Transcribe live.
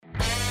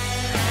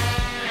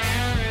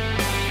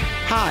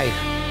Hi,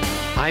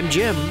 I'm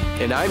Jim.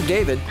 And I'm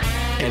David.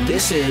 And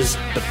this is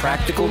the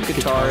Practical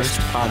Guitarist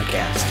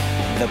Podcast.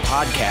 The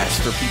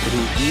podcast for people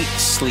who eat,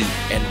 sleep,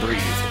 and breathe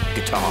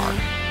guitar.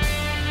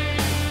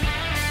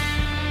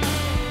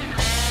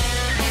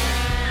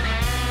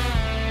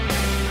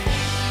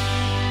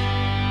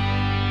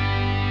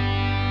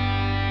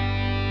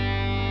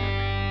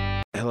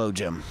 Hello,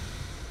 Jim.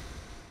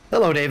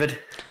 Hello, David.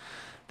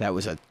 That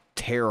was a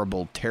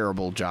terrible,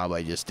 terrible job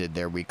I just did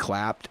there. We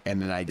clapped, and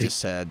then I just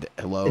said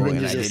hello,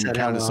 and I didn't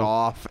count us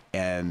off,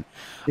 and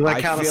I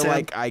feel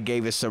like I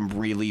gave us some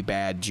really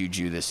bad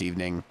juju this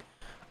evening.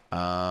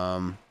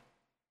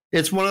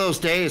 It's one of those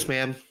days,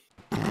 man.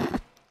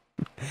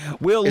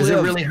 We'll live.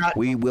 It really hot?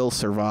 We will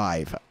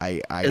survive.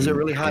 Is it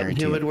really hot and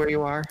humid where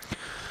you are?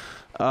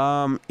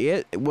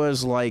 It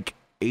was like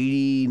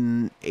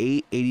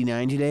 88,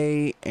 89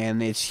 today,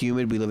 and it's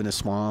humid. We live in a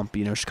swamp,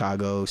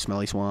 Chicago,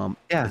 smelly swamp.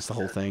 Yeah. It's the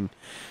whole thing.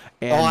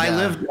 And,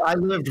 I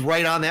lived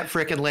right on that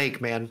frickin' lake,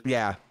 man.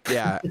 Yeah.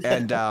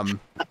 And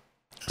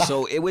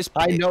so it was.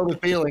 I know the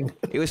feeling.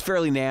 It was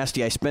fairly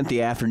nasty. I spent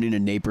the afternoon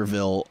in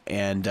Naperville,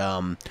 and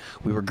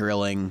we were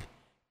grilling,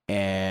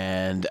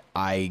 and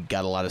I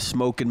got a lot of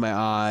smoke in my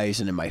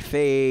eyes and in my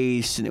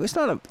face, and it was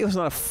not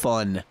a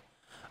fun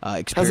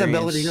experience. How's that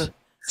melody go?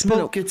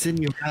 Smoke gets in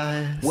your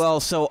eyes. Well,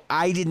 so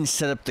I didn't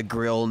set up the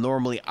grill.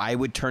 Normally, I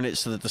would turn it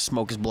so that the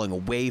smoke is blowing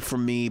away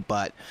from me,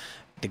 but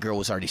the grill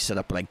was already set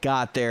up when I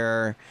got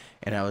there,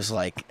 and I was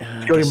like,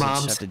 I your guess I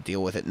mom's? just have to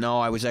deal with it. No,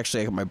 I was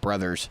actually at my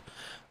brother's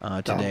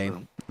today.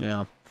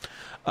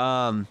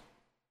 Oh.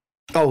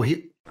 Yeah.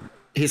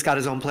 He's got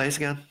his own place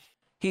again?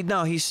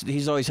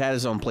 He's always had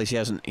his own place. He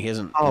hasn't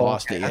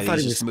lost it yet.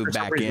 He's just moved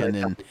back in,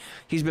 and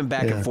he's been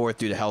back and forth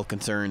due to health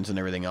concerns and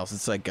everything else.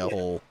 It's like a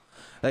whole.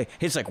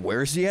 It's like,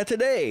 where's he at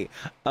today?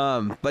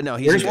 But no,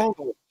 he's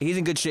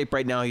in good shape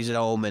right now. He's at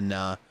home,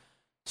 and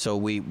so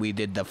we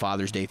did the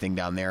Father's Day thing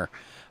down there.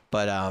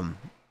 But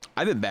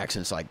I've been back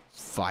since like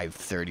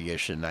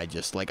 5:30ish, and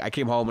I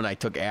came home and I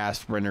took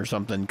aspirin or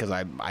something because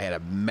I had a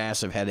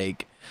massive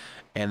headache,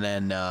 and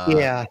then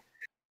I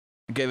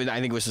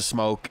think it was the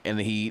smoke and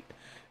the heat,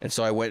 and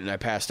so I went and I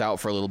passed out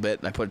for a little bit,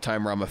 and I put a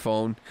timer on my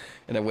phone,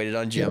 and I waited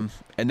on Jim,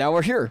 and now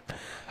we're here.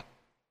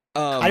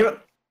 I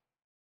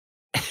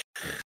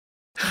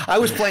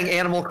was playing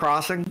Animal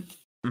Crossing.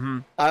 Mm-hmm.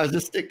 I was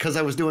just because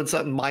I was doing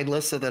something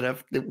mindless, so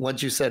that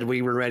once you said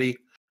we were ready,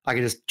 I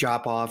could just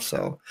drop off.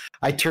 So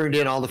I turned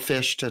in all the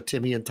fish to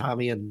Timmy and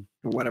Tommy and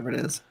whatever it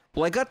is.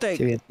 Well, I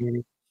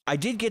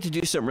did get to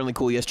do something really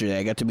cool yesterday.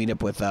 I got to meet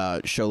up with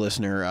show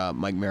listener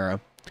Mike Mara.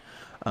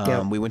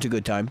 We went to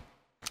Good Time,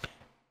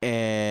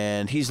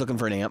 and he's looking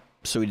for an amp,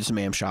 so we did some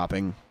amp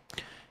shopping.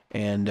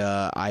 And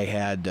I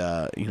had,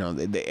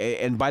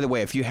 and by the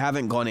way, if you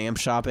haven't gone amp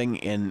shopping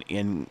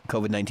in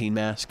COVID-19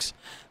 masks,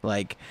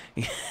 like,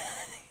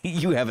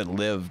 you haven't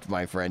lived,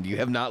 my friend. You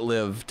have not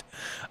lived.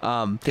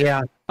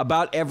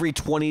 About every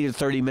 20 to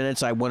 30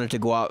 minutes, I wanted to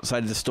go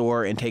outside of the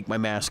store and take my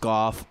mask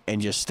off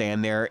and just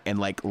stand there and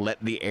like let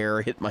the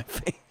air hit my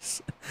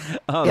face.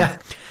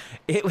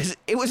 It was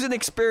an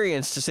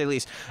experience, to say the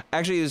least.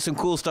 Actually, some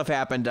cool stuff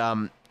happened.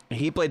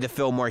 He played the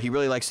Fillmore. He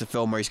really likes the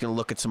Fillmore. He's going to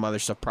look at some other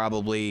stuff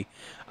probably.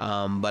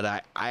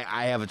 But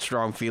I have a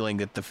strong feeling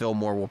that the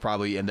Fillmore will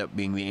probably end up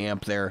being the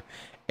amp there.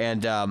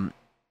 And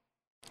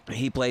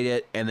he played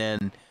it. And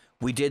then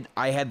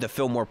I had the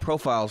Fillmore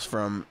profiles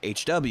from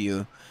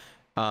HW.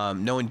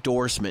 No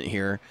endorsement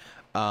here.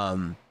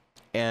 And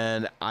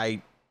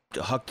I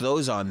hucked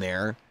those on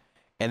there.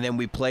 And then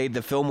we played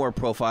the Fillmore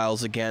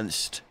profiles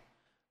against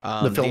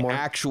the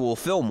actual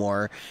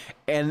Fillmore.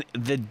 And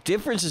the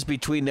differences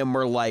between them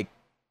were like,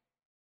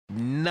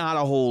 not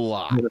a whole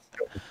lot.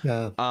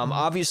 Yeah.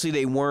 Obviously,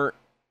 they weren't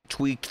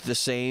tweaked the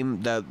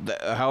same.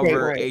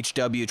 However,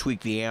 HW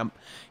tweaked the amp.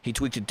 He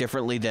tweaked it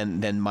differently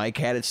than Mike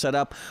had it set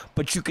up,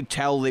 but you could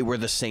tell they were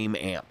the same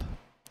amp.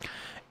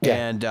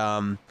 Yeah.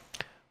 And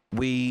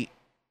we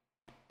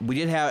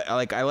did have,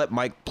 like, I let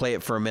Mike play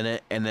it for a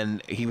minute, and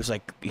then he's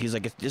like,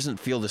 it doesn't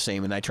feel the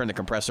same. And I turned the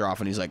compressor off,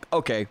 and he's like,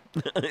 okay,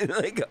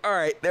 like, all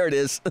right, there it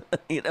is,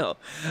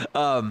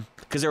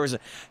 because there was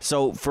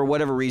so for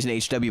whatever reason,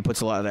 HW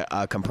puts a lot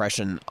of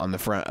compression on the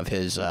front of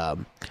his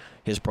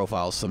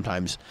profiles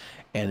sometimes,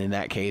 and in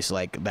that case,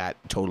 like, that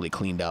totally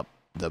cleaned up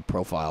the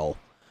profile,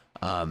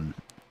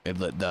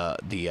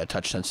 the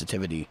touch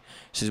sensitivity.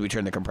 Since we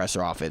turned the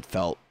compressor off, it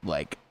felt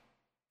like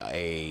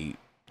a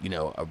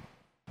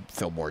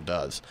Fillmore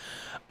does.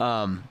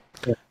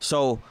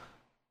 So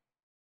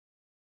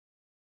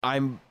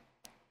I'm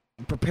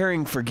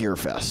preparing for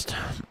Gearfest.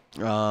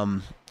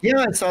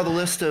 I saw the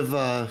list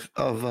of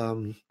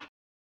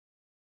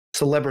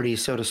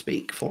celebrities, so to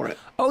speak, for it.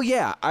 Oh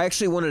yeah, I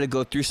actually wanted to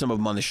go through some of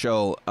them on the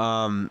show.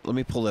 Let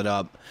me pull it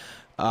up.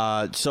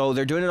 So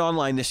they're doing it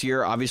online this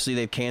year. Obviously,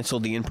 they've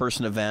canceled the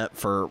in-person event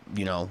for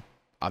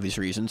obvious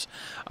reasons.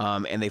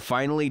 And they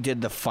finally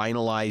did the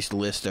finalized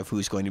list of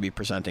who's going to be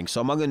presenting.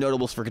 So among the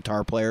notables for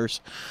guitar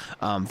players,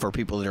 for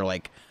people that are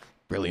like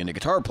really into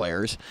guitar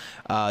players,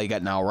 you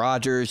got Nile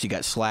Rodgers, you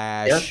got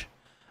Slash.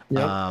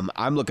 Yep.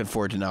 I'm looking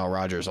forward to Nile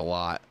Rodgers a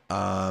lot.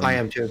 I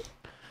am too.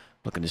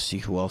 Looking to see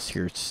who else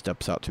here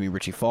steps out to me.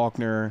 Richie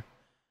Faulkner.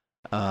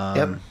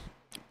 Yep.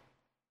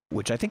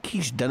 Which I think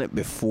he's done it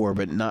before,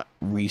 but not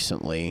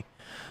recently.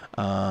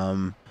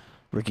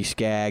 Ricky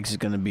Skaggs is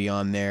going to be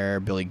on there.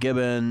 Billy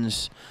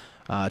Gibbons.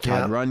 Todd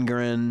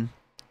Rundgren.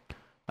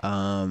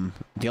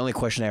 The only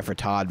question I have for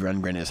Todd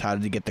Rundgren is how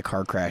did he get the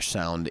car crash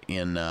sound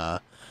in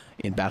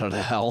Battle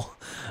to Hell?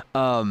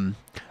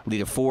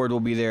 Lita Ford will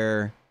be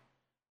there.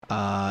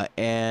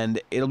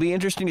 And it'll be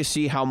interesting to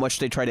see how much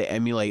they try to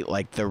emulate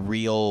like the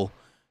real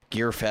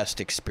Gearfest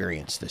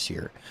experience this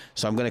year.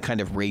 So I'm going to kind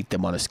of rate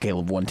them on a scale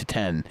of 1 to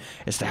 10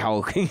 as to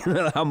how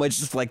how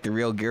much it's like the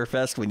real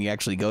Gearfest when you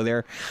actually go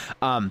there.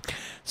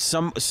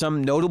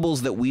 Some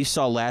notables that we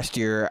saw last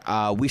year,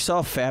 we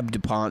saw Fab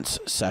DuPont's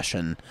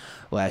session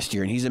last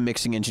year, and he's a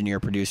mixing engineer,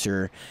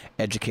 producer,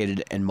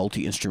 educated, and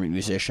multi-instrument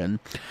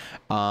musician.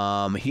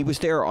 He was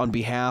there on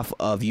behalf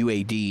of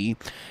UAD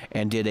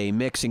and did a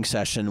mixing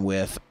session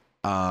with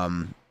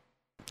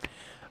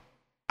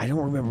I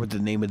don't remember the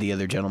name of the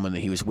other gentleman that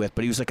he was with,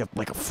 but he was like a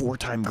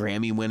 4-time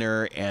Grammy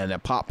winner and a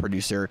pop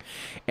producer.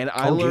 And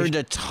I learned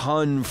a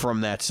ton from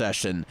that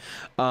session.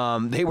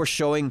 They were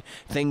showing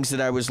things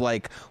that I was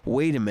like,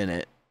 wait a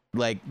minute.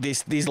 Like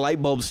these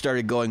light bulbs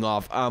started going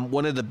off.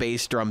 One of the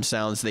bass drum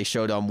sounds they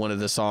showed on one of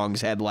the songs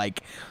had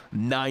like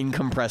 9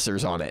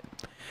 compressors on it.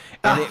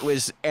 And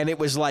it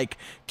was like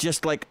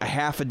just like a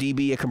half a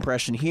dB of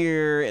compression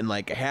here and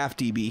like a half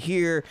dB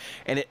here,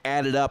 and it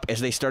added up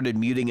as they started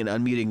muting and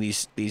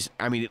unmuting these.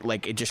 I mean,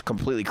 it just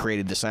completely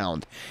created the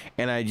sound,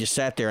 and I just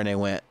sat there and I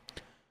went,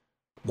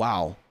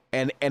 "Wow!"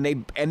 And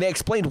they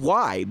explained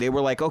why. They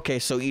were like, "Okay,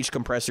 so each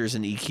compressor is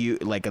an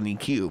EQ, like an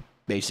EQ,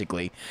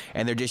 basically,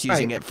 and they're just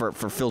using it for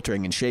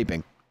filtering and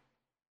shaping."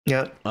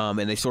 Yeah. And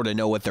they sort of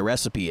know what the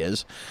recipe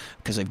is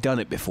because they've done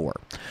it before.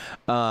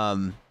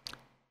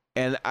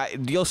 And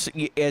you'll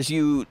see, as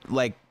you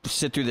like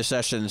sit through the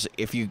sessions,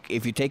 if you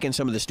take in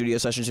some of the studio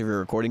sessions, if you're a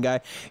recording guy,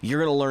 you're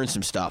gonna learn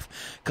some stuff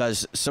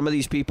because some of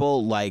these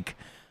people like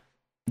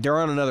they're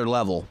on another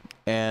level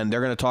and they're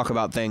gonna talk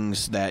about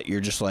things that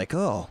you're just like,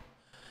 oh,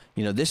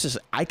 you know,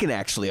 I can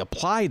actually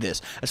apply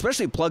this,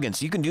 especially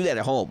plugins. You can do that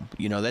at home.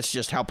 You know, that's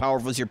just how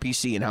powerful is your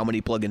PC and how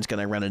many plugins can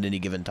I run at any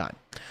given time.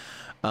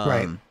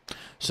 Right.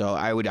 So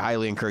I would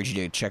highly encourage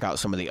you to check out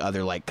some of the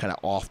other like kind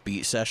of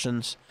offbeat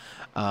sessions.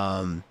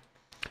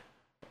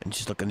 And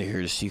just looking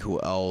here to see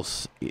who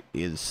else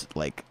is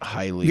like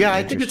highly. Yeah,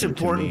 I think it's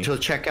important to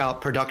check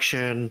out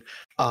production,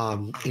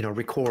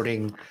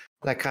 recording,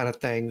 that kind of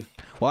thing.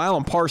 Well,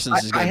 Alan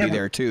Parsons is going to be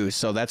there too,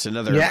 so that's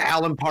another. Yeah,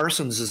 Alan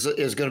Parsons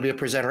is going to be a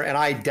presenter, and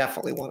I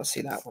definitely want to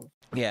see that one.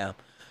 Yeah.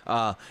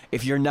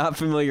 If you're not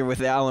familiar with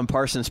the Alan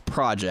Parsons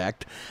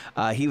project,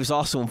 he was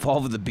also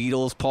involved with the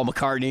Beatles, Paul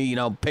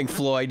McCartney, Pink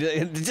Floyd,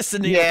 just to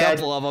name a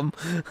couple of them.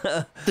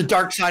 The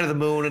Dark Side of the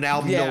Moon, an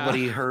album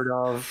nobody heard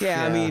of.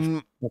 Yeah, I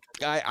mean,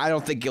 I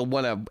don't think you'll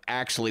want to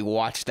actually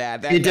watch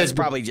that. That's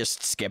probably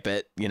just skip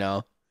it,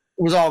 It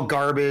was all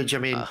garbage. I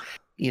mean,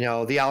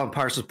 the Alan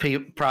Parsons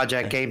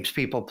project, games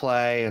people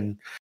play, and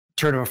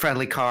turn them a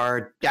friendly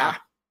card. Yeah.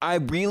 I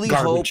really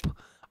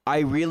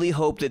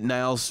hope that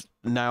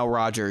Nile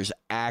Rodgers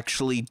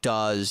actually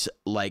does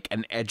like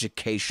an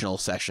educational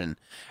session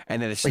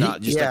and that it's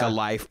not just like a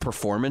live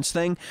performance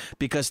thing,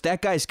 because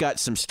that guy's got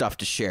some stuff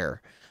to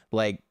share.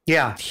 Like,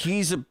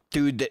 he's a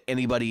dude that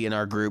anybody in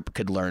our group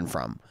could learn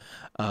from.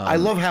 I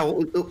love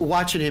how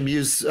watching him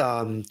use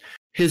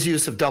his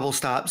use of double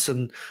stops,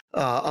 and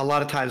a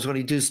lot of times when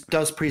he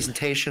does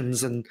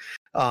presentations and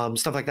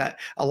stuff like that,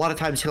 a lot of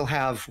times he'll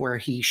have where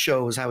he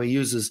shows how he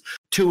uses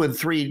 2 and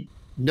 3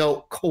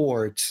 note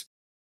chords,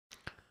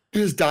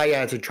 his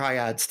dyads and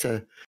triads,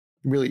 to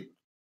really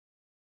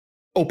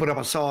open up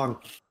a song,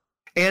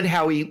 and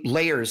how he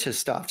layers his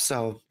stuff.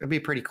 So it'd be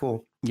pretty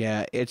cool.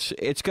 Yeah, it's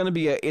gonna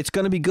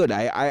be good.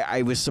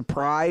 I was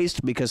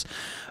surprised because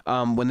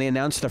when they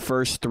announced the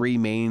first 3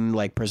 main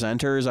like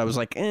presenters, I was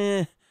like,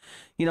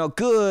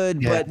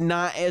 good, but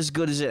not as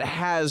good as it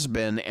has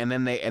been. And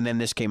then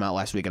this came out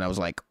last week, and I was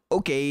like,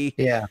 okay,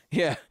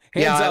 hands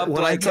up,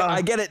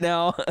 I get it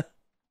now.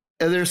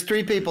 And there's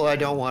 3 people I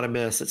don't want to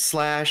miss. It's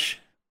Slash,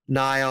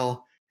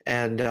 Nile,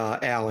 and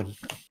Alan.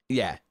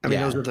 Yeah, I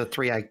mean those are the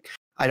 3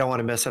 I don't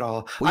want to miss at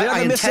all. Well, you're not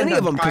gonna miss any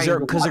of them because they're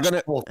gonna.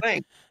 The whole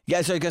thing.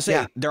 Yeah, so like I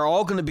say, they're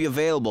all going to be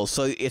available,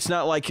 so it's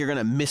not like you're going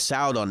to miss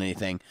out on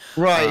anything.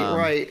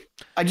 Right.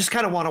 I just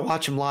kind of want to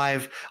watch them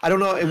live. I don't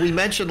know. And we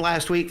mentioned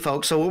last week,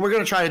 folks. So what we're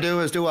going to try to do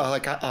is do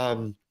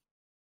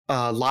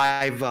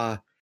live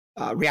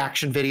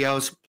reaction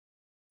videos.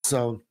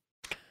 So.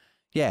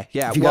 Yeah.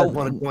 If you guys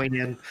want to join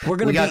in, we're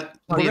going to got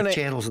plenty of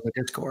channels in the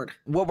Discord.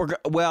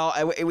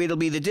 It'll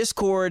be the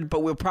Discord, but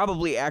we'll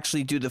probably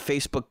actually do the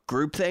Facebook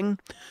group thing.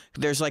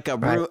 There's like a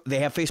room. They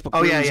have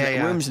Facebook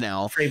rooms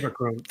now. Facebook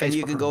room. And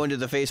you can go into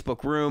the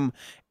Facebook room,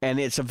 and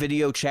it's a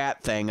video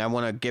chat thing. I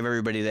want to give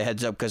everybody the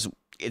heads up because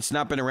it's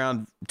not been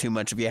around too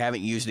much if you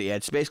haven't used it yet.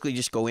 It's basically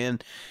just go in,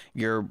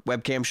 your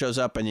webcam shows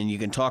up, and then you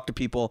can talk to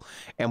people,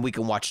 and we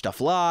can watch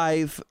stuff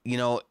live,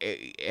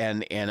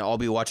 and I'll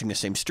be watching the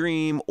same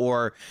stream,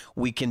 or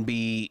we can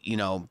be,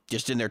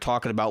 just in there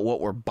talking about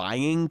what we're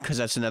buying, because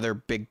that's another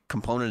big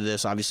component of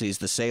this, obviously, is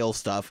the sales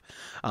stuff.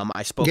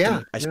 I spoke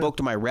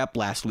to my rep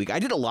last week. I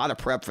did a lot of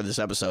prep for this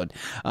episode.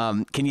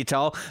 Can you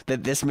tell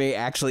that this may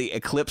actually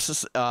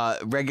eclipse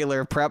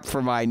regular prep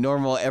for my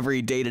normal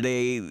every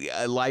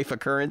day-to-day life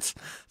occurrence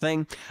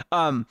thing?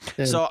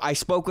 So I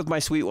spoke with my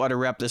Sweetwater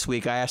rep this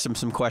week. I asked him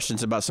some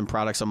questions about some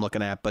products I'm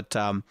looking at, but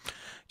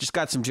just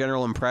got some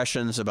general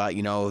impressions about,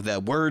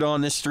 the word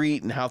on the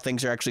street and how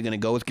things are actually going to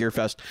go with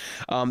Gearfest.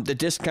 The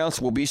discounts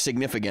will be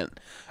significant.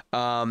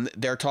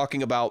 They're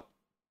talking about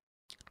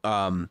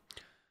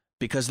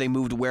because they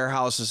moved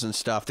warehouses and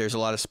stuff, there's a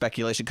lot of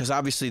speculation, because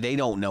obviously they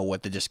don't know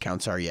what the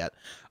discounts are yet.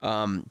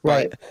 Right.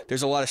 But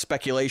there's a lot of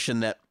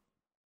speculation that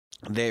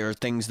there are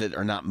things that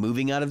are not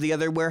moving out of the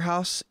other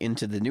warehouse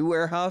into the new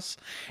warehouse,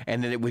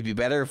 and that it would be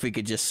better if we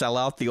could just sell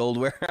out the old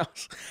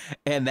warehouse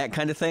and that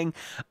kind of thing.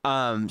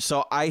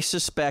 So I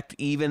suspect,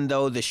 even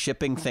though the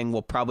shipping thing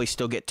will probably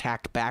still get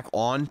tacked back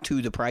on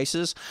to the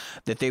prices,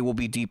 that they will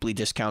be deeply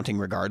discounting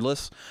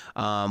regardless.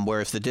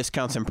 Whereas the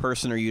discounts in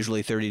person are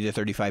usually 30 to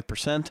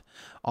 35%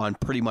 on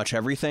pretty much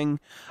everything.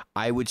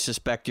 I would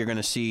suspect you're going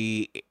to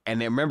see, and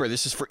remember,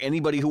 this is for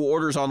anybody who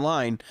orders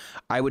online,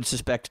 I would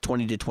suspect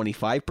 20 to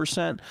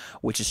 25%,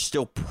 which is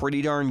still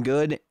pretty darn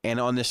good. And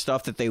on this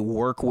stuff that they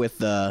work with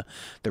the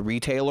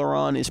retailer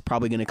on is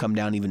probably going to come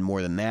down even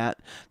more than that.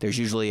 There's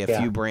usually a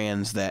few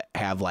brands that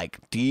have like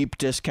deep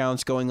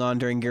discounts going on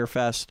during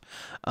Gearfest,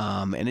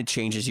 and it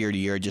changes year to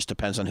year. It just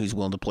depends on who's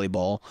willing to play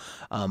ball.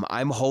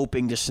 I'm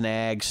hoping to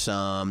snag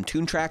some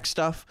TuneTrack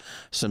stuff,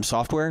 some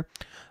software.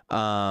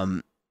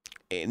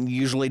 And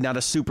usually not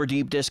a super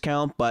deep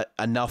discount, but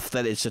enough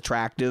that it's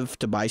attractive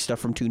to buy stuff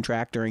from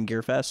TuneTrack during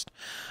Gearfest.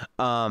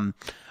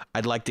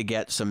 I'd like to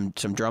get some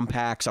drum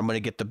packs. I'm going to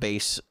get the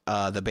bass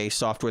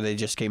software they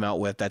just came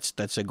out with.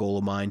 That's a goal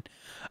of mine.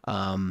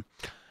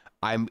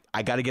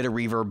 I got to get a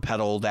reverb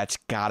pedal. That's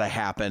got to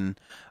happen.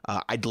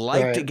 I'd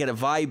like to get a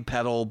vibe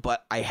pedal,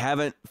 but I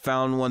haven't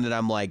found one that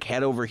I'm like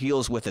head over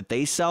heels with that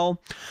they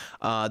sell.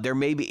 There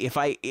may be,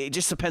 it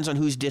just depends on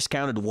who's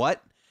discounted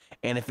what.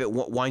 And if it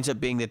winds up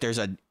being that there's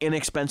an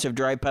inexpensive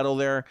drive pedal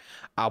there,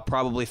 I'll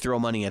probably throw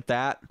money at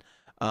that.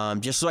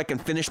 Just so I can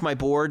finish my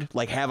board,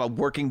 like have a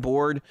working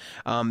board.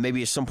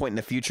 Maybe at some point in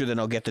the future, then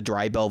I'll get the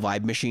Dry Bell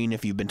Vibe Machine.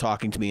 If you've been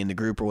talking to me in the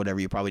group or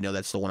whatever, you probably know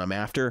that's the one I'm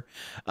after.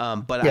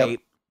 But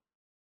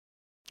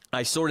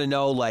I sort of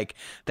know, like,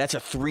 that's a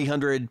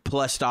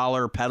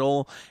 $300+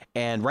 pedal.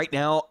 And right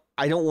now,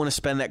 I don't want to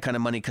spend that kind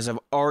of money because I've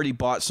already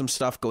bought some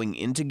stuff going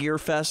into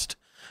Gearfest.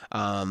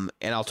 And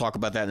I'll talk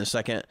about that in a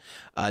second,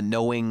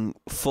 knowing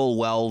full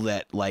well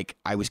that like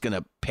I was going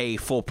to pay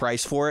full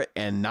price for it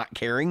and not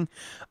caring.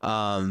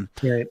 And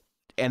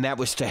that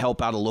was to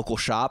help out a local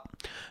shop.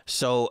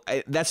 So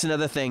that's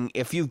another thing.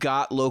 If you've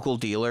got local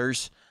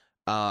dealers,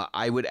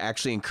 I would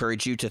actually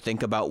encourage you to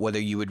think about whether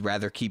you would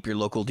rather keep your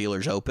local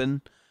dealers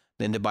open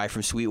than to buy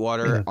from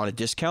Sweetwater on a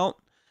discount.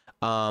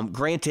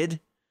 Granted,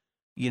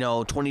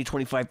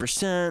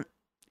 20-25%.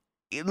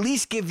 At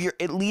least give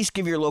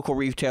your local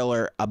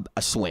retailer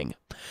a swing.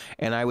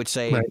 And I would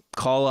say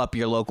call up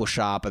your local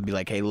shop and be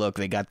like, hey, look,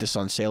 they got this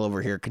on sale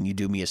over here. Can you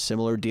do me a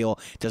similar deal?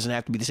 It doesn't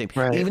have to be the same.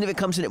 Right. Even if it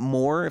comes in at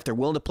more, if they're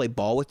willing to play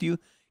ball with you,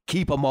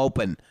 keep them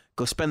open.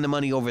 Go spend the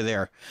money over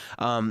there.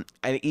 And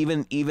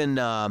even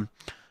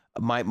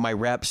my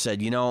rep said,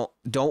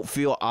 don't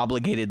feel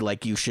obligated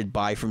like you should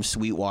buy from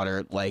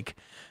Sweetwater. Like,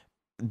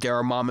 there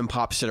are mom and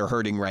pops that are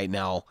hurting right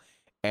now,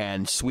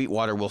 and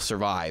Sweetwater will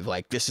survive.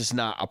 Like, this is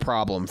not a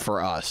problem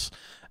for us.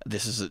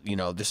 This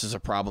is a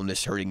problem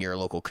that's hurting your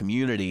local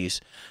communities.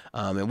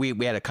 And we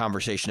had a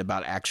conversation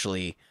about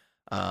actually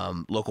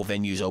local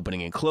venues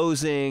opening and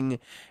closing.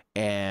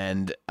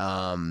 And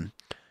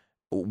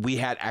we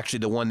had actually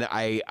the one that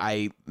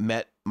I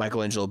met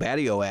Michelangelo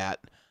Badio at.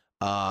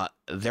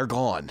 They're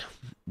gone.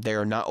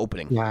 They're not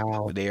opening.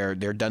 Wow. They're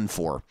done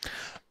for.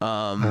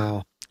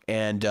 Wow.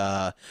 And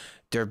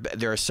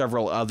there are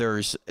several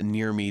others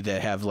near me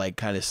that have like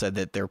kind of said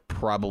that they're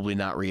probably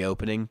not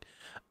reopening.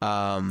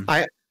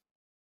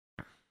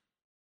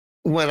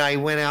 When I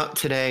went out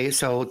today,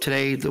 so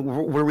today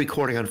we're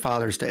recording on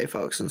Father's Day,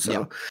 folks, and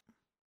so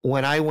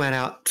when I went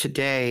out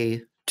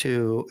today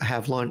to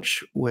have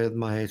lunch with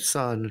my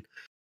son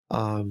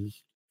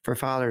for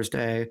Father's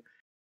Day,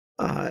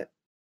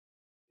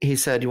 he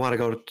said, "You want to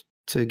go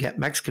to get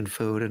Mexican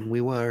food?" And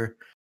we were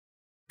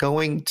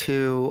going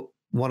to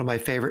one of my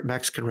favorite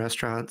Mexican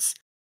restaurants,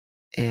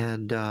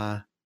 and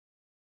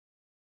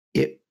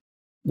it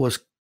was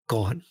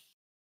gone.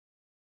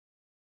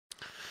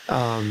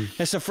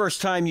 It's the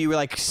first time you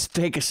like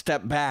take a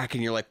step back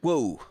and you're like,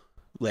 whoa,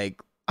 like.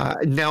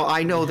 Now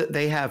I know that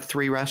they have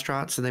 3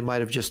 restaurants and they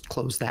might have just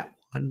closed that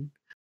one,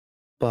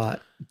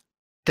 but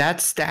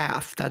that's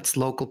staff. That's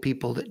local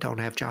people that don't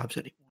have jobs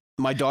anymore.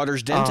 My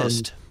daughter's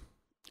dentist.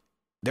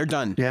 They're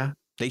done. Yeah.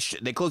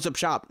 They closed up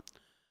shop.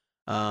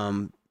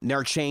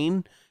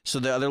 chain, so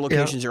the other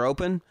locations are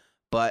open,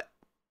 but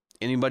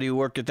anybody who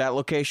worked at that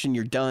location,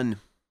 you're done.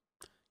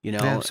 You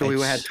know, so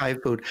we had Thai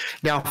food.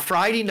 Now,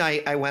 Friday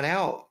night, I went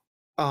out.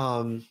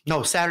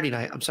 No, Saturday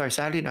night. I'm sorry,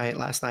 Saturday night,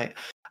 last night.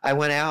 I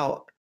went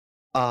out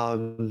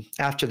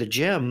after the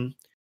gym,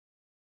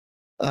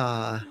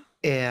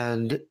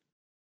 and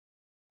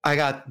I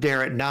got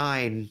there at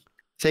 9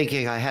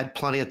 thinking I had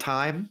plenty of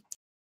time.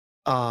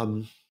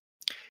 And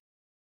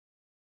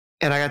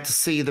I got to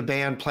see the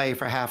band play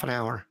for half an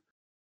hour.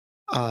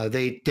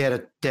 They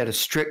had a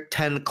strict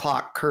 10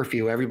 o'clock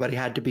curfew. Everybody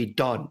had to be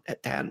done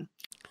at 10.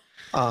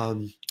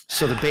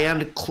 So the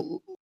band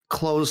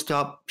closed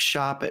up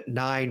shop at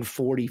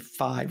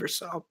 9:45 or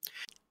so.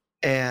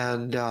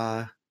 And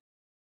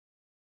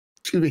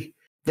excuse me,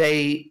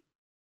 they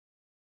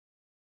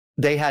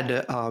had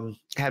to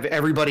have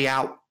everybody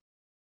out.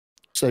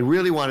 So they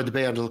really wanted the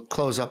band to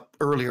close up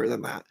earlier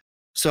than that.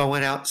 So I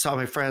went out, saw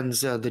my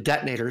friends, the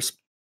Detonators,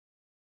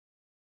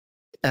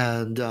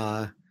 and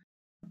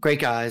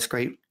great guys,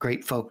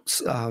 great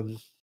folks.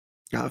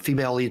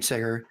 Female lead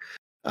singer,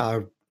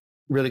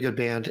 really good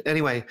band.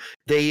 Anyway,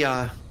 they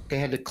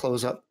had to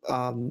close up,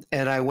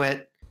 and I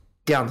went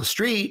down the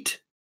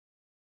street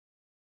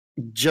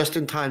just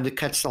in time to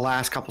catch the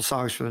last couple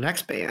songs for the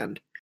next band.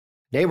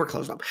 They were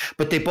closed up,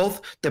 but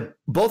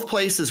both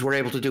places were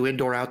able to do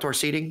indoor-outdoor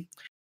seating.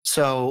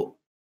 So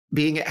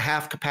being at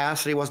half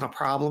capacity wasn't a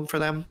problem for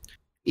them,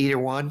 either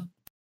one.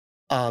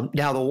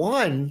 Now the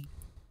one,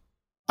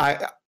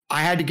 I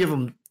had to give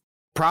them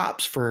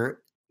props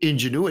for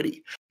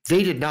ingenuity.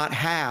 They did not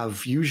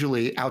have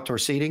usually outdoor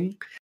seating.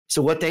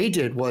 So what they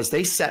did was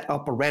they set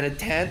up a rented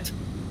tent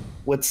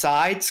with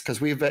sides,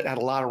 because we've had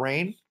a lot of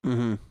rain,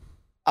 with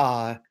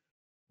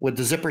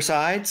the zipper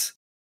sides.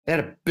 They had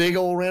a big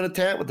old rented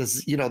tent with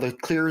the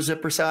clear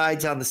zipper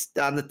sides on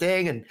the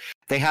thing, and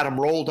they had them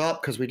rolled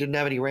up because we didn't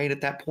have any rain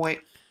at that point.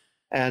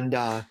 And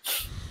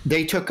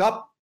they took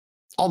up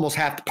almost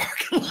half the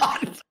parking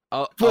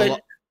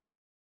lot.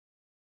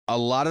 A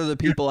lot of the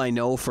people I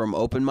know from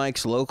open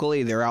mics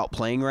locally, they're out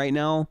playing right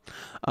now,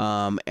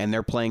 and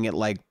they're playing at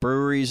like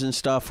breweries and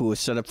stuff who is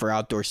set up for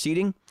outdoor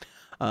seating.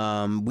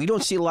 We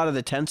don't see a lot of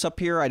the tents up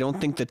here. I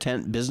don't think the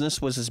tent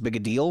business was as big a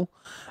deal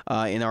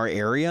in our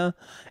area,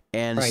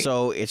 and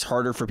so it's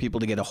harder for people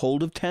to get a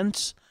hold of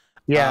tents.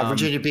 Yeah,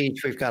 Virginia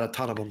Beach, we've got a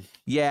ton of them.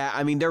 Yeah,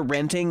 I mean, they're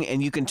renting,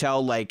 and you can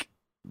tell, like,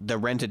 the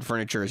rented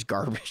furniture is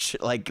garbage.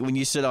 Like, when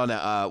you sit on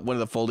one of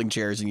the folding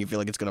chairs and you feel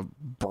like it's going to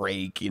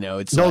break,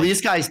 it's No,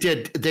 these guys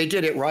did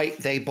it right.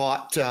 They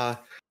bought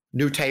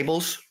new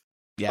tables,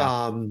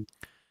 and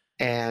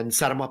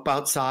set them up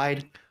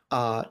outside.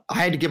 I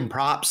had to give them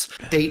props.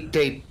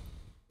 They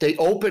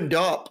opened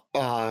up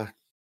one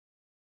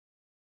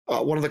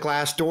of the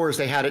glass doors.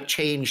 They had it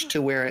changed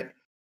to where it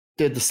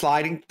did the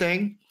sliding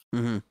thing.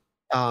 Mm-hmm.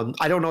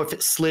 I don't know if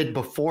it slid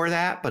before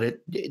that, but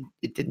it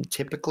didn't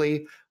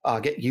typically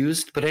get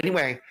used. But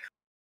anyway,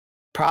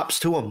 props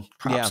to them.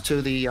 Props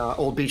to the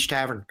Old Beach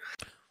Tavern.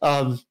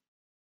 Then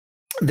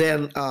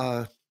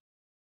I'm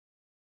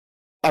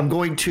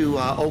going to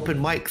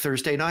open mic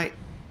Thursday night.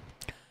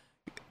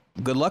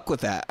 Good luck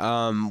with that.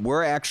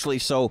 We're actually,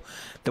 so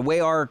the way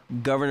our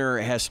governor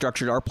has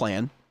structured our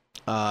plan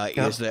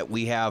is that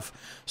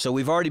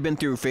we've already been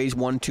through phase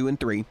 1, 2, and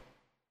 3.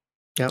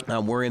 Yep.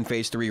 We're in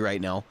phase 3 right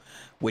now,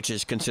 which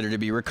is considered to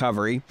be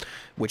recovery,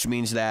 which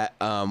means that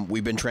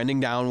we've been trending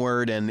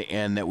downward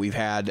and that we've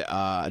had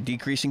a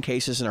decrease in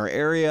cases in our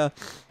area.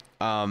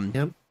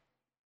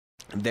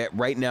 That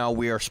right now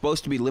we are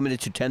supposed to be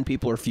limited to 10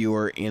 people or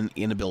fewer in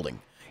a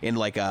building, in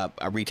like a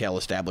retail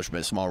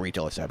establishment, small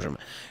retail establishment.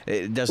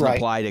 It doesn't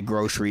apply to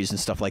groceries and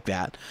stuff like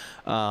that.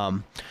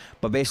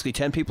 But basically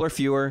 10 people or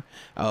fewer.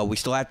 We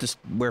still have to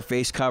wear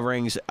face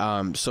coverings.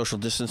 Social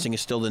distancing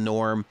is still the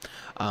norm.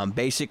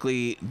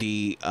 Basically,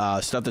 the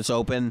stuff that's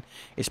open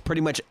is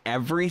pretty much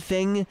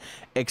everything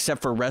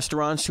except for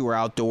restaurants who are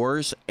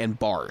outdoors and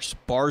bars.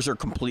 Bars are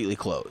completely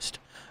closed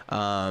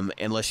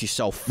unless you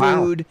sell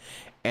food,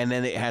 and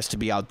then it has to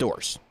be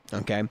outdoors.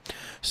 Okay?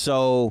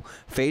 So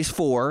phase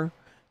 4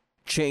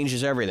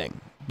 changes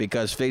everything,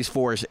 because phase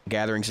 4 is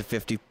gatherings of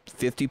 50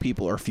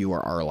 people or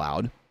fewer are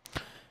allowed.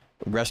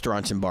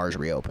 Restaurants and bars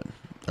reopen.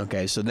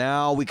 Okay, so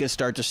now we can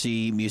start to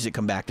see music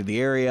come back to the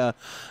area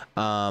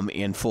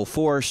in full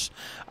force.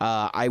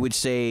 I would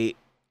say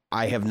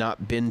I have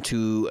not been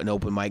to an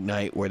open mic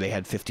night where they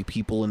had 50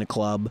 people in a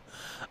club.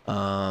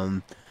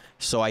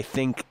 So I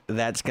think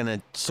that's going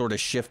to sort of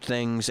shift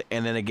things.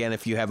 And then again,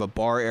 if you have a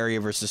bar area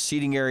versus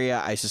seating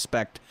area, I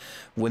suspect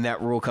when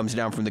that rule comes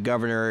down from the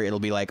governor, it'll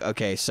be like,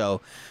 okay,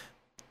 so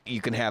you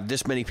can have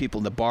this many people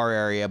in the bar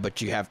area,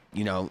 but you have,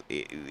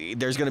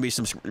 there's going to be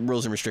some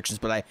rules and restrictions.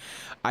 But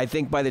I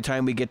think by the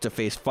time we get to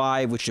phase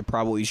 5, which should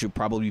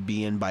probably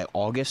be in by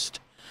August,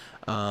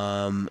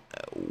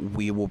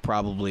 we will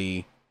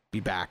probably be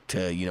back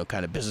to,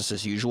 kind of business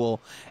as usual,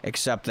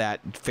 except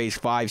that phase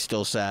 5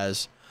 still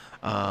says,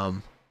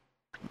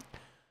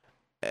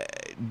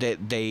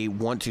 that they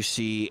want to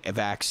see a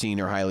vaccine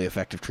or highly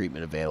effective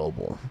treatment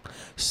available.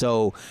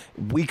 So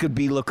we could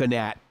be looking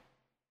at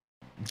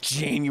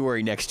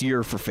January next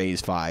year for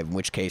Phase 5, in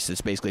which case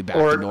it's basically back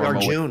to normal.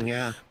 Or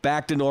June,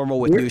 back to normal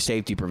with new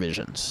safety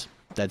provisions.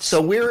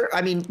 So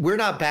we're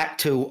not back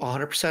to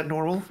 100%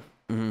 normal,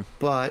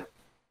 but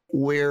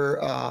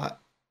we're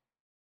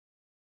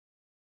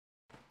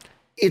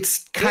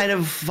it's kind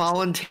of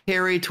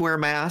voluntary to wear a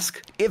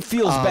mask. It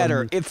feels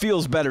better. It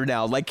feels better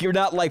now. Like you're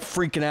not like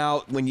freaking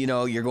out when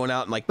you're going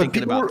out and like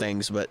thinking about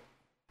things. But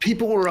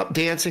people were up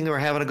dancing. They were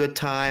having a good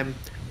time.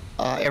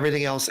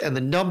 Everything else, and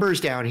the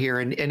numbers down here,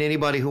 and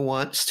anybody who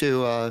wants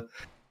to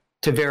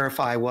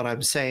verify what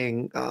I'm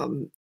saying,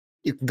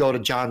 you can go to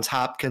Johns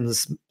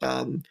Hopkins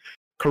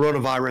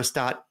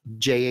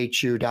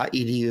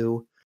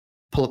coronavirus.jhu.edu,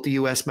 pull up the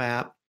U.S.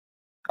 map.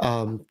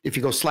 If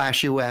you go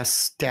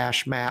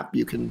 /US-map,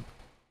 you can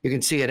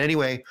see it.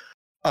 Anyway,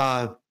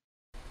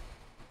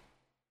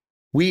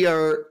 we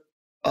are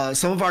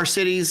some of our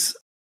cities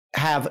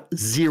have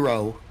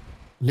 0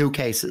 new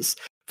cases.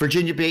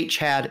 Virginia Beach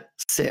had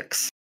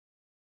 6.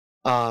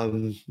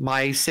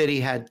 My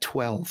city had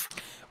 12.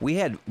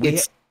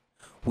 It's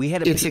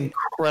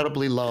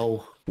incredibly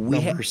low. We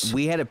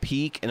had a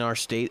peak in our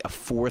state of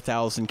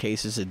 4,000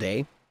 cases a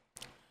day.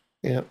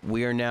 Yeah,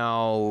 we are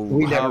now.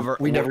 We never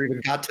even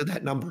got to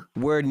that number.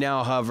 We're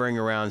now hovering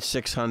around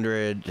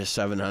 600 to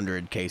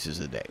 700 cases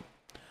a day,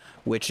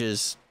 which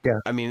is. Yeah.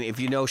 I mean, if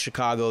you know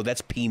Chicago, that's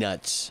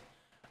peanuts.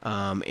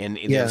 In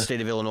the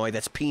state of Illinois,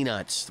 that's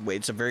peanuts.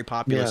 It's a very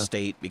populous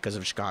state because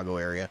of Chicago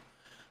area.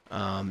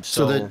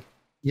 So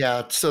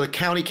the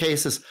county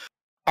cases,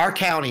 our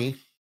county,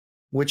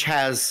 which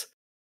has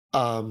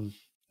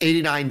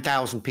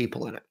 89,000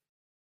 people in it,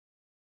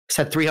 it's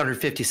had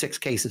 356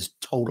 cases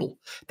total.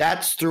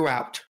 That's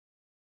throughout.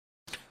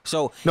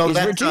 So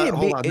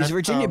is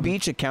Virginia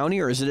Beach a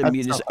county, or is it a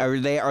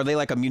are they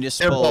like a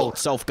municipal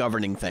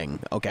self-governing thing?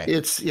 Okay.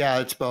 It's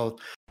both.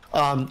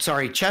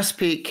 Sorry,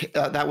 Chesapeake,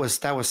 that was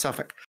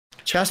Suffolk.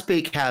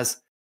 Chesapeake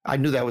has, I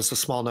knew that was a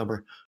small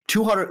number,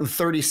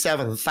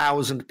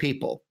 237,000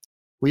 people.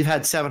 We've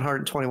had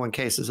 721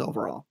 cases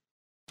overall.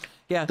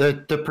 Yeah.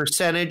 The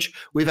percentage,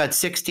 we've had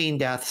 16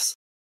 deaths.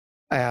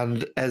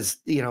 And as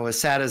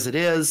sad as it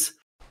is,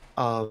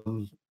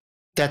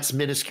 that's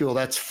minuscule.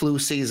 That's flu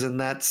season.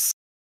 That's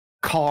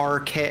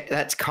car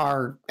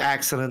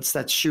accidents.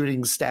 That's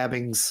shootings,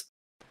 stabbings.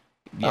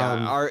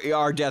 Yeah,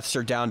 our deaths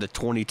are down to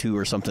 22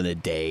 or something a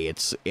day.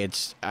 It's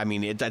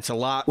that's a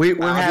lot.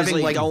 We're having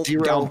like don't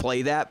 0.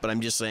 downplay that, but I'm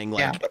just saying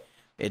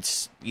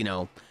it's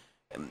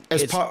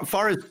as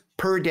far as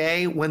per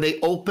day, when they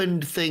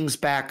opened things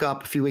back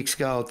up a few weeks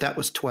ago, that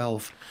was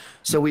 12.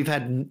 So we've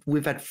had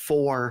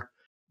 4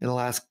 in the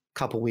last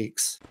couple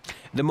weeks.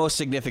 The most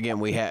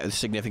significant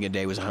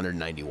day was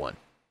 191.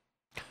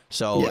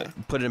 So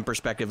put it in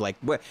perspective, like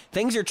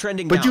things are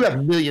trending down. But you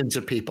have millions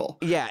of people.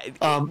 Yeah,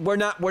 we're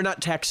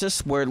not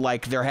Texas, where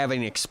like they're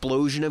having an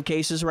explosion of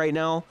cases right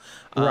now.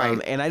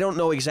 Right. And I don't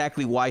know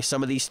exactly why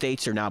some of these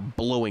states are now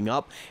blowing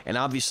up. And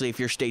obviously, if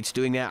your state's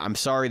doing that, I'm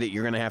sorry that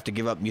you're going to have to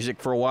give up music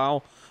for a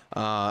while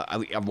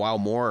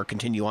more, or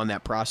continue on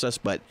that process.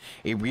 But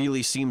it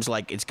really seems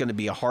like it's going to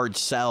be a hard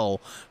sell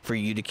for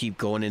you to keep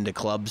going into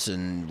clubs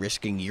and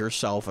risking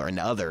yourself and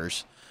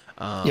others.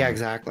 Yeah,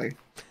 exactly.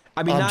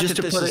 I mean, not that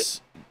this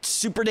is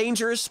super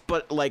dangerous,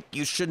 but like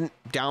you shouldn't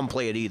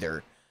downplay it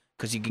either,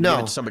 because you can give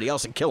it to somebody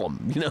else and kill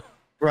them.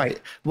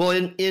 Right. Well,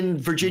 in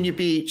Virginia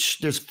Beach,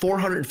 there's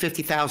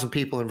 450,000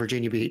 people in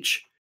Virginia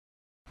Beach.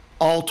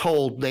 All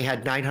told, they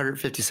had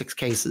 956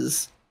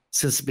 cases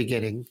since the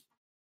beginning,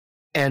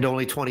 and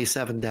only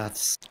 27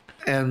 deaths.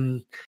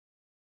 And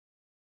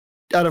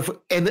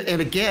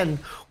again,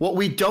 what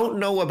we don't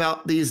know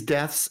about these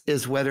deaths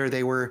is whether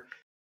they were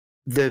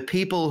the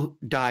people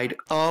died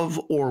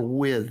of or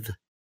with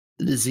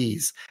the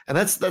disease. And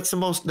that's the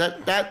most,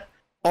 that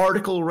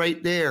article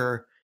right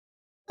there.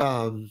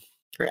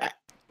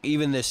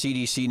 Even the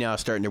CDC now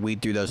starting to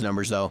weed through those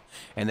numbers though,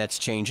 and that's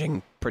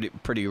changing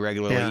pretty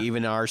regularly. Yeah.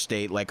 Even in our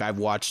state, like I've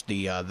watched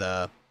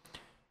the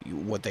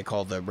what they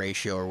call the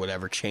ratio or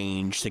whatever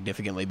change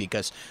significantly,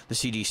 because the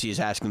CDC is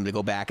asking them to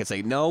go back and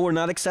say, no, we're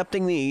not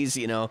accepting these,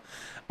 I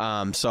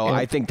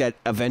think that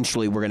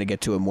eventually we're going to get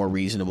to a more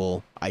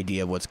reasonable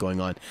idea of what's going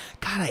on.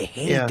 God, I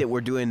hate that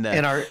we're doing the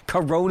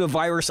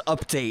coronavirus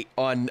update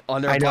on our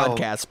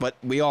podcast, but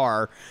we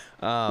are.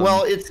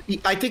 Well,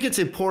 I think it's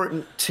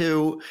important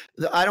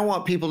I don't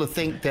want people to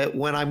think that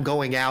when I'm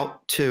going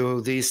out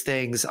to these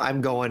things,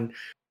 I'm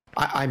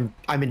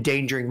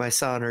endangering my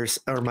son or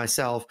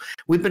myself.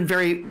 We've been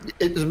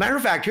as a matter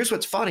of fact, here's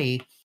what's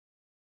funny.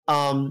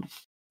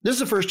 This is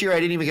the first year I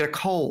didn't even get a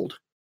cold,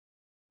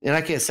 and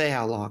I can't say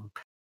how long.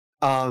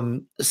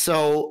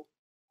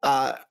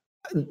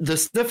 The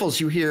sniffles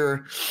you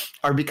hear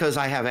are because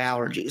I have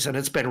allergies, and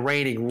it's been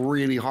raining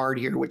really hard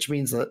here, which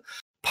means the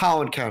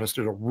pollen count is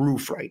through the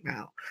roof right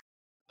now.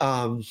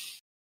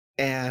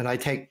 And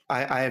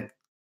I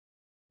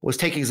was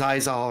taking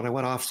Zizal, and I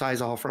went off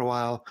Zizal for a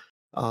while.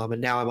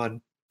 And now I'm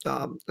on,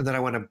 and then I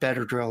went on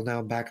Benadryl. Now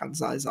I'm back on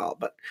Zizal,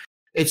 but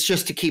it's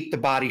just to keep the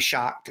body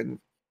shocked and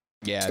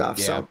stuff.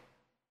 Yeah. So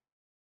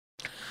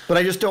But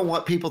I just don't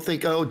want people to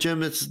think, oh,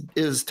 Jim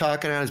is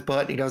talking out his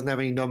butt. And he doesn't have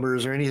any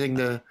numbers or anything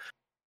to,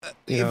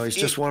 he's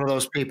just one of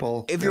those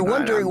people. If you're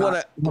wondering one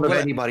of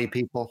anybody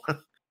people.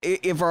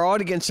 If our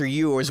audience or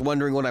you is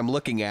wondering what I'm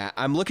looking at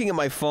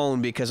my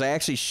phone because I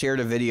actually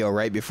shared a video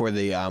right before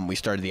we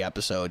started the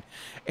episode,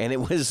 and it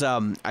was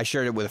I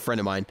shared it with a friend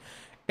of mine,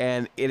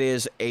 and it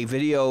is a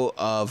video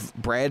of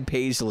Brad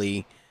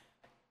Paisley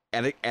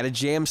at a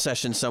jam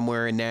session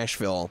somewhere in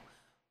Nashville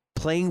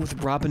playing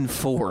with Robin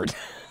Ford.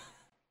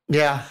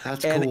 Yeah,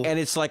 that's cool. And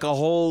it's like a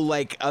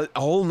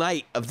whole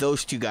night of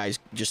those two guys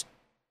just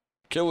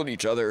killing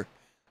each other.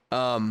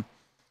 And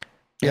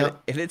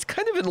it's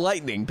kind of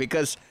enlightening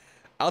because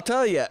I'll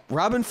tell you,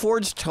 Robin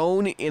Ford's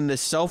tone in the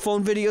cell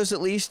phone videos, at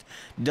least,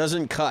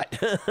 doesn't cut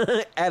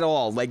at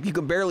all. Like, you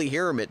can barely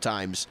hear him at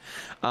times.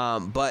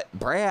 But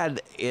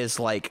Brad is,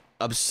 like,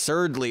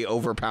 absurdly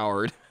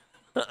overpowered.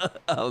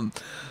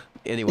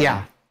 Anyway.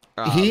 Yeah.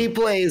 He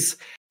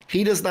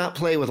does not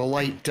play with a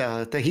light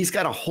thing. He's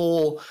got a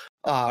whole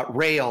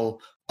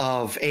rail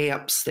of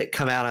amps that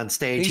come out on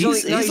stage. He's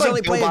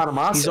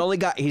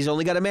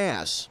only got a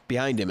Mass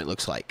behind him, it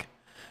looks like.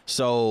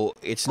 So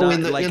it's not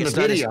in the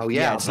video.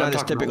 It's not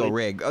his typical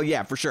rig. Oh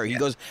yeah, for sure. He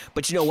goes,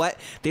 but you know what?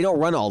 They don't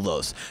run all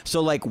those.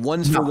 So like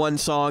one's for one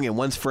song and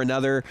one's for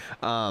another.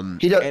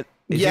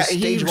 His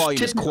stage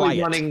volume is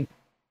quiet.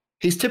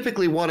 He's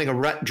typically wanting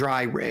a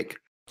dry rig.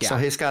 Yeah. So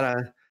he's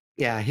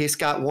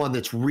got one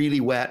that's really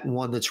wet and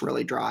one that's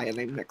really dry, and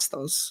they mix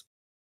those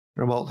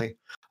remotely.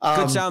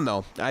 Good sound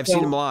though. I've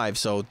seen him live,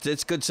 so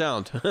it's good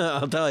sound.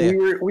 I'll tell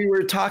you. We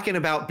were talking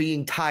about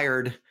being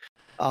tired.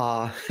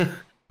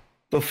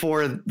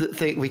 Before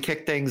we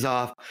kick things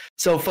off.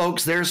 So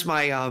folks, there's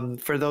my,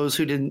 for those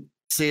who didn't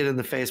see it in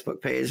the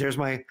Facebook page, there's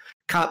my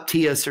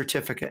CompTIA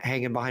certificate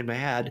hanging behind my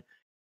head.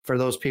 For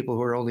those people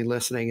who are only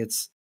listening,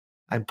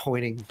 I'm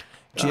pointing.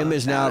 Jim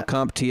is now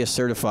CompTIA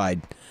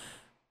certified.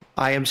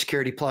 I am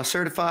Security Plus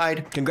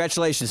certified.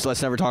 Congratulations.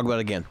 Let's never talk about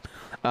it again.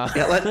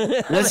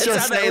 Let's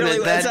just say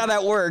that's how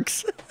that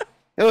works.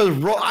 It was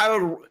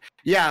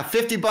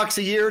 $50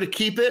 a year to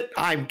keep it.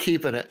 I'm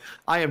keeping it.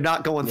 I am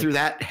not going through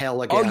that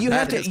hell again. Oh, you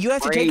have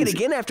to take it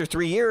again after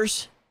 3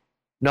 years.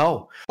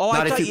 No. Oh,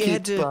 I thought you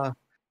had to.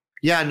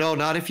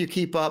 Not if you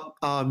keep up.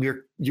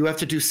 You have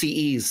to do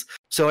CEs.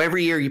 So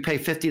every year you pay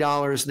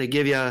 $50 and they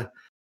give you.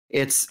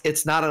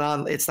 It's not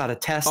a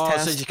test. Oh,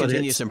 so it's a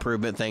continuous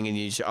improvement thing,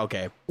 and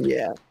okay.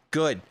 Yeah.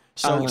 Good.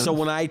 So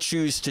when I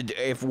choose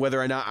whether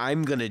or not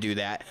I'm going to do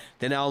that,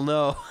 then I'll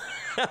know.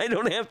 I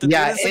don't have to.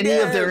 Yeah, any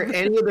of their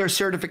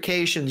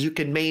certifications you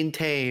can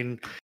maintain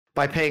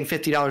by paying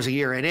 $50 a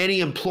year, and any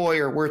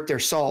employer worth their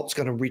salt is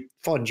going to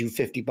refund you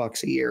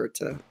 $50 a year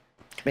to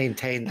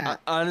maintain that.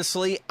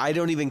 Honestly, I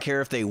don't even care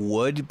if they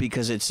would,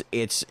 because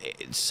it's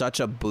such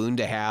a boon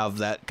to have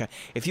that.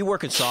 If you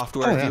work in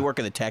software, if you work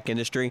in the tech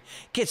industry,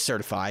 get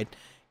certified.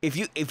 If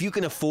you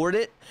can afford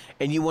it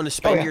and you want to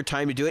spend your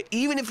time to do it,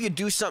 even if you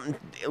do something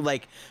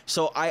like,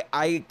 so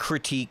I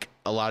critique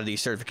a lot of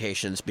these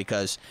certifications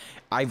because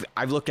I've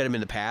looked at them in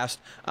the past.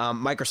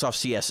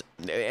 Microsoft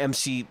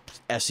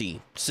MCSE,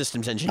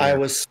 Systems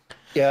Engineer.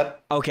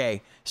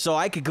 Okay, so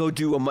I could go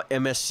do a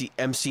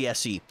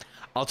MCSE.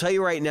 I'll tell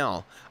you right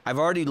now, I've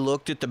already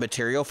looked at the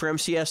material for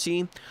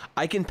MCSE.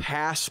 I can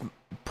pass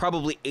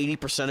probably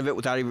 80% of it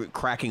without even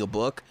cracking a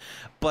book.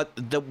 But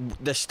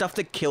the stuff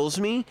that kills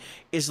me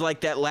is like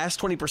that last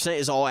 20%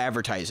 is all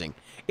advertising.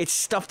 It's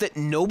stuff that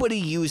nobody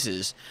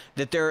uses,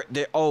 that they're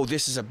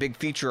this is a big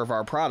feature of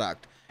our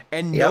product,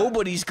 and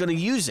nobody's going to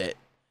use it.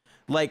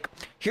 Like,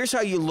 here's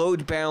how you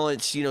load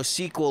balance,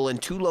 SQL in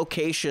 2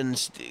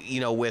 locations,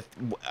 with,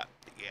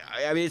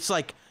 I mean, it's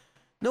like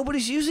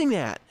nobody's using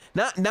that.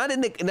 Not in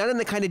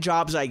the kind of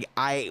jobs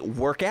I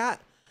work at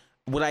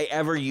would I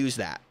ever use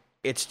that.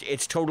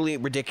 It's totally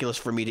ridiculous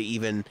for me to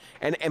even,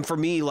 and for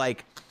me,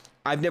 like,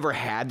 I've never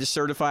had to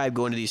certify. I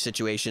go into these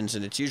situations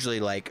and it's usually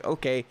like,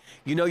 okay,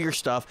 you know your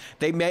stuff.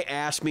 They may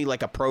ask me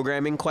like a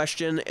programming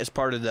question as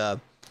part of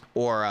the,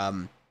 or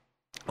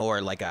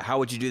like how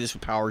would you do this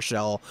with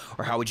PowerShell,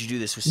 or how would you do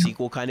this with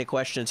SQL kind of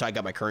question. So I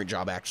got my current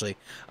job actually.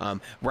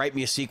 Write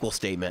me a SQL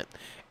statement,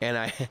 and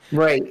I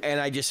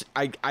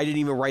didn't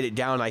even write it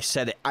down. I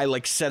said it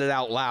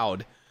out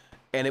loud,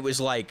 and it was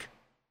like,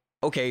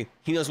 okay,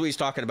 he knows what he's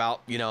talking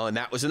about, and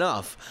that was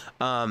enough.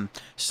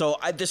 So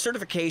the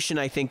certification,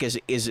 I think,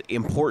 is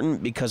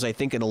important, because I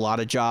think in a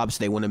lot of jobs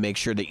they want to make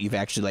sure that you've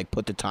actually like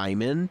put the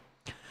time in,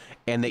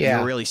 and that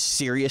you're really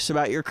serious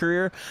about your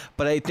career.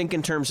 But I think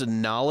in terms of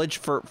knowledge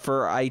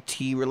for IT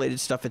related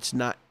stuff, it's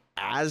not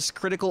as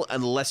critical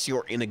unless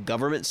you're in a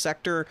government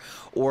sector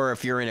or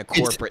if you're in a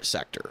corporate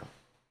sector.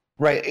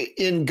 Right.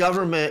 In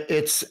government,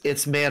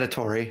 it's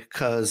mandatory,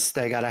 because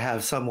they got to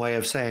have some way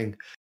of saying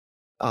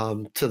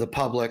to the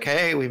public,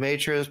 hey, we made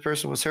sure this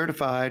person was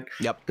certified.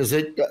 Yep. Because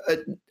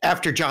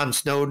after John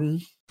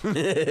Snowden,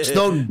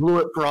 Snowden blew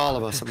it for all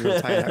of us. I'm going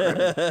to tell you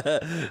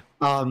that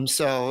right.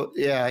 So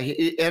yeah,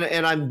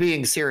 and I'm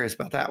being serious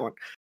about that one.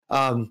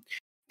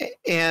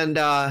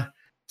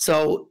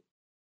 So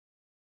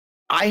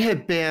I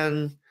had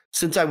been,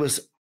 since I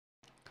was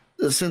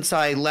since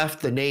I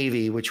left the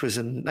Navy, which was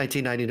in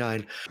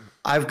 1999,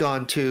 I've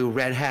gone to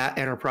Red Hat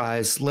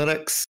Enterprise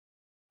Linux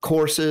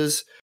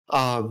courses.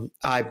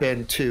 I've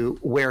been to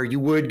where you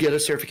would get a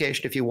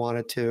certification if you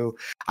wanted to.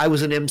 I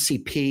was an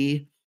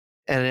MCP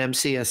and an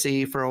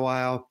MCSE for a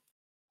while.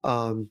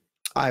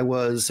 I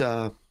was,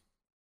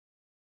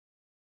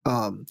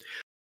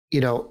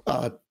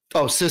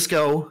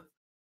 Cisco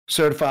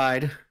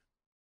certified.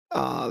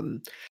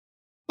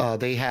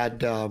 They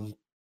had,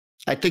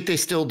 I think they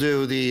still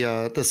do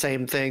the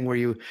same thing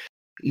where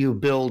you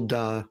build,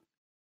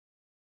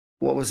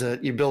 what was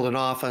it? You build an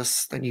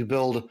office, then you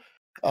build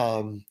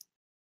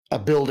a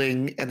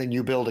building, and then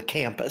you build a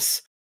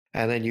campus,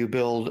 and then you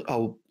build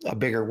a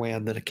bigger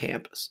WAN than a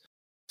campus.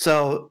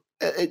 So,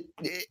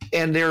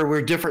 and there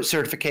were different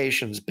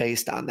certifications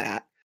based on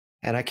that.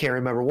 And I can't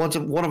remember. One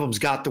of them's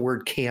got the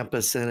word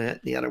campus in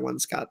it. The other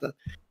one's got the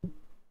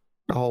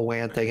whole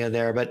WAN thing in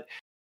there. But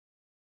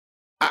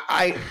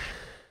I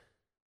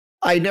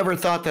never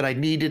thought that I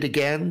needed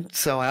again,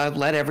 so I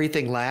let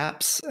everything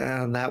lapse,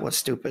 and that was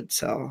stupid.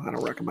 So I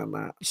don't recommend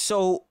that.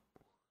 So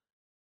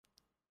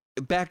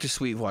back to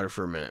Sweetwater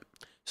for a minute.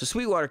 So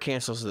Sweetwater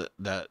cancels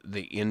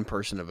the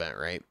in-person event,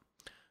 right?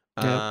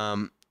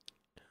 Yeah.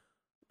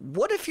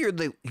 What if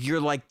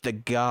you're like the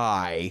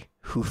guy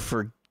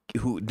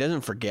who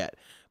doesn't forget,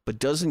 but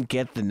doesn't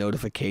get the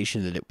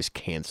notification that it was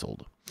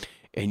canceled,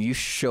 and you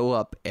show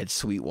up at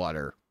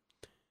Sweetwater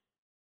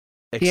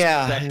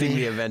expecting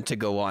the event to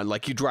go on,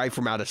 like you drive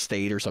from out of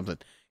state or something?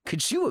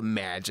 Could you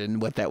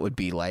imagine what that would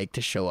be like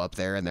to show up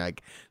there and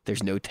like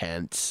there's no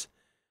tents?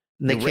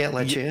 They can't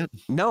let you in.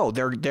 No,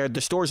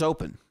 the store's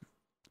open.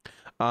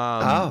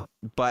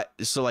 But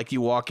so like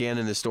you walk in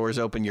and the store's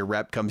open, your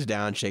rep comes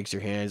down, shakes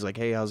your hand, he's like,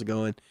 "Hey, how's it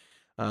going?"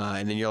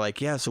 And then you're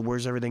like, "Yeah, so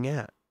where's everything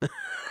at?"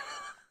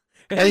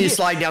 And you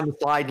slide down the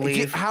slide and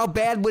leave. How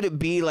bad would it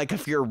be like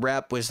if your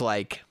rep was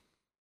like,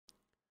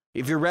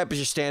 if your rep is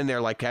just standing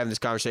there like having this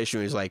conversation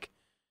and he's like,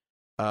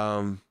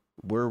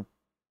 "We're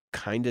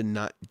kind of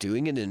not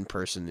doing it in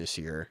person this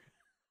year."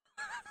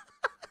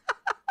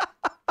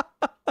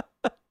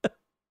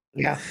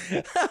 Yeah.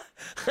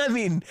 I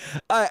mean,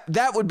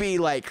 that would be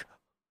like,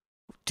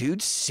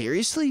 dude,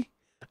 seriously?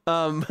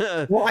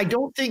 Well, I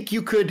don't think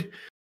you could,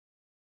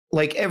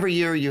 like every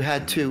year you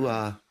had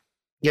to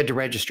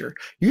register.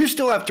 You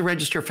still have to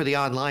register for the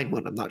online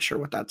one. I'm not sure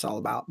what that's all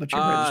about, but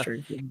you're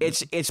registering.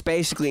 It's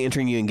basically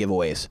entering you in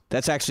giveaways.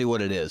 That's actually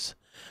what it is.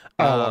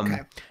 Oh,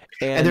 okay.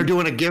 And they're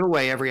doing a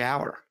giveaway every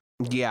hour.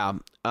 Yeah.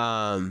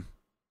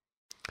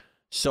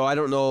 So I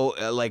don't know,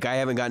 like I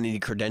haven't gotten any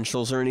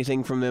credentials or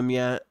anything from them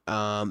yet.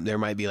 There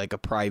might be like a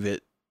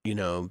private,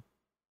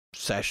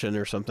 session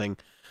or something.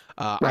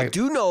 Right. I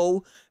do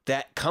know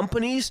that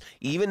companies,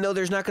 even though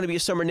there's not going to be a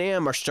Summer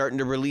NAMM, are starting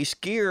to release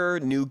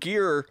new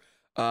gear.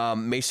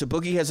 Mesa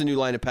Boogie has a new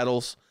line of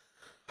pedals.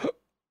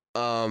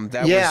 I'm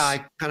kind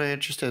of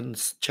interested in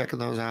checking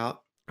those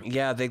out.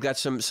 Yeah, they've got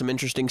some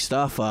interesting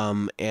stuff.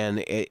 I'm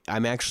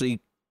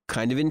actually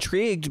kind of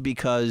intrigued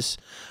because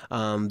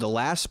the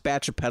last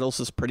batch of pedals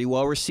is pretty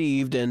well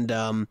received, and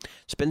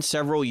it's been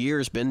several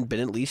years, been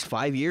at least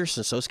 5 years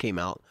since those came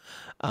out.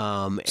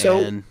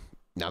 And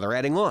now they're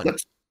adding on.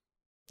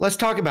 Let's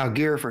talk about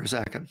gear for a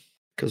second,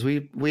 because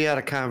we had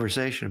a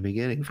conversation at the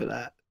beginning for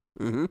that.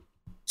 Mm-hmm.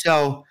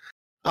 So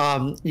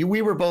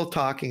we were both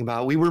talking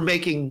about, we were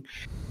making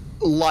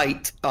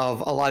light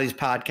of a lot of these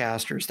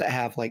podcasters that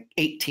have like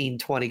 18,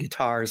 20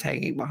 guitars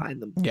hanging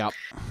behind them. Yeah.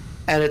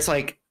 And it's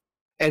like,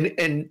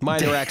 and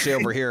mine are actually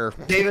over here.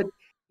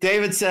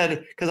 David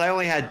said, because I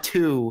only had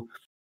 2,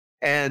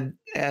 and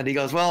he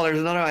goes, "Well, there's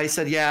another." I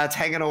said, "Yeah, it's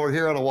hanging over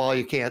here on a wall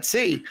you can't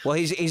see." Well,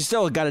 he's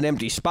still got an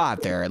empty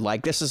spot there.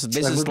 Like this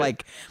is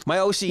like my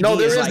OCD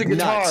is like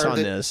nuts on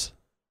this.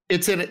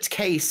 It's in its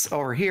case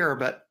over here,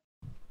 but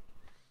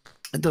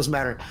it doesn't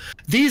matter.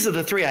 These are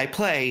the 3 I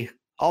play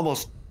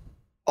almost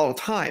all the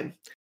time.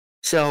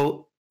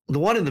 So the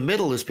one in the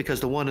middle is because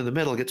the one in the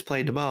middle gets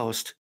played the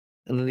most,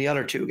 and then the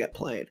other 2 get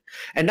played.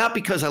 And not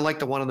because I like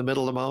the one in the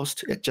middle the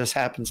most. It just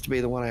happens to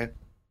be the one I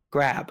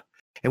grab.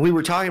 And we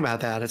were talking about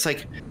that. It's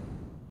like,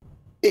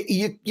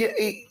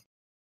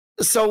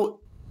 so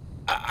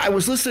I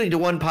was listening to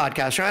one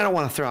podcaster. I don't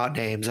want to throw out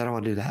names. I don't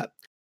want to do that.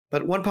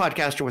 But one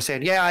podcaster was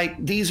saying, "Yeah,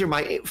 these are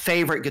my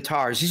favorite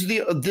guitars.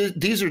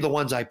 These are the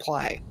ones I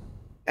play."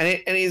 And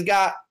he's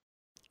got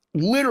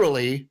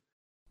literally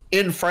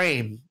in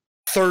frame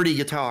 30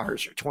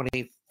 guitars or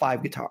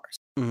 25 guitars.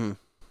 Mm-hmm.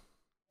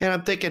 And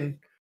I'm thinking,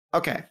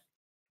 okay,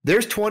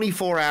 there's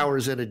 24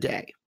 hours in a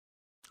day.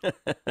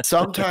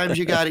 Sometimes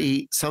you got to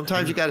eat.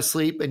 Sometimes you got to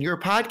sleep. And you're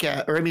a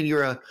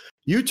you're a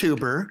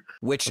YouTuber.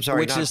 Which is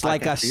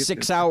like a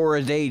 6-hour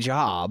a day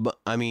job.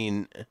 I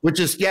mean. Which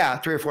is, 3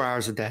 or 4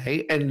 hours a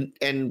day.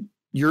 And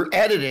you're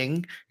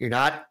editing. You're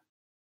not,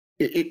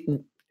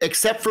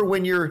 except for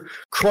when you're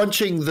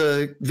crunching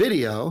the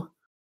video,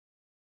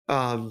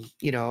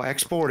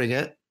 exporting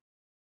it,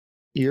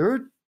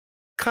 you're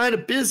kind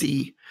of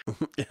busy.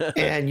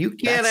 And you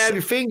can't have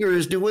your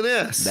fingers doing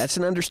this. That's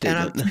an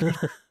understatement.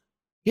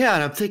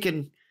 And I'm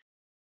thinking,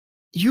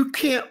 you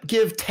can't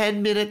give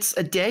 10 minutes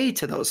a day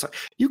to those.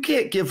 You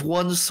can't give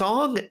one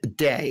song a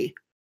day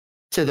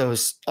to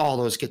all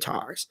those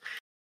guitars.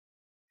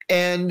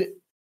 And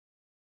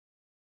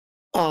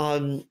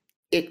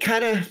it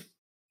kind of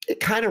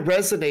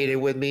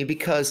resonated with me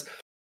because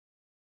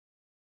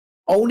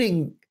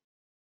owning,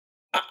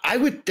 I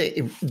would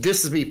think,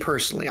 this is me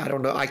personally, I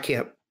don't know, I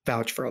can't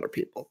vouch for other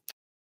people,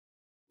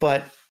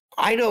 but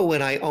I know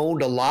when I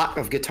owned a lot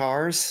of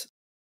guitars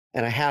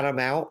and I had them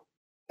out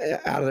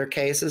of their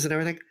cases and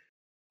everything,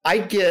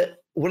 I'd get,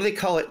 what do they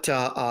call it?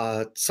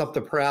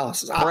 Something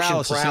paralysis. Option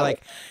paralysis. You're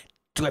like,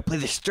 do I play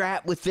the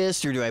Strat with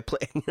this, or do I play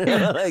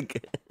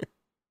like?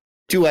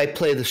 Do I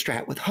play the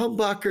Strat with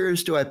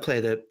humbuckers? Do I play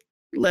the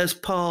Les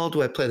Paul?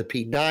 Do I play the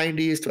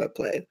P90s? Do I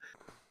play,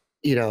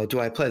 do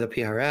I play the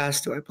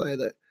PRS? Do I play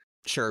the,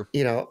 sure,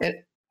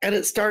 and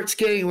it starts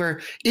getting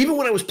where, even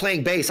when I was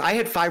playing bass, I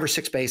had 5 or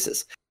 6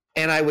 basses,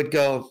 and I would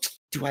go,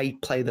 do I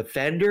play the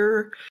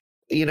Fender?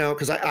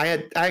 Because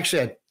I actually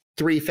had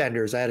 3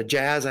 Fenders. I had a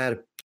Jazz, I had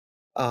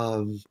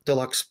a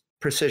Deluxe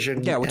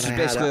Precision. Yeah, which is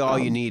basically all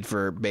you need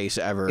for bass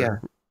ever. Yeah.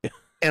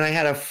 And I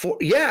had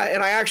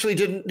and I actually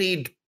didn't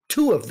need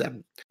 2 of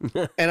them.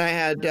 And I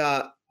had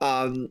a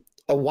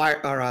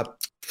wire or a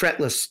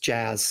fretless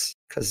Jazz,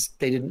 because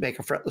they didn't make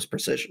a fretless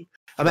Precision.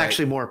 I'm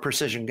actually more a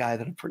Precision guy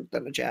than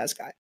a Jazz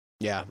guy.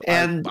 Yeah,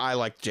 and I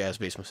like Jazz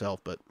bass myself,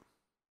 but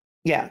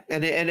yeah,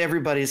 and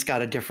everybody's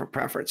got a different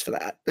preference for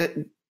that.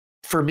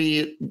 For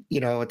me,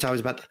 it's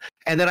always about.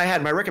 And then I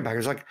had my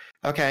Rickenbackers, like,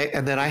 okay,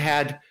 and then I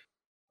had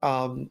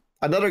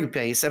another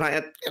bass, and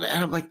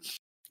I'm like,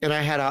 and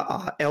I had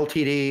a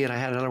LTD, and I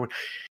had another one,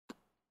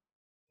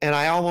 and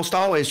I almost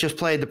always just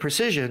played the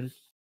Precision.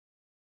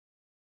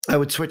 I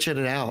would switch in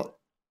and out,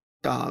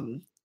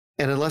 and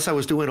unless I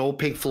was doing old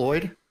Pink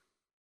Floyd,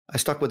 I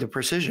stuck with the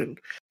Precision,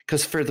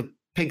 because for the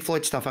Pink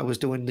Floyd stuff, I was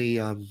doing the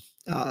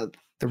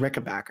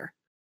Rickenbacker.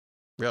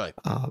 Really?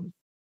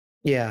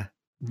 Yeah,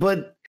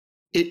 but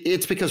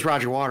it's because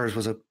Roger Waters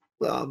was a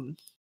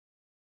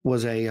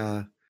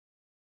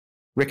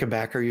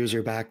Rickenbacker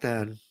user back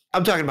then.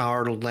 I'm talking about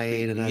Arnold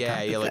Lane and that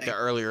type of like thing. the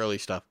early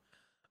stuff.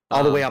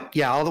 All the way up,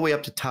 all the way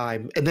up to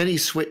Time, and then he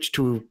switched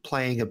to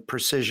playing a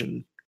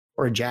Precision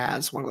or a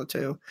Jazz, one of the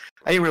two.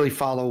 I didn't really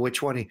follow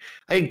which one I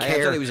didn't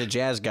care. I thought he was a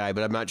Jazz guy,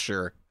 but I'm not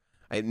sure.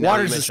 I'm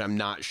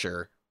not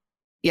sure.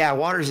 Yeah,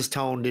 Waters'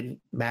 tone didn't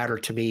matter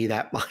to me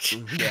that much.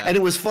 Yeah. And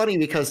it was funny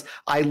because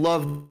I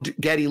loved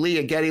Geddy Lee,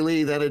 and Geddy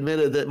Lee then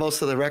admitted that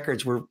most of the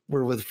records were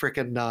with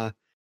frickin'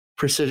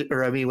 Precision,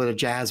 with a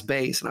Jazz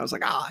bass. And I was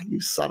like,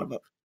 you son of a.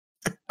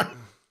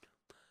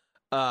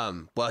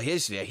 Well,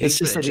 he's been a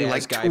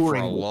Jazz guy for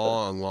a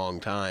long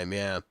time.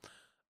 Yeah.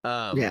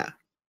 Yeah.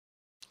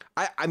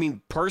 I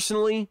mean,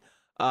 personally,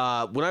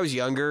 when I was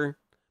younger,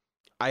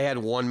 I had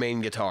one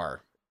main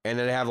guitar, and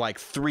then I have like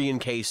 3 in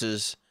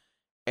cases,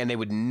 and they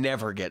would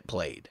never get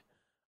played.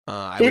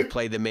 I would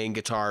play the main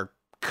guitar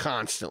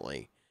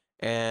constantly.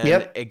 And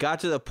it got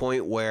to the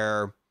point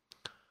where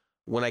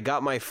when I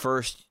got my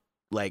first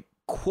like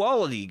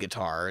quality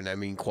guitar, and I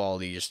mean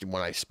quality just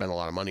when I spent a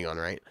lot of money on,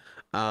 right?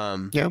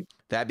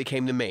 That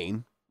became the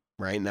main,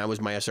 right? And that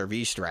was my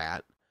SRV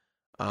Strat.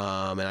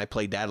 And I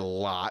played that a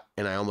lot,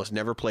 and I almost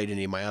never played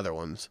any of my other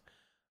ones.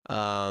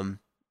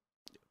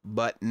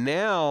 But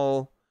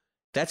now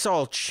that's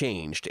all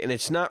changed, and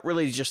it's not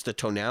really just the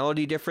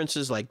tonality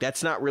differences. Like,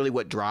 that's not really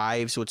what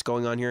drives what's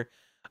going on here.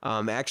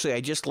 Actually,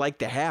 I just like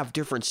to have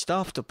different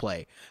stuff to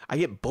play. I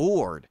get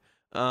bored.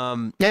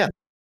 And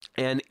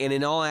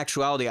in all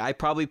actuality, I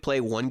probably play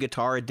 1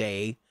 guitar a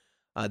day.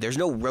 There's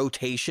no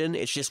rotation.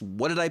 It's just,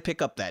 what did I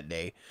pick up that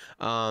day?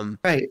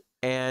 Right.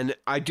 And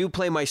I do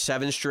play my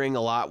 7-string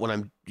a lot when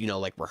I'm,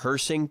 like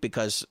rehearsing,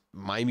 because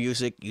my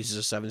music uses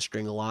a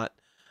 7-string a lot.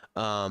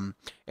 And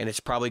it's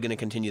probably going to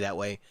continue that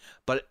way.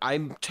 But I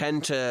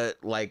tend to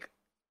like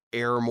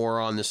err more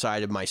on the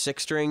side of my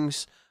 6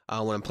 strings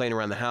when I'm playing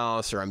around the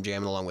house, or I'm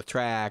jamming along with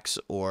tracks,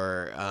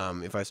 or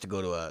if I was to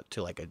go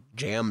to like a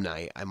jam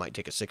night, I might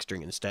take a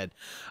 6-string instead,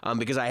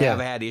 because I have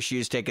had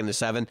issues taking the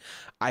 7.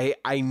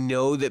 I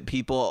know that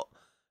people,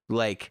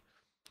 like,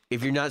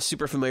 if you're not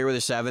super familiar with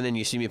a 7 and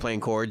you see me playing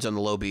chords on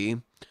the low B,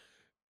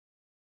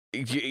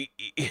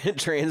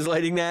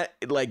 translating that,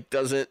 it like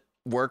doesn't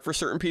work for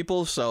certain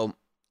people. So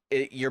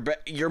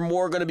you're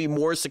more going to be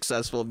more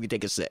successful if you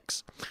take a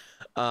 6.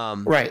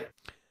 Right.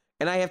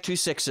 And I have 2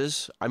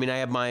 6s. I mean, I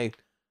have my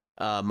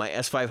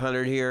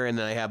S500 here, and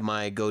then I have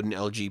my Godin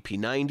LG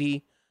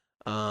P90.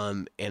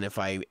 And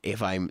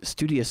if I'm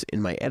studious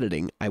in my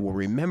editing, I will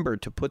remember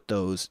to put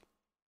those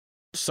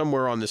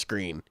somewhere on the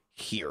screen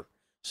here,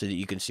 so that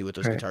you can see what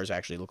those guitars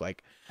actually look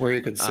like. Where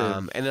you can see.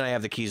 And then I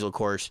have the Kiesel, of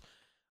course.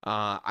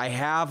 I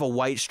have a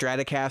white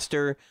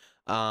Stratocaster.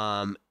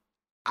 I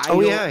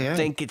don't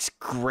think it's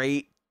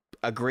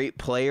a great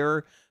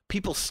player.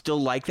 People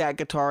still like that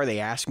guitar. They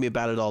ask me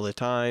about it all the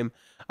time.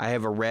 I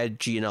have a red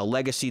G&L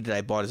Legacy that I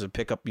bought as a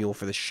pickup mule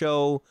for the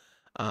show,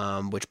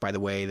 which, by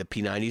the way, the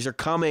P90s are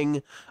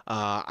coming.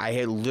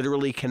 I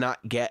literally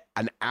cannot get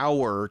an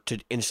hour to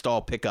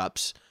install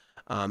pickups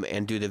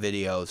and do the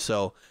video.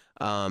 So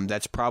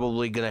That's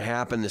probably going to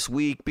happen this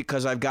week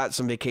because I've got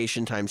some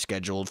vacation time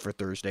scheduled for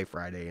Thursday,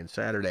 Friday, and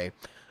Saturday,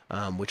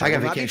 which I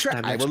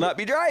will not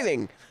be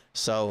driving.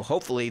 So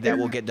hopefully that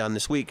will get done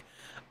this week,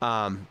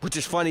 which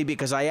is funny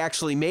because I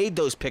actually made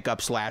those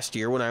pickups last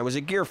year when I was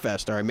at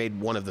Gearfest, or I made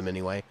one of them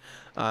anyway.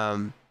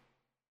 And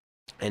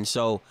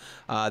so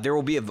there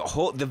will be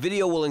the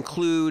video will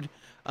include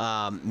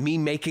me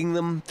making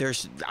them.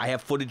 I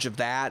have footage of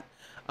that,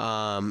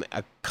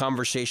 a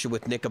conversation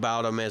with Nick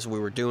about them as we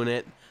were doing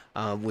it.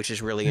 Which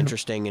is really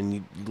interesting, and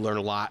you learn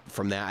a lot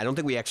from that. I don't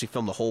think we actually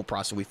filmed the whole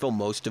process. We filmed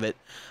most of it,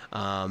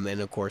 and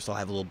of course, I'll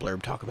have a little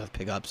blurb talking about the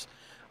pickups.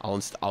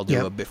 I'll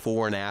do a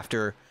before and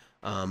after.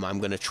 I'm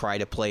going to try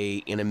to play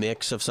in a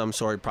mix of some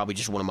sort, probably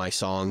just one of my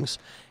songs,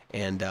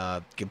 and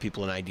give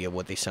people an idea of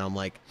what they sound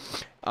like.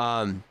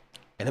 And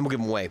then we'll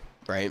give them away,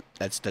 right?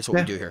 That's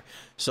what we do here.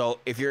 So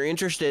if you're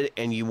interested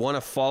and you want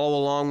to follow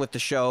along with the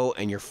show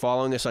and you're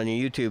following us on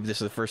your YouTube, this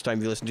is the first time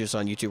you listen to us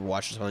on YouTube or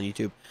watch us on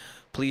YouTube,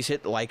 please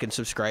hit the like and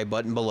subscribe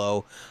button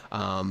below.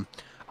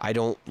 I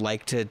don't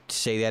like to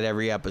say that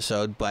every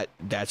episode, but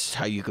that's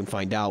how you can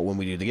find out when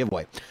we do the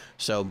giveaway.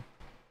 So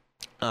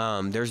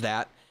there's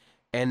that.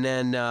 And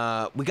then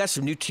we got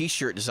some new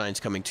T-shirt designs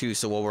coming too.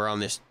 So while we're on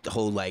this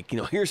whole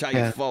here's how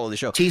you follow the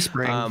show.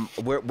 Teespring.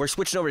 We're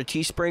switching over to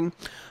Teespring.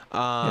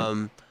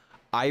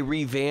 I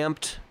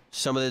revamped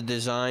some of the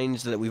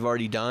designs that we've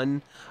already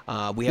done.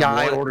 We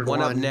have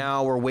one up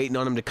now. We're waiting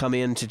on them to come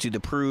in to do the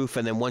proof,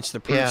 and then once the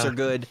proofs are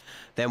good,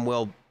 then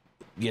we'll,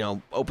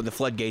 open the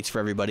floodgates for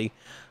everybody.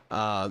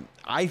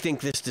 I think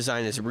this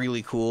design is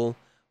really cool,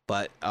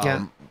 but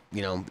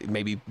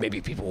maybe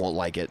people won't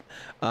like it.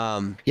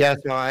 So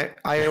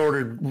I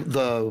ordered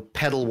the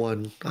pedal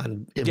one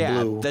in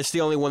blue. That's the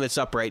only one that's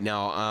up right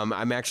now.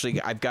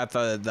 I've got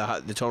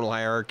the tonal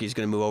hierarchy is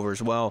going to move over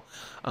as well,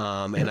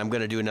 and I'm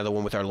going to do another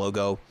one with our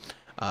logo.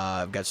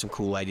 I've got some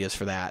cool ideas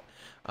for that.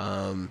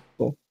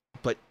 Cool.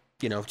 But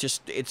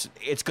just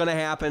it's going to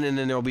happen, and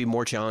then there'll be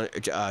more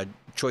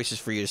choices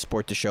for you to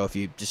support the show if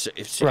you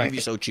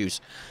so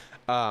choose.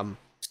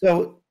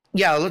 So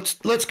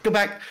let's go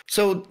back.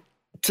 So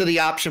to the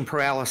option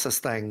paralysis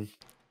thing.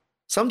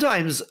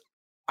 Sometimes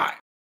I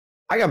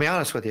gotta be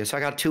honest with you. So I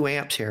got 2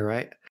 amps here,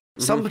 right?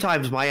 Mm-hmm.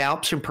 Sometimes my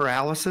option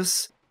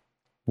paralysis,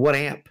 what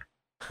amp?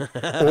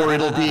 Or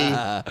it'll be,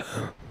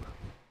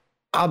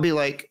 I'll be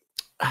like,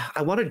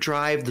 I want to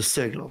drive the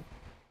signal.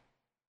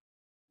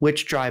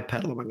 Which drive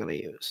pedal am I going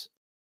to use?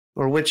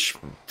 Or which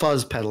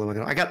fuzz pedal am I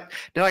going to?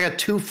 I got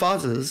 2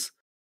 fuzzes,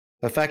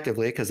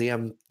 effectively, because the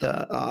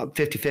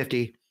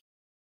 50/50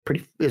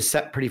 is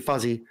set pretty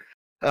fuzzy.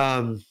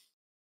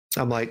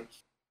 I'm like,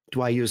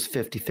 do I use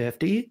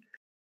 50/50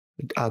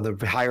 on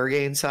the higher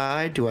gain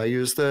side? Do I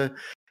use the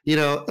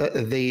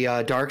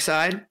dark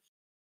side?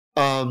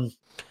 And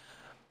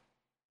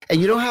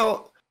you know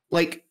how,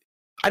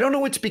 I don't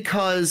know, it's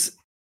because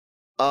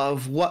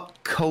of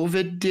what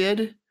COVID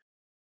did,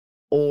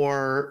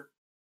 or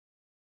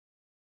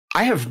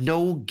I have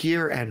no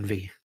gear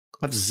envy.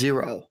 I have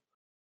 0.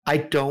 I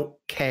don't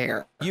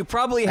care. You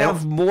probably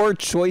have more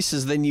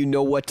choices than you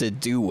know what to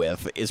do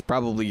with, is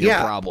probably your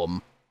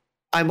problem.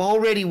 I'm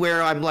already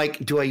where I'm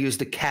like, do I use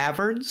the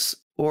Caverns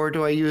or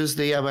do I use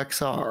the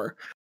MXR?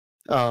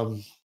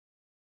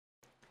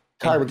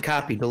 Carbon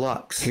Copy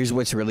Deluxe. Here's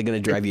what's really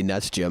going to drive you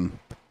nuts, Jim.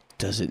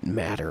 Doesn't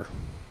matter.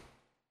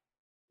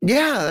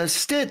 Yeah,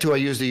 that's it. Do I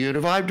use the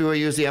Univibe? Do I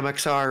use the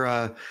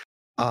MXR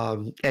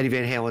Eddie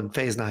Van Halen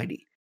Phase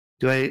 90?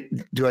 Do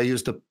I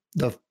use the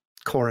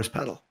chorus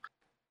pedal?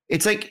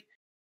 It's like,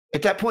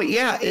 at that point,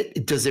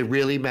 does it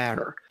really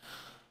matter?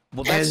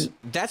 Well,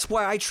 that's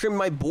why I trimmed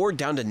my board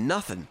down to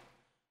nothing.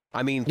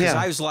 I mean, because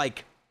I was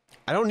like,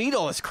 I don't need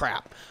all this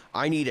crap.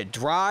 I need a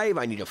drive.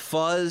 I need a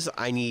fuzz.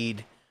 I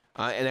need...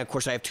 and of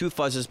course, I have 2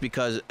 fuzzes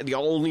because the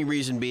only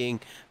reason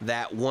being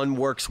that one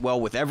works well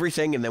with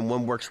everything, and then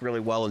one works really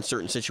well in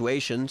certain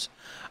situations.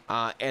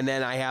 And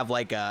then I have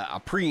like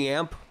a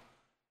preamp,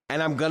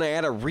 and I'm gonna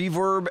add a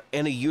reverb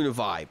and a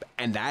Univibe,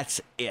 and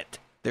that's it.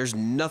 There's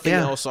nothing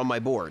else on my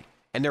board,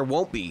 and there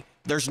won't be.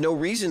 There's no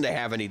reason to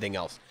have anything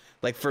else.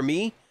 Like for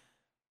me,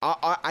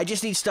 I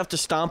just need stuff to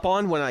stomp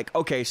on when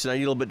okay, so I need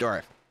a little bit of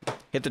drive.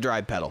 Hit the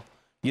drive pedal.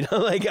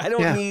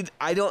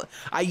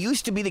 I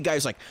used to be the guy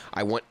who's like,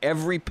 I want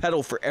every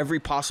pedal for every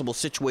possible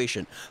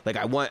situation. Like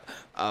I want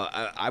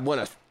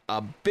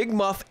a big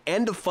muff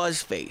and a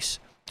fuzz face,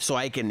 so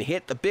I can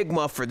hit the big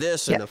muff for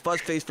this and the fuzz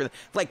face for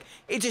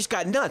it just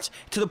got nuts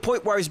to the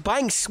point where I was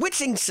buying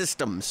switching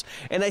systems,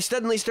 and I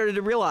suddenly started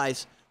to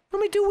realize, what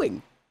am I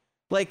doing?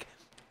 Like,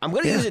 I'm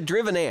going to use a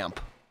driven amp.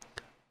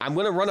 I'm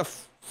going to run a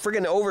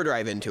friggin'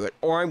 overdrive into it,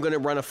 or I'm going to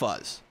run a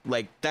fuzz.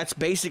 Like, that's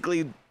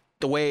basically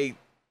the way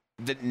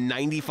that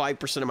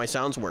 95% of my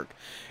sounds work.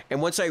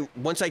 And once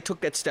I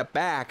took that step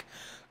back,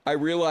 I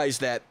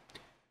realized that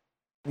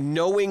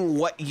knowing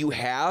what you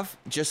have,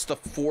 just the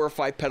 4 or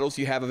 5 pedals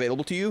you have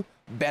available to you,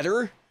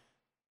 better,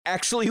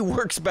 actually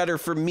works better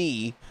for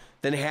me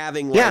than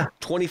having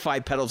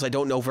 25 pedals I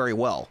don't know very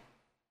well.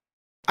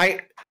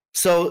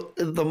 So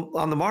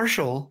on the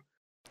Marshall,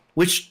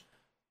 which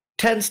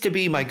tends to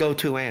be my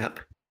go-to amp,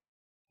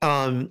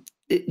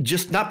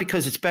 Just not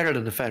because it's better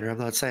than the Fender. I'm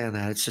not saying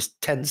that. It just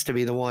tends to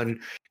be the one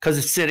because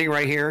it's sitting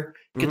right here.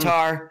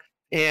 Guitar,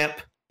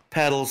 amp,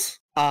 pedals,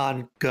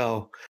 on,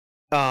 go.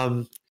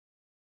 And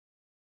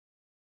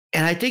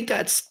I think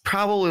that's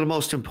probably the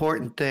most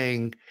important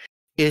thing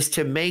is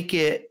to make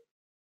it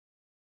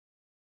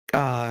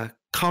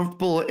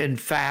comfortable and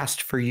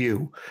fast for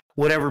you.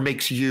 Whatever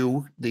makes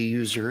you, the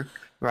user,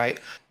 right,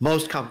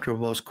 most comfortable,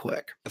 most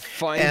quick.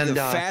 Find the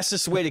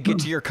fastest way to get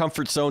to your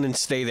comfort zone and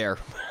stay there.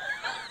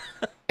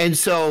 And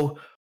so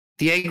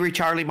the Angry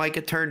Charlie might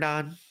get turned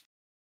on.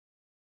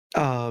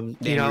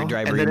 Angry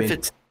Driver, and then if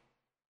it's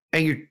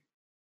Angry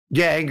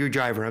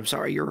Driver. I'm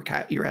sorry, you're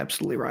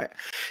absolutely right.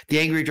 The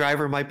Angry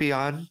Driver might be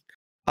on,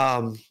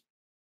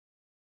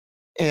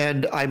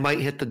 and I might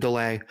hit the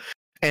delay.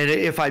 And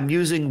if I'm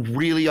using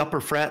really upper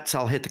frets,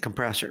 I'll hit the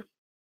compressor.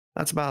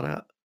 That's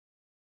about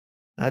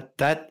it.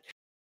 That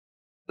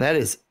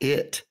is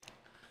it.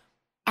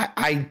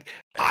 I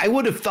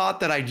would have thought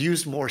that I'd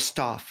use more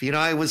stuff.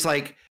 I was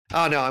like,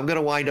 oh no, I'm going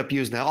to wind up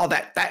using that. All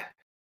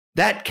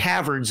that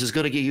caverns is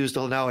going to get used.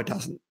 Oh no, it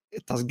doesn't.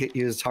 It doesn't get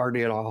used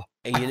hardly at all.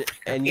 And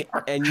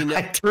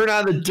I turn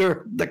on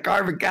the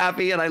carbon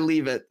copy and I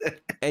leave it.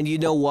 And you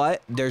know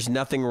what? There's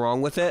nothing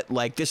wrong with it.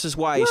 Like, this is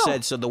why I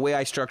said, so the way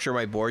I structure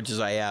my boards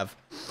is I have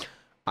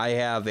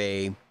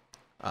a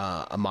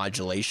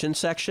modulation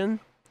section.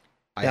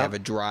 I have a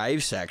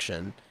drive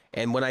section.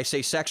 And when I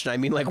say section, I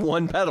mean like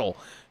one pedal.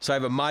 So I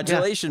have a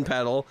modulation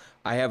pedal.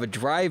 I have a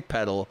drive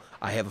pedal.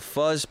 I have a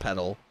fuzz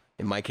pedal.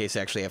 In my case, I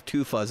actually have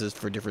two fuzzes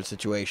for different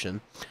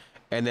situation.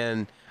 And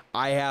then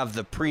I have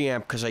the preamp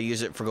because I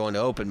use it for going to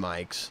open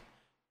mics.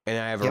 And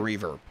I have a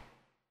reverb.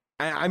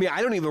 I mean,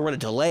 I don't even run a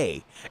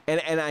delay.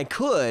 And I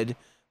could,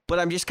 but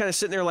I'm just kind of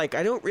sitting there like,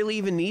 I don't really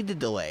even need the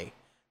delay.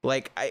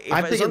 Like,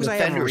 as long as I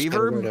have a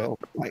reverb.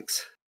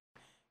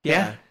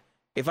 Yeah.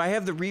 If I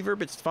have the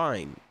reverb, it's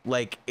fine.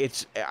 Like,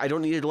 I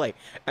don't need a delay.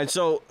 And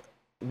so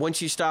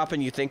once you stop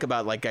and you think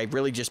about, like, I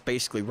really just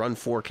basically run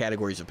 4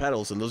 categories of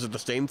pedals, and those are the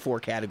same 4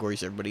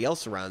 categories everybody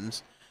else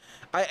runs.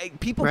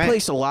 People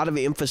place a lot of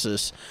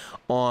emphasis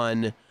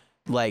on,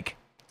 like,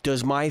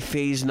 does my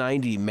Phase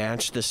 90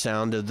 match the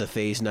sound of the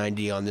Phase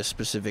 90 on this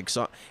specific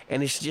song?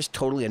 And it's just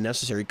totally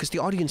unnecessary because the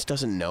audience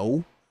doesn't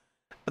know.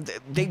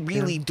 They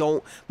really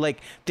don't, like,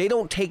 they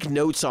don't take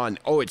notes on,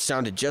 oh, it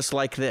sounded just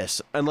like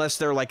this, unless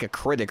they're like a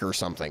critic or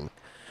something.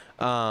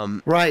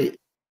 Right.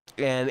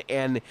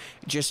 And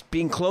just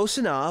being close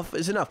enough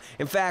is enough.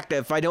 In fact,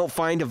 if I don't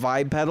find a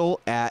vibe pedal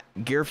at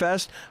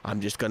Gearfest, I'm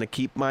just going to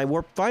keep my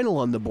Warp Vinyl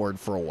on the board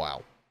for a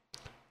while.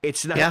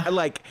 It's not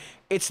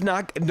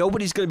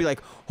nobody's going to be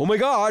like, oh my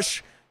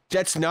gosh,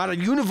 that's not a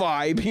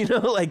Univibe,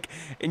 like,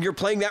 and you're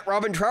playing that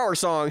Robin Trower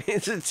song.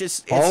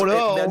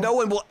 No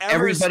one will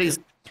ever.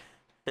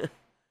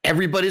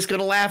 Everybody's going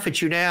to laugh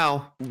at you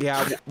now.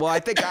 Yeah. Well,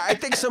 I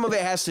think some of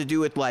it has to do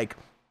with, like,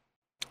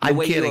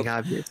 obviously.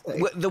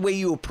 The way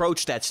you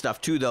approach that stuff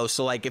too, though.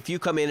 So, like, if you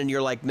come in and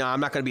you're like, no, I'm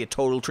not going to be a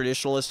total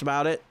traditionalist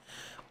about it,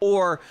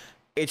 or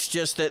it's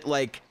just that,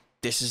 like,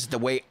 this is the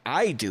way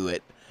I do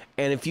it.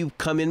 And if you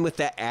come in with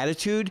that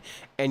attitude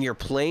and your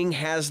playing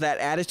has that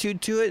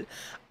attitude to it,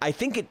 I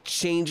think it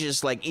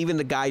changes, like, even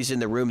the guys in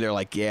the room, they're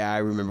like, yeah, I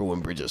remember when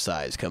Bridge of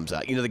Sighs comes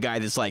out. The guy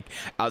that's, like,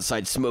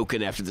 outside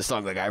smoking after the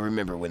song, like, I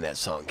remember when that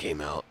song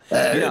came out.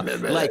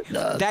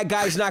 That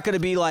guy's not going to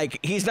be like,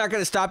 he's not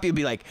going to stop you and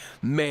be like,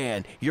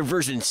 man, your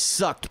version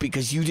sucked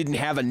because you didn't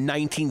have a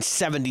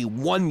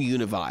 1971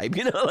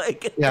 Univibe,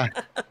 like. Yeah.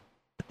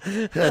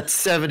 That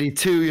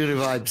 72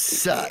 Univibe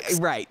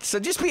sucks. Right. So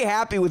just be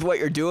happy with what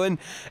you're doing.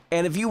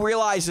 And if you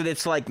realize that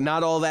it's, like,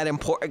 not all that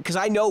important, because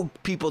I know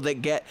people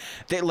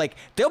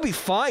they'll be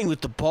fine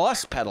with the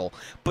Boss pedal,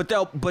 but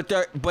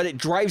it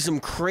drives them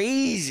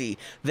crazy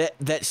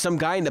that some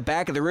guy in the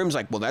back of the room is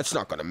like, well, that's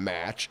not going to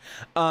match.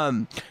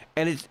 And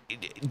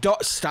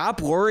don't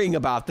stop worrying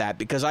about that,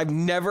 because I've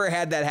never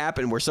had that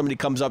happen where somebody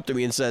comes up to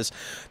me and says,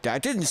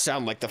 that didn't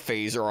sound like the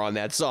phaser on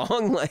that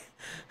song. Like,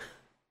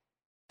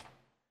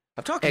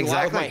 I'm talking a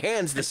lot with my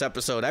hands this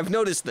episode. I've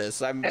noticed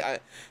this. I'm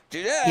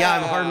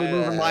hardly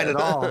moving mine at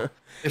all.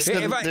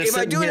 If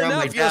I do it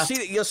enough,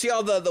 you'll see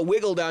all the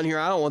wiggle down here.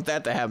 I don't want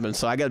that to happen,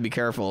 so I got to be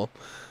careful.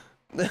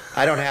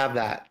 I don't have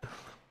that.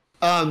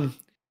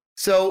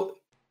 So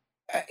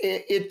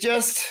it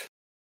just,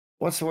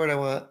 what's the word I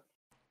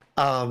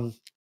want?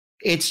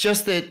 It's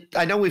just that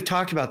I know we've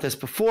talked about this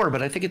before,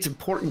 but I think it's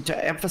important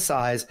to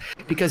emphasize,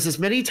 because as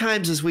many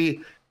times as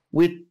we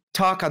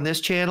talk on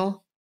this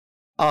channel,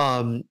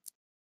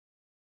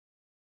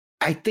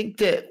 I think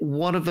that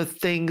one of the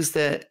things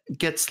that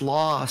gets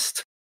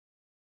lost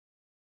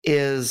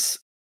is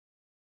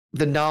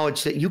the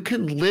knowledge that you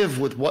can live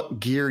with what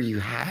gear you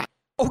have.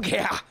 Oh,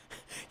 yeah.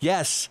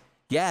 Yes.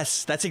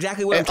 That's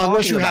exactly what I'm talking about.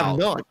 Unless you have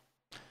none.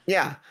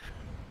 Yeah.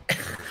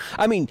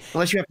 I mean,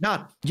 unless you have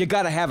none, you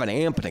got to have an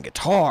amp and a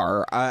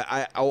guitar,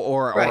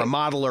 or a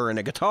modeler and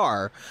a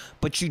guitar,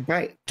 but you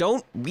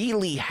don't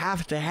really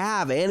have to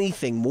have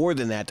anything more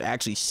than that to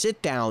actually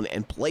sit down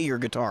and play your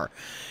guitar.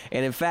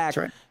 And in fact,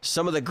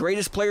 some of the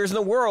greatest players in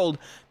the world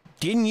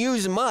didn't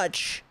use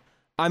much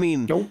I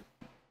mean, Nope.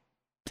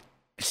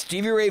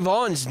 Stevie Ray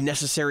Vaughan's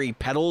necessary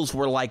pedals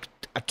were like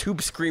a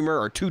tube screamer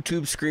or 2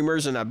 tube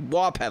screamers and a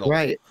wah pedal.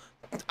 Right.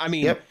 I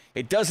mean,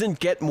 It doesn't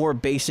get more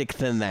basic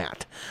than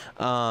that.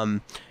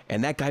 And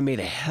that guy made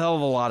a hell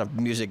of a lot of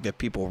music that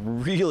people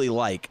really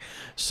like.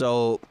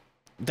 So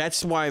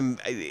that's why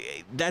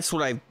that's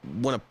what I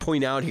want to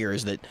point out here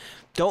is that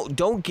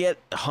don't get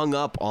hung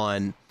up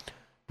on,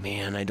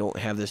 man, I don't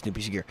have this new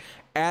piece of gear.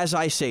 As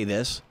I say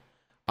this,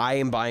 I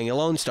am buying a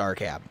Lone Star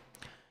cab.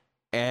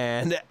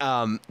 And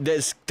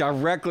this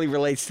directly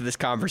relates to this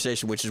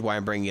conversation, which is why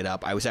I'm bringing it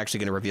up. I was actually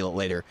going to reveal it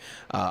later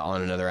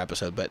on another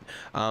episode, but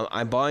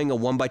I'm buying a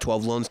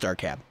 1x12 Lone Star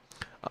cab.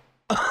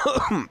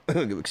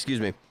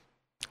 Excuse me.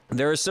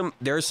 There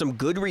are some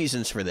good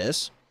reasons for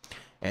this,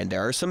 and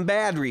there are some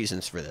bad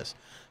reasons for this.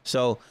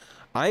 So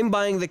I'm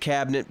buying the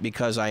cabinet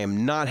because I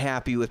am not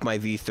happy with my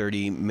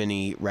V30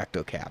 Mini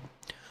Recto cab.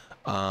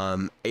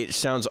 It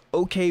sounds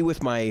okay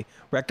with my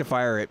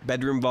rectifier at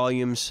bedroom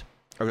volumes.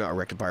 Or not a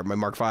rectifier, my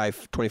Mark V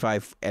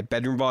 25 at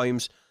bedroom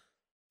volumes.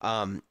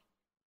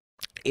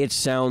 It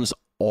sounds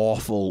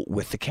awful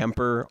with the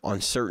Kemper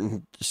on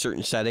certain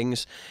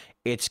settings.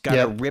 It's got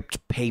a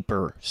ripped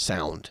paper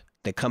sound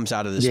that comes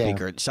out of the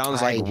speaker. It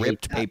sounds like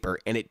ripped paper,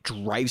 and it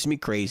drives me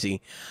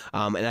crazy.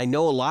 And I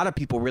know a lot of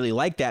people really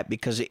like that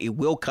because it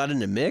will cut in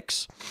the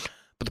mix,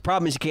 but the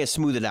problem is you can't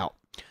smooth it out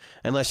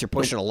unless you're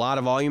pushing a lot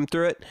of volume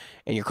through it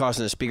and you're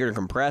causing the speaker to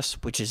compress,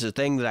 which is a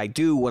thing that I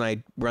do when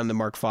I run the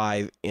Mark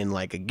V in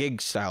like a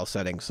gig style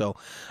setting. So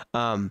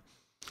I'm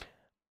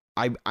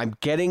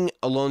getting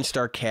a Lone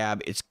Star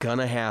cab. It's going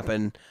to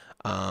happen.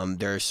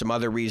 There's some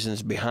other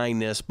reasons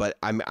behind this, but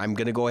I'm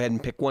going to go ahead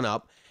and pick one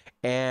up.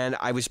 And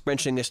I was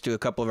mentioning this to a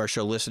couple of our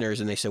show listeners,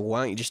 and they said,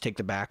 why don't you just take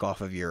the back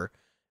off of your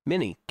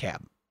Mini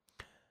cab?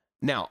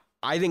 Now,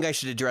 I think I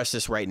should address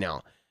this right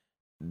now.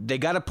 They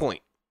got a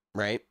point,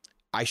 right?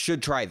 I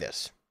should try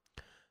this,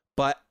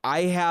 but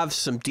I have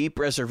some deep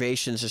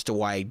reservations as to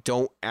why I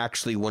don't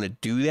actually want to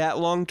do that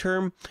long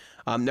term.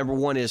 Number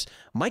one is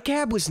my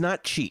cab was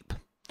not cheap.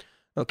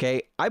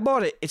 Okay. I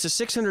bought it. It's a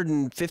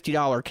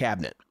 $650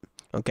 cabinet.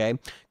 Okay.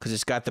 Cause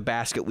it's got the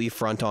basket weave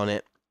front on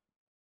it.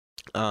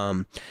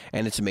 And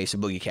it's a Mesa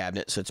Boogie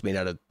cabinet. So it's made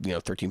out of,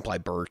 13 ply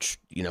birch,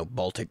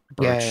 Baltic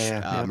birch,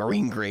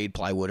 marine grade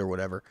plywood or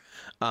whatever.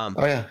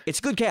 It's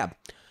a good cab.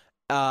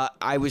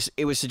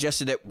 It was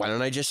suggested that why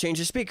don't I just change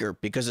the speaker?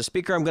 Because the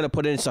speaker I'm going to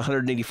put in is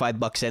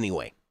 $185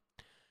 anyway.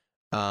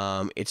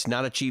 It's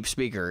not a cheap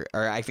speaker,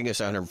 or I think it's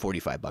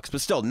 $145,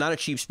 but still not a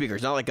cheap speaker.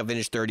 It's not like a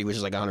Vintage 30, which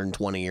is like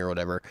 120 or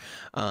whatever.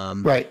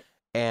 Right.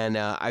 And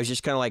I was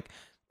just kind of like,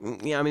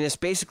 it's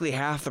basically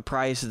half the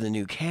price of the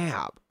new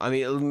cab. I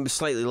mean,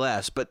 slightly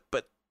less, but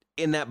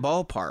in that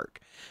ballpark.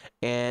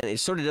 And it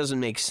sort of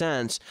doesn't make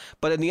sense.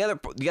 But in the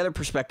other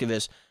perspective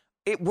is,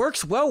 it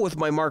works well with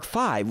my Mark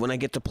V when I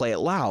get to play it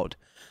loud.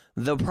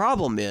 The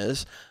problem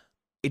is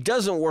it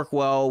doesn't work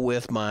well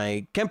with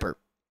my Kemper,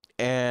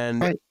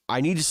 and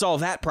I need to solve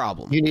that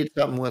problem. You need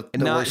something with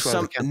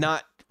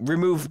not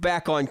remove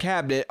back on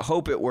cabinet.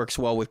 Hope it works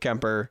well with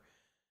Kemper.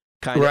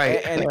 Kind of.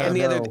 Right. And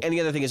the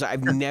other thing is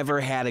I've never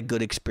had a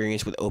good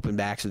experience with open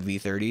backs with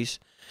V30s,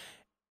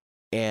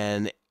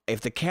 and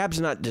if the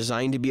cab's not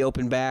designed to be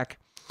open back,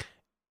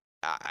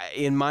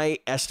 in my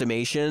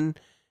estimation,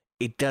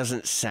 it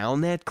doesn't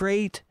sound that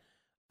great.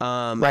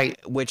 Right.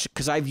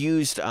 Because I've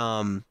used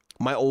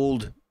my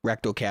old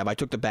Recto cab. I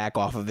took the back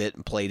off of it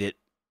and played it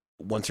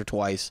once or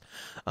twice.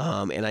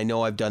 And I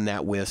know I've done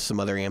that with some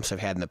other amps I've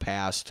had in the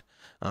past.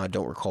 I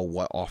don't recall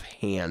what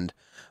offhand.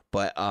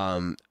 But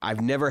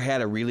I've never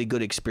had a really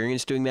good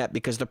experience doing that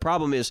because the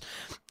problem is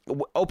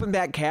open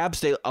back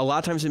cabs, a lot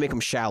of times they make them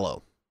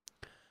shallow.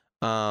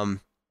 And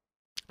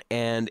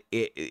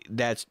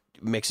that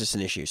makes this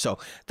an issue. So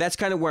that's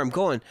kind of where I'm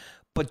going.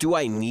 But do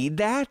I need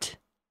that?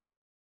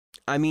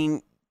 I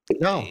mean,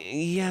 no.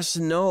 Yes,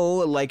 no.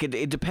 Like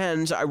it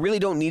depends. I really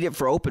don't need it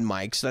for open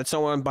mics. That's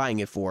not what I'm buying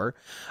it for.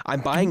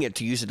 I'm buying it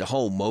to use it at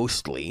home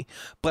mostly,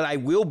 but I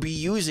will be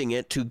using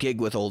it to gig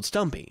with Old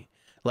Stumpy.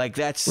 Like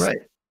that's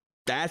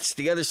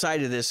the other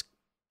side of this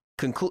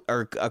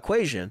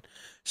equation.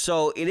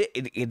 So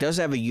it does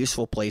have a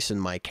useful place in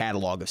my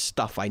catalog of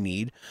stuff I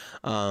need.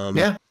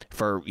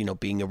 For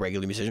being a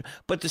regular musician.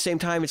 But at the same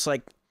time, it's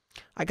like,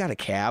 I got a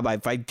cab.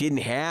 If I didn't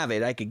have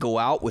it, I could go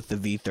out with the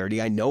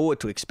V30. I know what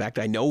to expect.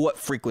 I know what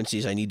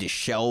frequencies I need to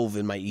shelve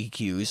in my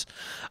EQs.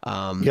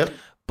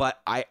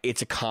 But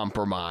it's a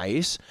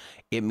compromise.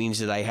 It means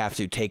that I have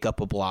to take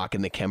up a block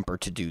in the Kemper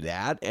to do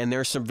that. And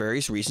there's some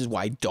various reasons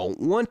why I don't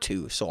want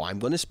to. So I'm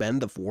going to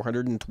spend the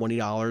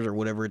 $420 or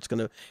whatever it's going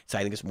to.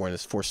 I think it's more than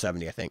this,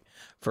 $470, I think,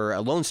 for a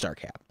Lone Star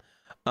cab.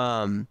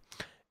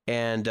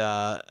 And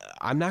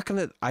I'm not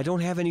going to, I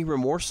don't have any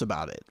remorse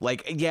about it.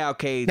 Like,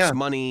 it's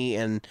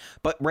money.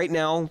 But right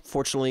now,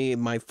 fortunately,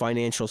 my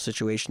financial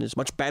situation is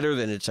much better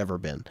than it's ever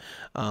been.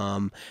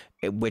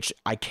 Which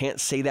I can't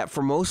say that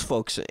for most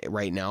folks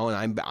right now.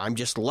 And I'm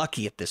just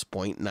lucky at this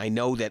point. And I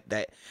know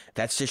that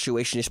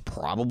situation is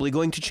probably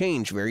going to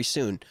change very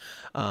soon.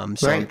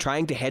 So I'm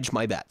trying to hedge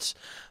my bets.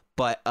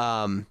 But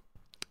I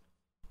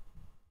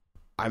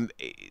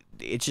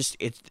this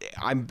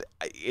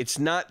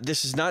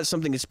is not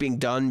something that's being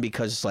done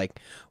because it's like,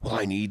 well,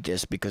 I need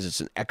this because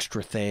it's an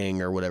extra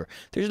thing or whatever.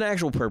 There's an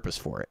actual purpose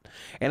for it.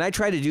 And I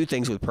try to do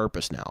things with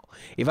purpose now.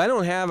 If I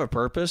don't have a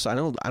purpose, I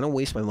don't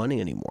waste my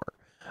money anymore.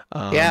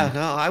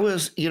 I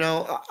was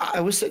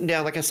sitting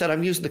down, like I said,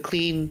 I'm using the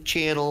clean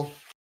channel.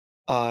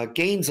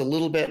 Gain's a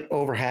little bit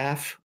over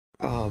half.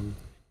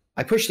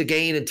 I push the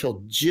gain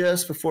until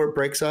just before it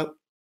breaks up.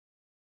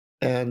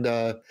 And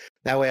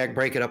that way I can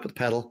break it up with the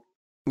pedal.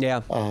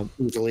 Yeah.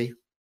 Easily.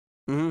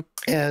 Mm-hmm.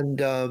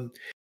 And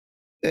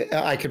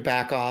I could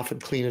back off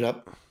and clean it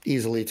up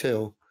easily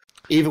too,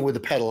 even with the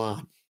pedal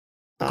on.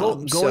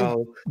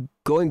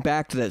 Going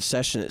back to that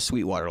session at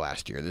Sweetwater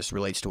last year, this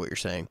relates to what you're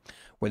saying,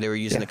 where they were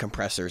using the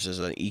compressors as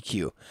an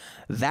EQ.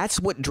 That's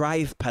what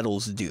drive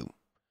pedals do.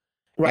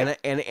 Right.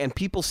 And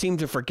people seem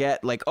to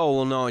forget, like, oh,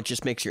 well, no, it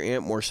just makes your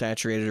amp more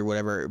saturated or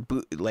whatever.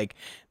 Like,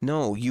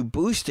 no, you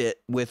boost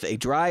it with a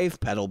drive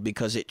pedal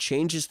because it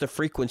changes the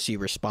frequency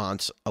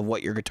response of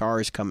what your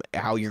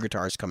how your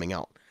guitar is coming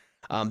out.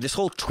 This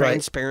whole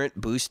transparent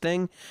boost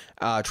thing,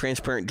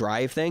 transparent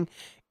drive thing,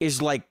 is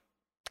like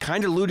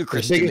kind of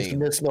ludicrous to me. The biggest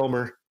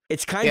misnomer.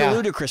 It's kind of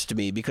ludicrous to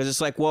me because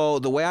it's like, well,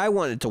 the way I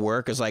want it to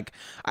work is like,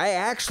 I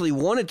actually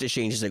wanted to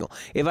change the signal.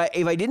 If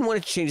I didn't want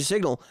it to change the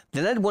signal,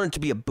 then I'd want it to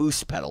be a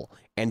boost pedal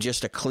and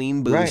just a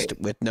clean boost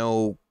with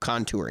no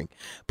contouring.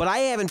 But I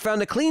haven't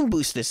found a clean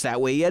boost that's that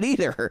way yet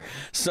either.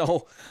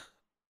 So,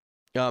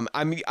 I'm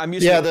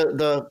used to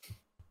the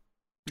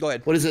go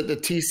ahead. What is it? The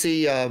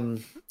TC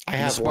I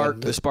have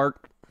the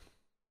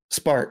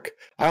Spark.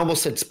 I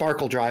almost said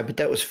Sparkle Drive, but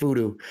that was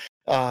Voodoo.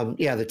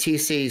 The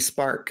TC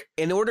Spark.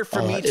 In order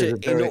for me to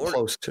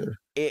close to,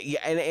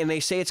 and they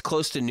say it's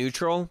close to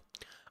neutral.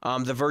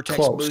 The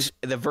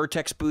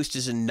Vertex boost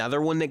is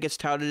another one that gets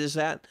touted as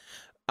that.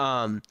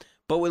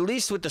 But at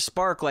least with the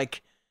Spark,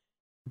 like,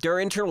 there are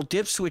internal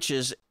dip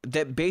switches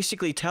that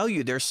basically tell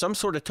you there's some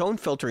sort of tone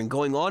filtering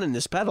going on in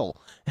this pedal.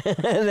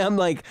 And I'm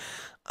like,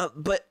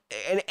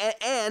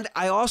 and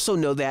I also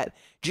know that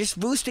just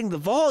boosting the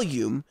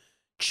volume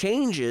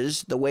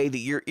changes the way that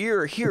your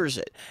ear hears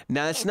it.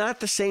 Now, it's not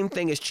the same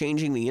thing as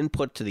changing the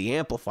input to the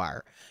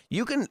amplifier.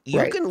 You can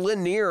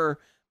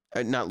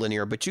not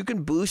linear, but you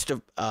can boost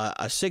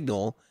a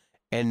signal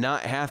and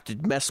not have to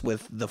mess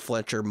with the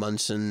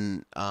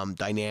Fletcher-Munson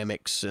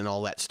dynamics and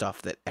all that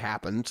stuff that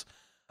happens,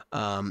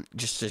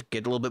 just to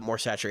get a little bit more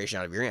saturation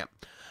out of your amp.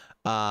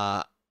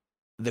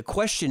 The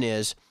question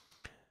is,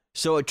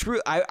 so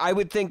I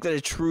would think that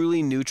a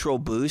truly neutral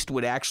boost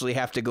would actually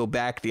have to go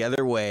back the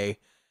other way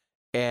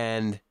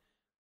and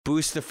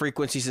boost the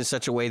frequencies in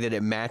such a way that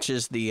it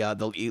matches the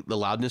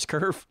loudness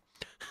curve.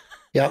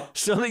 Yeah.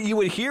 So that you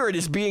would hear it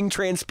as being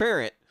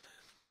transparent.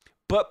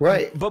 But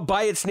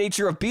by its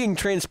nature of being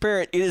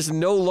transparent, it is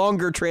no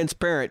longer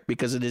transparent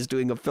because it is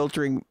doing a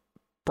filtering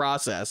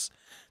process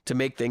to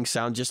make things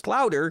sound just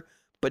louder,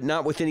 but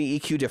not with any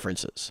EQ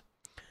differences.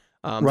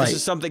 This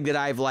is something that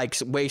I've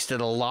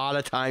wasted a lot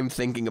of time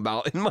thinking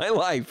about in my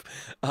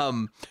life.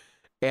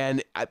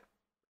 And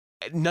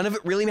none of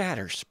it really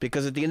matters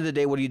because at the end of the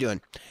day, what are you doing?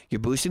 You're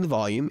boosting the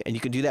volume, and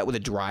you can do that with a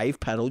drive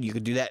pedal. You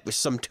can do that with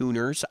some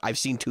tuners. I've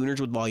seen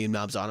tuners with volume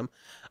knobs on them.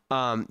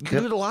 You can do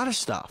it with a lot of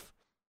stuff.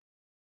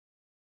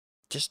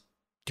 Just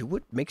do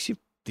what makes you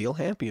feel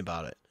happy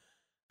about it.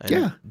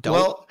 And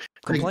don't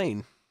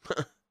complain.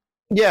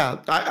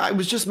 I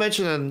was just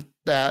mentioning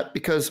that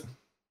because,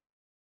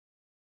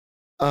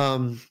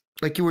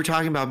 like you were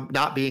talking about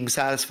not being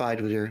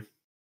satisfied with your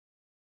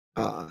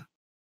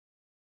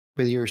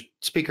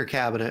speaker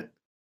cabinet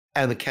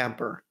and the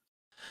Kemper.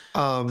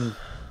 I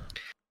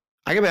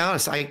gotta be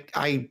honest.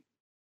 I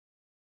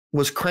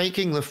was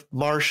cranking the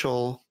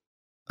Marshall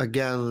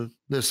again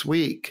this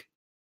week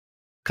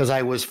because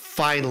I was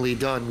finally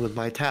done with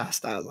my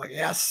test. I was like,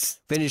 yes.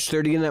 Vintage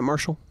 30 in that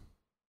Marshall?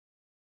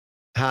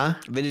 Huh?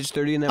 Vintage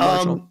 30 in that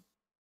Marshall?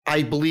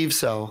 I believe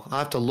so. I'll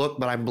have to look,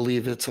 but I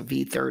believe it's a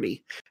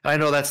V30. I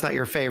know that's not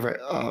your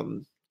favorite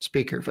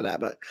speaker for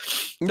that, but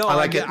no, I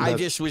like it. I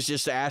just was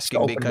just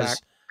asking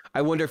because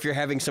I wonder if you're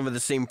having some of the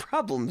same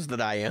problems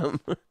that I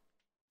am.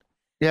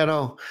 Yeah,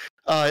 no.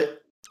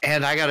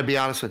 And I got to be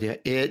honest with you,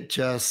 it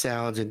just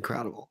sounds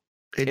incredible.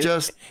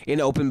 In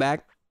open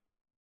back.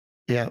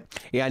 Yeah.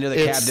 Yeah, I know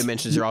the cab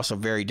dimensions are also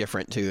very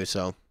different too.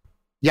 So.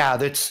 Yeah,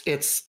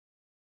 it's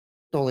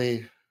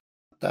only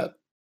that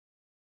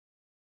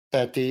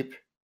deep.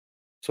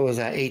 So is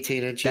that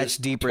 18 inches? That's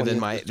deeper than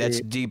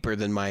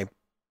my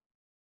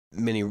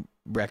mini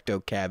recto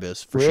cab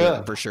is for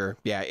sure.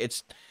 Yeah,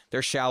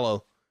 they're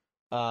shallow.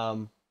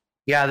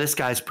 Yeah, this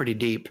guy's pretty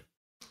deep.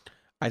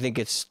 I think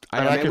it's. We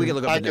can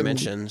look up the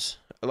dimensions.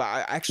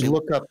 Actually,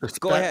 look up the specs.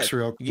 Go ahead.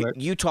 Real quick.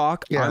 You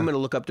talk. Yeah. I'm going to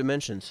look up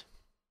dimensions.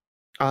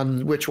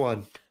 On which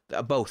one?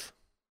 Both.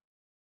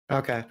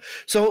 Okay.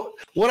 So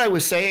what I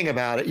was saying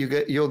about it,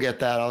 you'll get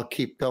that. I'll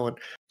keep going.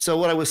 So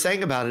what I was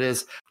saying about it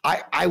is,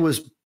 I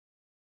was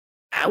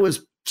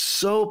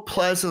so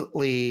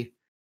pleasantly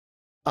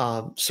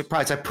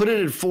surprised. I put it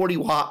in 40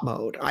 watt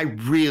mode. I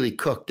really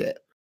cooked it.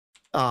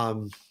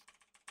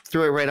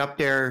 threw it right up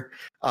there.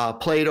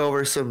 Played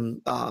over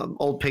some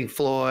old Pink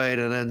Floyd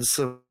and then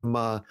some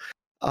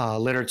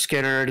Leonard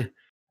Skinner.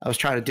 I was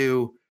trying to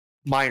do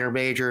minor,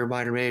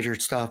 major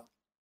stuff.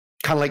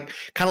 Kind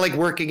of like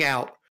working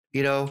out,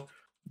 you know,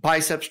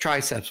 biceps,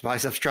 triceps.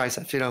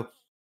 You know,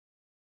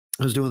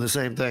 I was doing the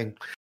same thing,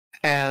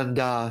 and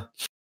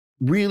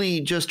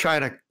really just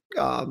trying to.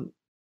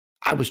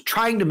 I was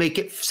trying to make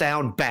it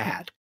sound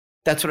bad.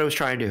 That's what I was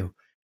trying to do.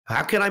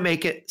 How can I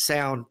make it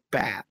sound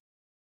bad?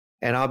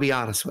 And I'll be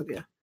honest with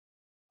you,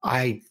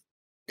 I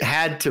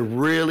had to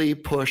really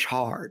push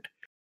hard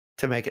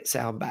to make it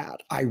sound bad.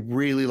 I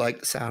really like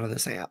the sound of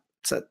this amp.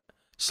 It's a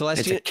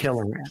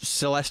killer amp.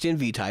 Celestion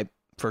V-Type,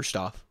 first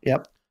off.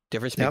 Yep.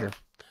 Different speaker.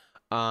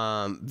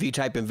 Yep.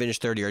 V-Type and Vintage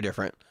 30 are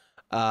different.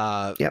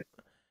 Yep.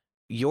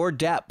 Your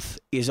depth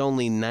is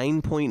only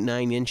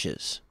 9.9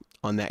 inches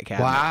on that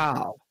cabinet.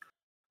 Wow.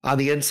 On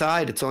the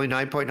inside, it's only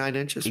 9.9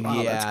 inches.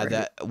 Wow,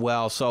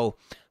 yeah, so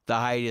the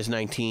height is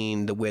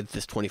 19, the width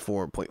is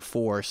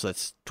 24.4, so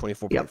that's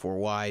 24.4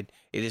 wide.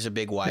 It is a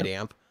big wide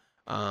amp,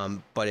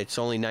 but it's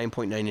only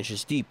 9.9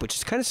 inches deep, which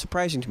is kind of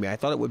surprising to me. I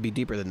thought it would be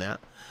deeper than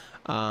that.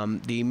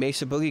 The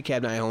Mesa Boogie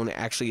cabinet I own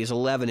actually is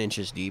 11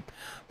 inches deep,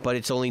 but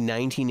it's only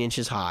 19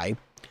 inches high,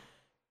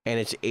 and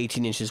it's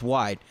 18 inches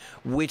wide,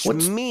 which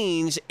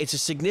means it's a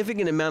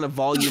significant amount of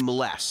volume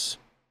less.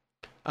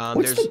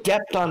 What's the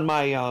depth on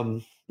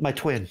my my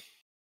twin?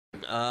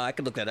 I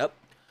could look that up.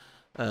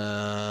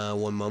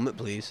 One moment,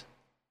 please.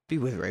 Be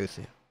right with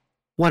you.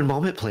 One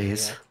moment,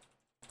 please.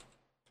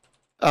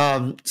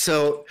 Yeah.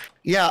 So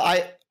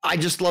yeah, I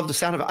just love the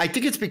sound of it. I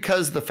think it's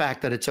because of the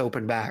fact that it's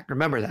open back.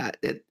 Remember that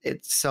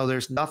it's so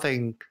there's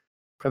nothing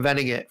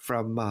preventing it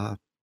from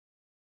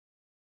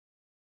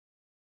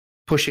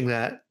pushing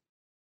that.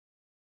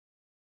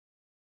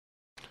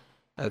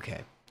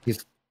 Okay.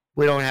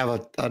 We don't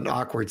have an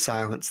awkward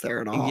silence there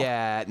at all.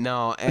 Yeah,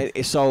 no.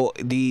 So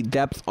the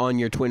depth on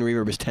your twin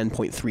reverb is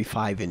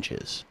 10.35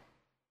 inches.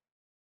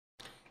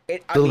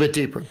 A little bit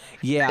deeper.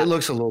 Yeah, it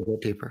looks a little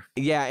bit deeper.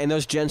 Yeah, and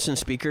those Jensen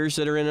speakers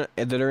that are in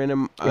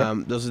them,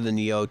 those are the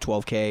Neo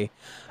 12K.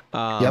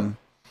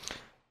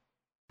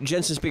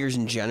 Jensen speakers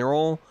in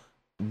general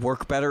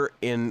work better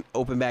in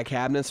open back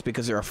cabinets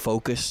because they're a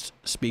focused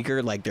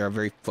speaker, like they're a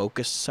very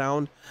focused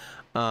sound.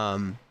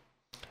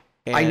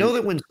 I know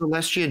that when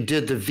Celestion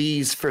did the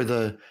V's for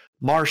the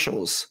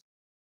Marshalls,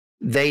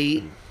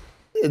 they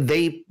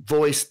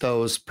voiced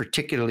those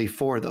particularly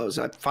for those.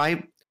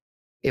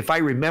 If I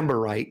remember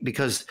right,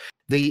 because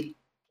the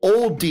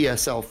old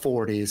DSL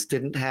 40s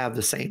didn't have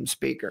the same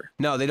speaker.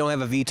 No, they don't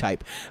have a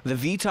V-Type. The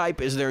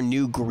V-Type is their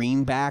new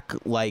greenback,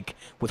 like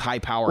with high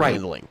power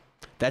handling.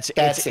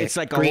 It's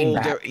like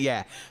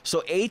greenback.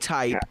 So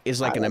A-Type is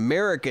like an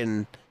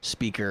American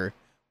speaker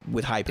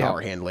with high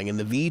power handling, and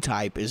the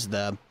V-Type is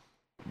the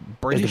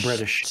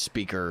British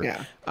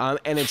speaker.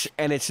 And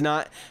it's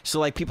not, so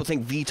like people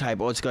think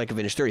V-Type, it's like a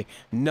vintage 30.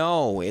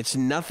 No, it's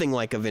nothing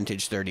like a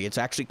vintage 30. It's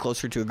actually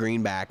closer to a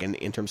greenback in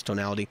terms of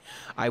tonality.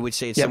 I would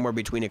say it's somewhere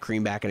between a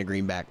creamback and a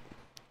greenback.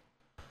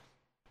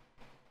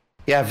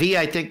 Yeah, V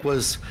I think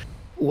was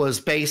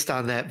based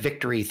on that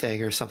Victory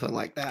thing or something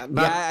like that.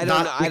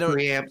 Not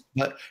Victory amps,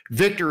 but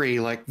Victory,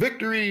 like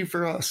victory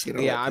for us. You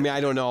know. Yeah, I mean, I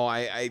don't know.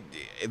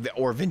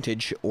 Or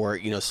vintage, or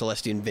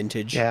Celestion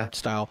vintage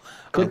style.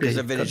 Because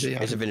a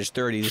vintage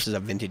 30. This is a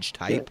vintage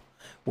type,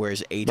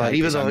 whereas A-Type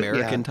is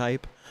American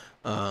type.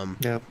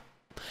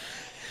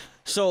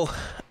 So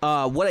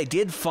what I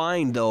did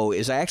find though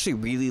is I actually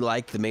really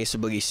like the Mesa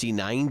Boogie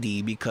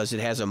C90 because it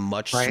has a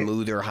much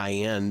smoother high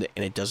end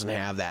and it doesn't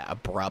have that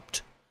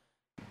abrupt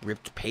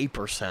ripped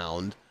paper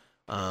sound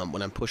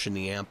when I'm pushing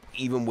the amp,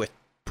 even with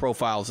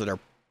profiles that are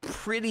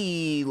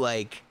pretty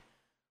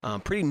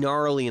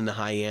gnarly in the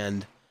high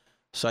end.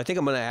 So I think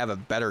I'm going to have a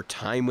better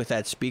time with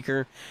that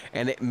speaker,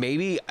 and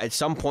maybe at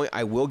some point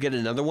I will get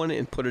another one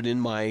and put it in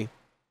my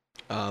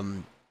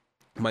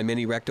my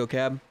mini recto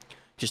cab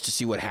just to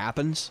see what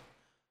happens.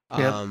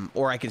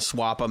 Or I can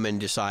swap them and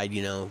decide,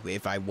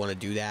 if I want to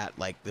do that,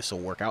 like this will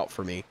work out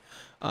for me.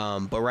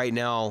 But right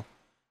now,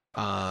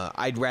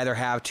 I'd rather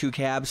have two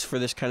cabs for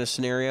this kind of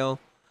scenario,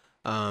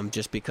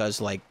 just because,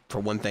 like, for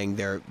one thing,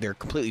 they're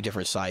completely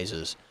different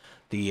sizes.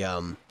 The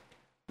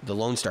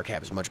Lone Star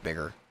cab is much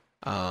bigger,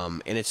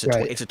 and it's a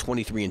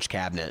 23-inch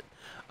cabinet,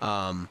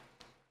 and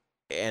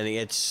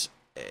it's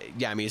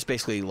it's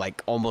basically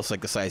like almost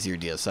like the size of your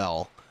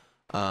DSL,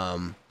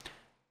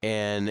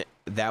 and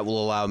that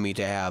will allow me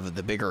to have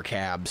the bigger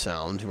cab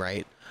sound,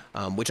 right?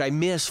 Which I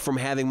miss from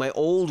having my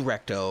old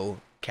Recto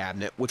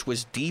cabinet, which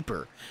was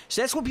deeper.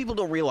 So that's what people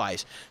don't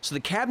realize. So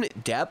the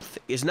cabinet depth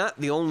is not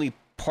the only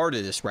part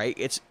of this, right?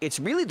 It's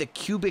really the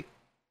cubic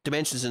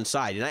dimensions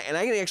inside, and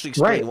I can actually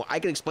explain. I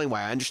can explain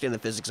why. I understand the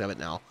physics of it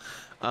now.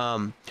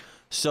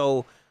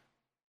 So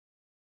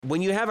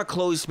when you have a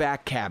closed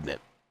back cabinet,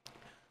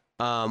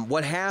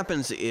 what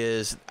happens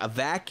is a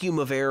vacuum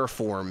of air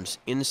forms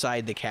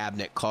inside the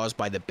cabinet caused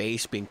by the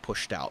base being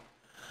pushed out.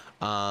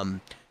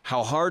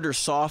 How hard or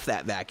soft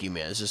that vacuum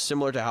is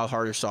similar to how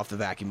hard or soft the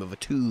vacuum of a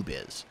tube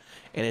is.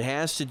 And it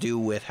has to do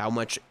with how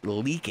much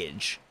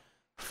leakage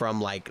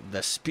from like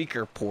the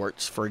speaker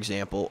ports, for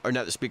example, or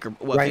not the speaker.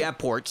 Well, if you have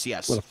ports,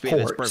 yes, that's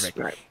perfect.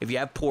 Right. If you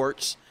have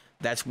ports,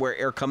 that's where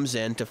air comes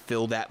in to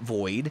fill that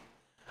void.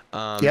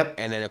 And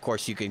then of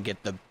course you can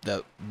get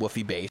the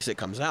woofy bass that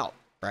comes out,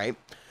 right?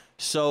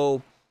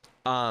 So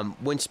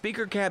when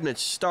speaker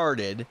cabinets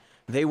started,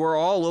 they were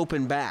all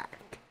open back.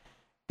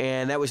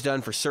 And that was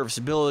done for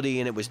serviceability,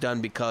 and it was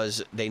done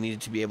because they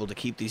needed to be able to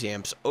keep these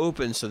amps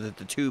open so that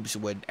the tubes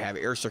would have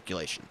air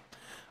circulation.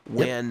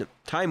 When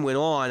time went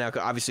on,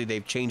 obviously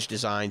they've changed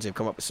designs, they've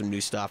come up with some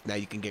new stuff. Now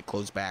you can get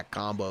closed back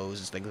combos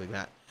and things like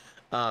that.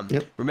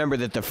 Remember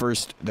that the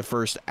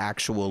first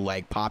actual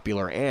like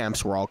popular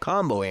amps were all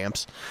combo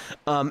amps,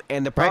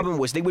 and the problem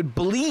was they would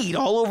bleed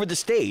all over the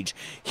stage.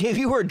 If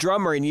you were a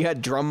drummer and you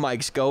had drum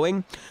mics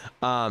going,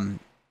 and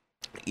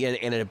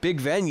in a big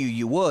venue,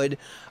 you would.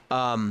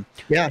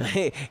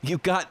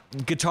 You've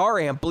got guitar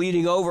amp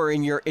bleeding over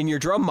in your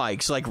drum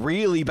mics like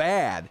really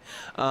bad,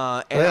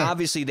 and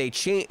obviously they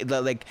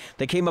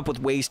came up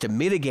with ways to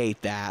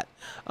mitigate that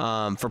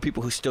for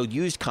people who still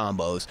used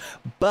combos,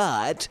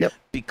 but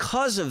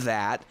because of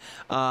that,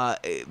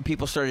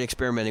 people started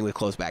experimenting with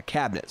closed back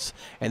cabinets,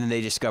 and then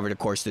they discovered, of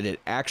course, that it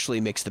actually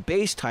makes the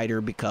bass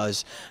tighter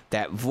because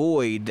that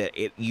void that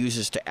it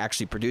uses to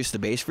actually produce the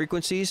bass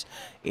frequencies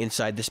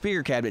inside the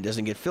speaker cabinet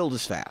doesn't get filled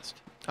as fast.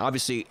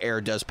 Obviously,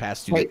 air does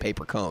pass through the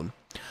paper cone.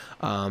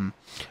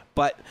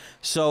 But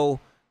so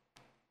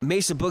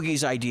Mesa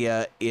Boogie's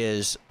idea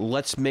is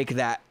let's make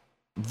that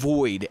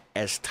void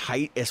as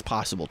tight as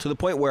possible, to the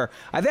point where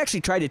I've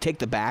actually tried to take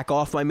the back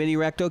off my mini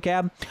recto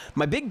cab.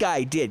 My big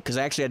guy did, because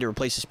I actually had to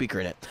replace the speaker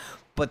in it.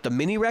 But the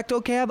mini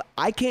recto cab,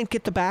 I can't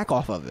get the back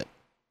off of it.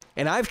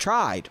 And I've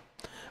tried.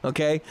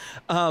 Okay?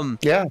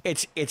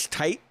 It's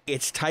tight.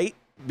 It's tight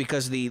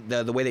because the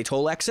way they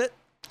Tolex it.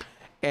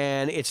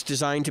 And it's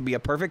designed to be a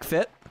perfect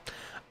fit.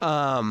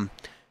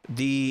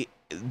 They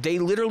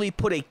literally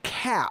put a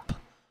cap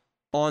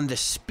on the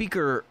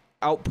speaker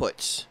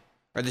outputs,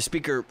 or the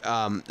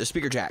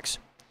speaker jacks.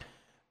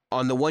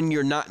 On the one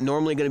you're not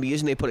normally going to be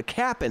using, they put a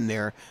cap in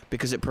there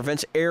because it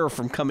prevents air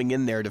from coming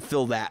in there to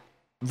fill that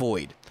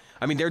void.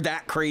 I mean, they're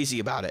that crazy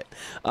about it.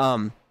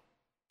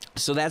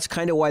 So that's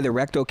kind of why the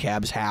recto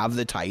cabs have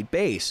the tight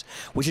bass,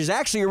 which is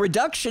actually a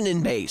reduction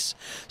in bass.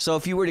 So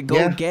if you were to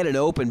go get an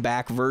open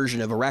back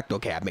version of a recto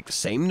cab, make the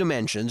same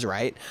dimensions,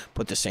 right?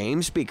 Put the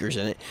same speakers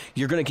in it,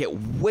 you're going to get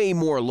way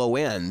more low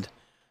end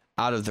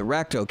out of the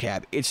recto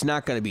cab. It's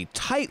not going to be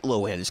tight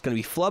low end. It's going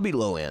to be flubby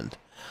low end.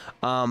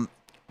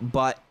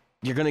 But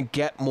you're going to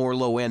get more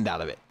low end out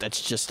of it.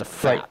 That's just a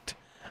fact.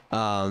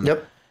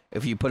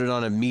 If you put it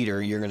on a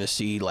meter, you're going to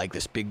see like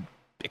this big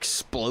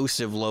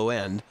explosive low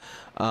end.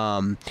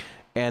 And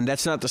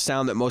that's not the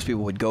sound that most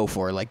people would go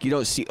for. Like, you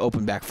don't see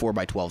open back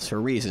 4x12s for a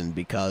reason,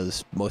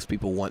 because most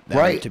people want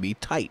them to be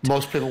tight.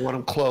 Most people want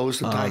them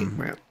closed and tight.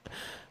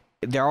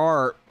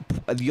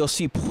 You'll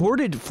see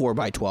ported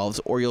 4x12s,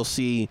 or you'll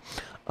see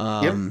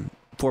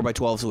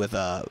 4x12s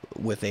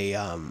with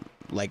a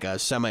like a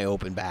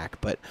semi-open back,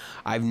 but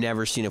I've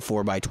never seen a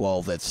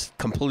 4x12 that's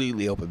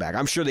completely open back.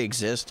 I'm sure they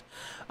exist.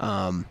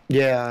 I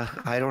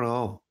don't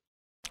know.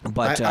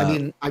 But I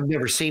mean, I've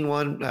never seen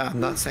one. I'm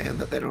not saying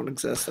that they don't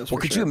exist.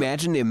 Could you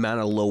imagine the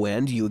amount of low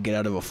end you would get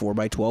out of a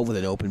 4x12 with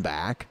an open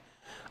back?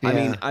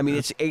 I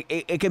mean,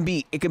 it can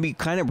be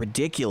kind of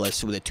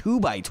ridiculous with a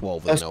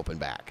 2x12 with an open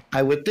back.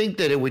 I would think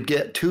that it would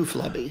get too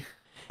flubby.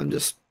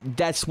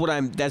 That's what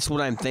I'm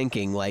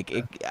thinking. Like,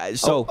 a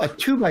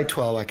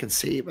 2x12 I could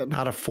see, but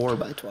not a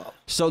 4x12.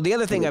 So the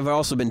other thing I've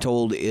also been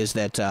told is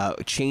that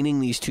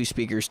chaining these two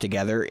speakers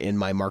together in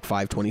my Mark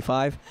V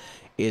 25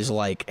 is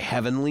like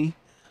heavenly.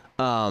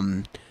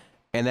 And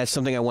that's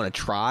something I want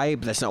to try,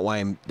 but that's not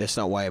why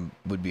I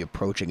would be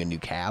approaching a new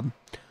cab.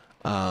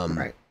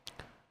 But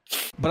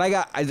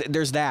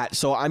there's that.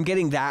 So I'm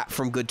getting that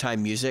from Good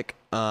Time Music.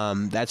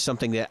 That's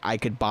something that I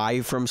could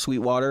buy from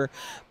Sweetwater,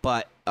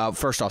 but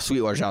first off,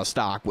 Sweetwater's out of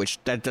stock, which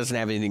that doesn't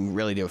have anything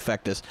really to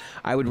affect us.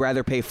 I would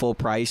rather pay full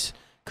price,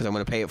 because I'm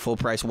going to pay it full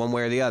price one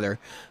way or the other,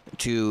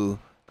 to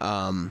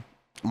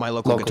my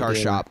local guitar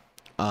shop.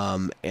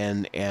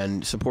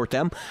 And support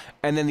them.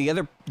 And then the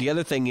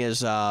other thing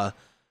is I'm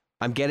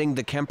getting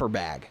the Kemper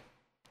bag.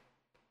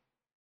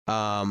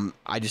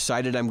 I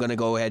decided I'm going to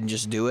go ahead and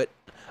just do it.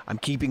 I'm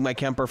keeping my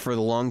Kemper for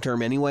the long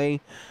term anyway.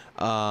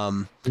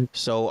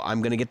 So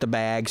I'm going to get the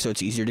bag so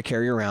it's easier to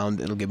carry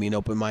around. It'll give me an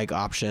open mic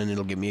option.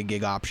 It'll give me a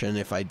gig option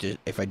if I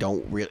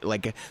don't really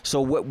like. So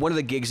one of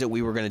the gigs that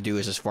we were going to do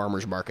is this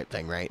farmer's market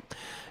thing, right?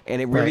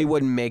 And it really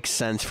wouldn't make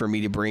sense for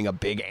me to bring a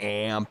big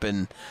amp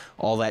and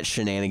all that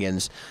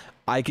shenanigans.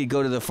 I could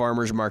go to the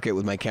farmer's market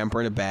with my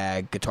Kemper in a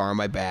bag, guitar on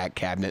my back,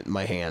 cabinet in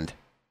my hand.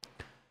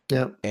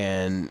 Yep.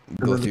 And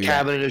go through the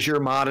cabinet is your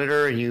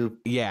monitor, and you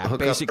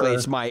basically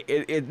it's my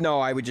no,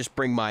 I would just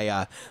bring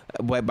my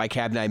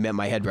cabinet. I meant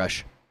my head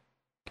brush,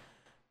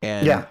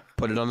 and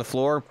put it on the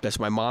floor. That's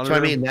my monitor. So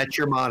I mean, that's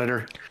your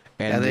monitor,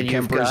 and then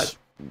you've got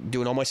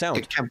doing all my sound.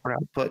 The camper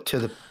output to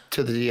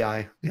the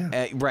DI.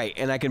 Yeah. Right,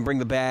 and I can bring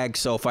the bag,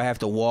 so if I have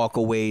to walk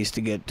a ways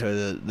to get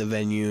to the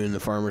venue and the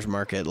farmer's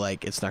market,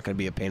 like, it's not going to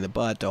be a pain in the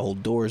butt to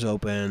hold doors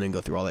open and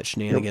go through all that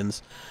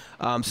shenanigans.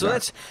 Yep. So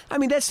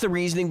that's the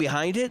reasoning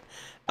behind it.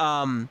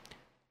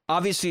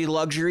 Obviously,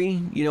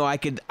 luxury. You know, I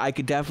could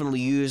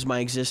definitely use my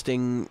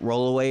existing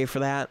rollaway for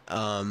that.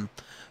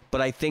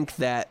 But I think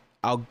that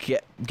I'll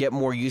get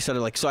more use out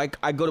of, like, so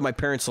I go to my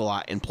parents a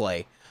lot and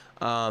play.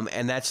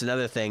 And that's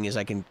another thing, is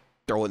I can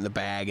throw it in the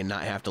bag and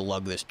not have to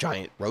lug this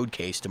giant road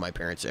case to my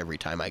parents every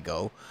time I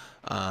go.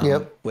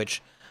 Yep.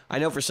 Which I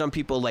know for some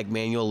people, like,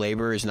 manual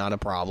labor is not a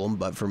problem,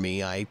 but for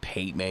me, I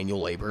hate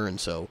manual labor, and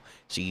so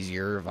it's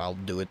easier if I'll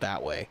do it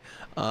that way.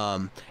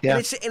 And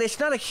it's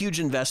not a huge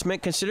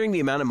investment considering the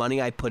amount of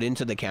money I put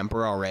into the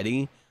camper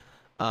already.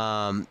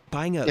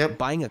 Buying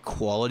a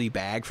quality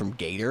bag from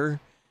Gator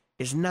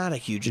is not a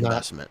huge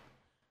investment.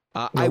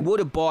 I would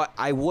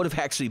have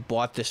actually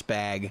bought this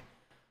bag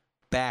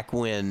back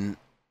when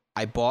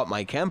I bought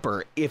my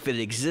camper if it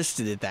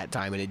existed at that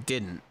time, and it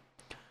didn't.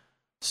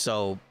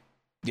 So,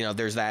 you know,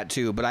 there's that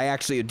too. But I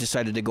actually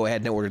decided to go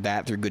ahead and order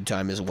that through Good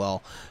Time as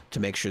well to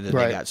make sure that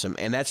they got some.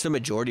 And that's the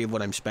majority of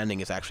what I'm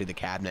spending is actually the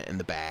cabinet and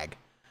the bag.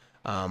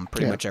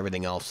 Pretty much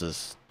everything else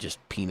is just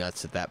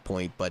peanuts at that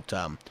point. But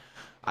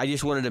I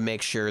just wanted to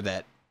make sure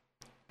that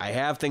I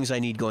have things I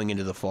need going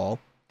into the fall.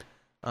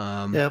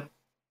 And,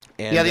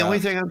 the only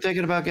thing I'm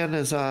thinking about getting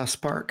is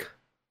Spark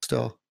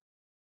still.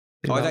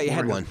 I thought you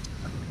had one.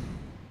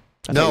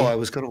 I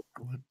was going to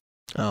order one.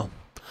 Oh.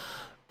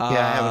 I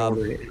haven't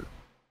ordered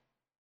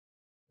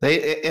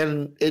it.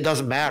 And it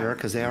doesn't matter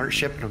because they aren't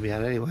shipping them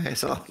yet anyway.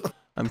 So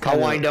I'll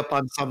wind up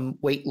on some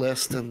wait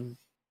list and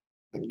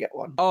get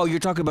one. Oh, you're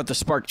talking about the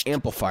Spark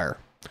amplifier.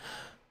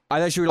 I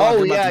thought you were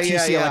talking about the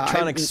TC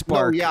Electronics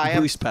Spark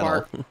boost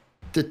pedal.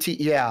 The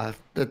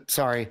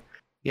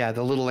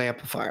little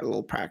amplifier, the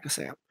little practice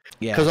amp.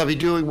 Yeah. Because I'll be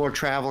doing more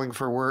traveling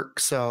for work,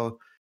 so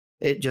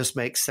it just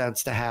makes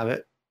sense to have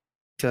it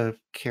to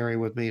carry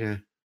with me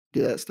to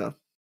do that stuff.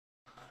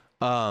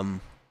 There's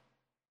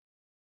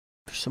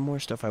some more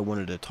stuff I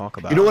wanted to talk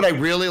about. You know what I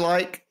really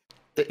like?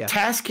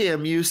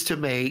 Tascam used to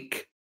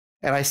make,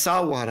 and I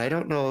saw one. I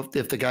don't know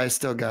if the guy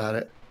still got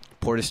it.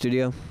 Porta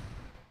Studio.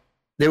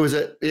 It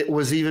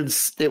was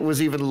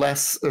even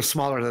less or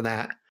smaller than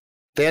that.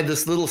 They had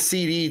this little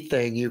CD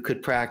thing you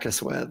could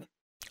practice with.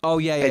 Oh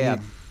yeah.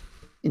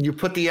 You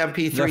put the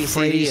MP3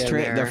 CD in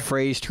there. The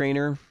phrase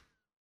trainer.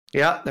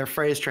 Yeah, their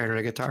phrase trainer,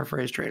 the guitar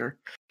phrase trainer.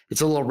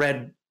 It's a little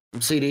red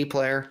CD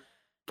player.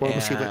 Do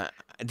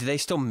they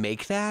still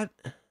make that?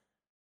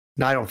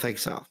 No, I don't think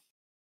so.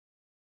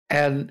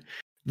 And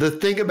the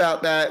thing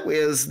about that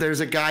is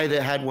there's a guy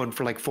that had one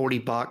for like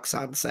 $40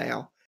 on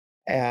sale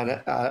and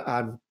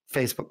on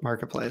Facebook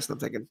Marketplace. And I'm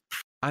thinking,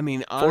 I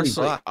mean,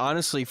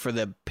 honestly, for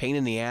the pain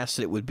in the ass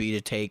that it would be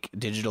to take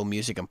digital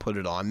music and put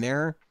it on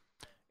there,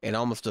 it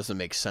almost doesn't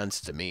make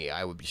sense to me.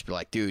 I would just be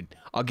like, dude,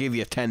 I'll give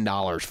you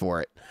 $10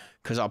 for it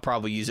because I'll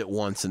probably use it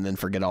once and then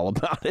forget all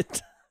about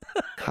it.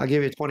 I'll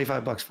give you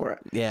 $25 for it.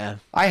 Yeah.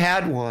 I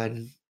had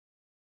one.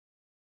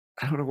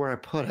 I don't know where I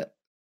put it.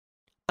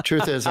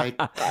 Truth is, I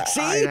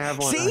have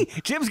one. See,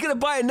 Jim's going to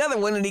buy another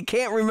one and he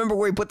can't remember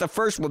where he put the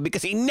first one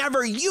because he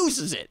never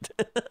uses it.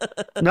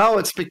 No,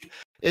 it's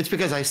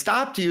because I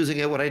stopped using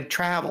it when I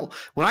travel.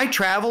 When I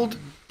traveled,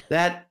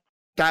 that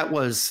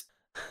was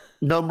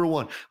number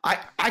one.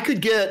 I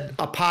could get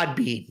a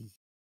Podbean.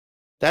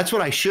 That's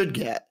what I should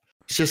get.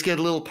 Just get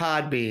a little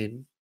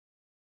Podbean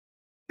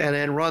and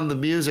then run the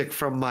music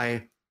from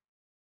my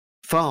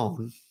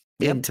phone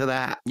into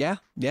that. Yeah.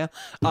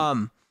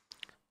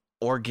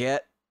 Or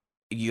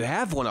you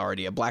have one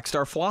already, a Black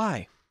Star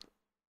Fly.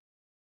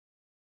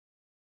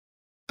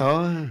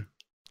 Oh.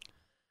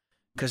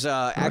 Because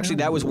actually,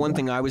 that was one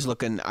thing I was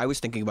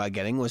thinking about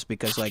getting was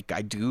because, like,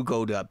 I do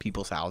go to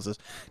people's houses.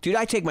 Dude,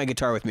 I take my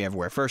guitar with me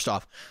everywhere. First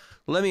off,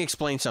 let me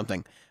explain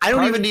something. I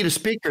don't even need a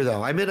speaker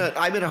though. I'm in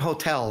a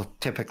hotel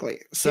typically,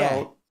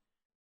 so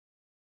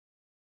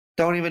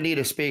don't even need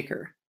a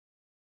speaker.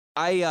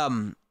 As small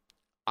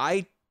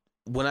as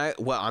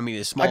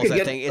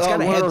that thing, it's got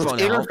a headphone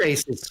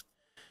interfaces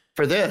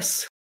for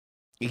this.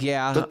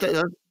 Yeah.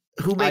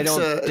 Who makes I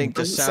don't think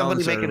the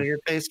somebody sounds make an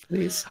interface,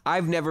 please?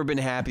 I've never been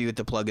happy with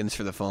the plugins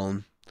for the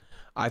phone.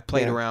 I've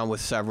played around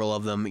with several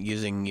of them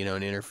using,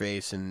 an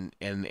interface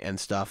and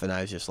stuff, and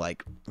I was just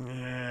like,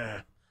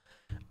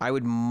 I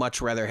would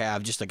much rather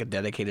have just like a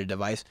dedicated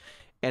device.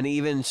 And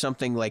even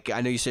something like,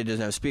 I know you said it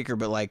doesn't have a speaker,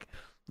 but like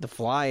the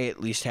Fly at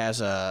least has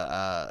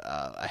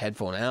a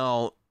headphone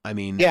out. I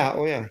mean,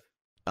 and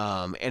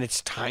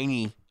it's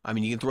tiny. I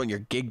mean, you can throw it in your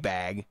gig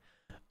bag.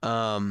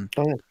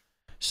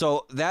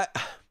 So that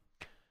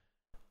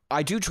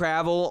I do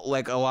travel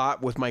like a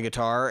lot with my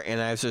guitar, and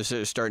I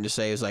was starting to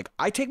say is like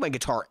I take my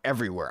guitar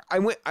everywhere. I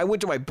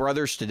went to my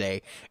brother's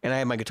today, and I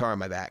had my guitar on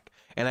my back,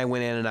 and I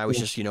went in and I was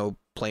just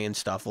playing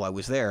stuff while I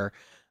was there.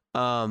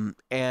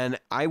 And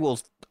I will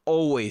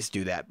always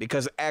do that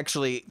because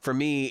actually for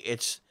me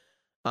it's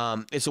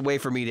a way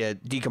for me to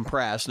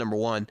decompress. Number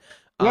one,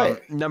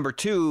 number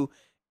two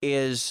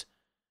is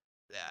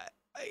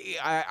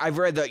I've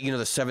read that,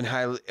 the 7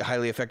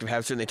 highly effective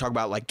habits, and they talk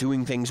about like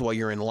doing things while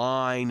you're in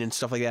line and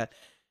stuff like that.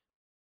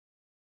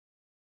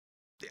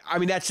 I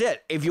mean, that's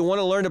it. If you want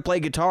to learn to play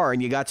guitar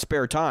and you got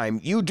spare time,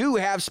 you do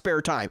have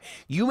spare time.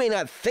 You may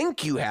not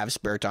think you have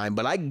spare time,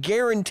 but I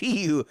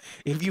guarantee you,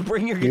 if you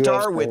bring your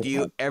guitar with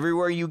you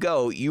everywhere you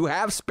go, you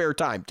have spare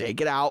time.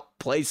 Take it out,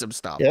 play some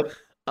stuff. Yep.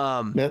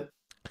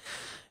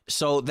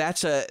 So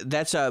that's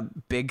a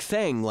big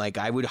thing. Like,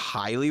 I would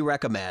highly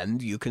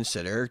recommend you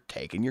consider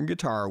taking your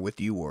guitar with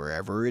you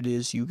wherever it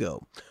is you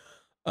go.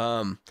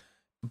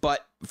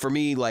 But for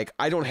me, like,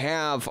 I don't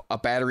have a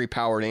battery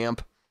powered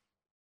amp.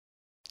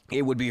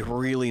 It would be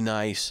really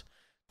nice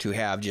to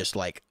have just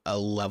like a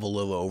level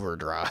of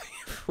overdrive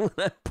when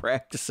I'm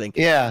practicing.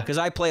 Yeah. Because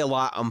I play a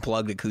lot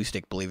unplugged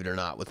acoustic, believe it or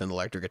not, with an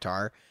electric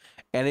guitar.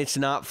 And it's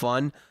not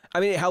fun. I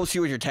mean, it helps you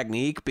with your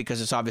technique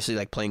because it's obviously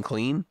like playing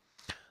clean.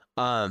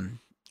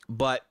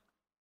 But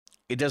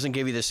it doesn't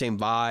give you the same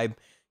vibe.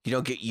 You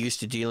don't get used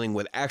to dealing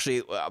with,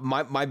 actually,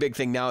 my big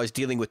thing now is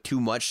dealing with too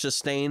much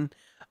sustain.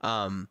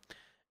 And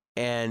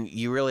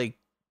you really,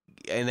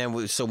 and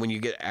then so when you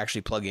get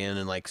actually plug in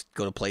and like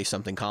go to play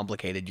something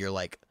complicated, you're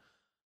like,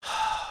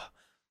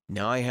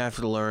 now I have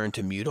to learn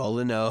to mute all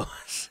the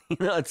notes.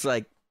 It's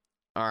like,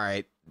 all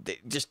right,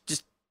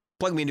 just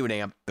plug me into an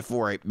amp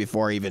before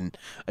I even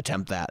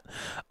attempt that.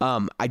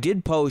 I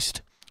did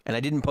post, and I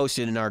didn't post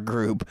it in our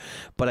group,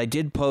 but I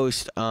did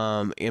post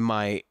in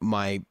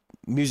my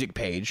music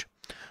page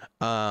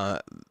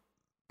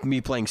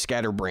me playing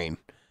Scatterbrain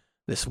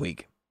this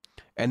week.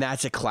 And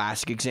that's a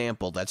classic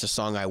example. That's a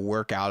song I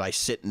work out. I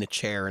sit in a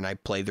chair and I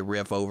play the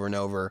riff over and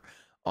over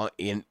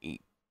in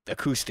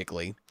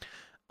acoustically.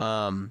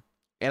 And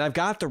I've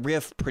got the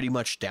riff pretty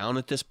much down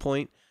at this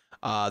point.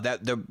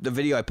 That the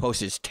video I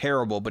posted is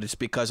terrible, but it's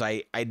because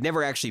I'd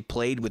never actually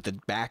played with the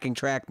backing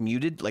track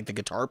muted, like the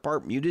guitar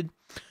part muted.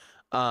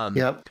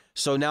 Yep.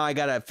 So now I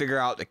got to figure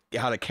out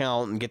how to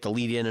count and get the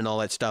lead in and all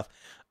that stuff.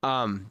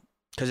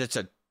 Because it's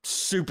a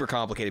super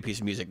complicated piece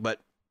of music. But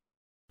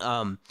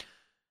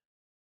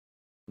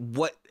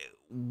what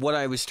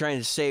I was trying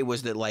to say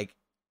was that, like,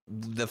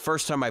 the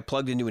first time I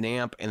plugged into an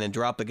amp and then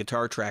dropped the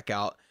guitar track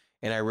out,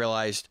 and I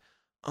realized,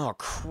 oh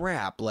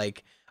crap,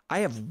 like, I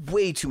have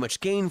way too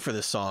much gain for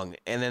this song,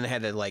 and then I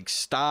had to like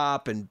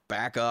stop and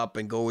back up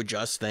and go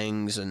adjust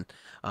things, and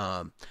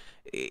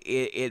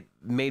it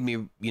made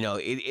me,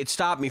 it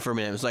stopped me for a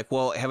minute. It was like,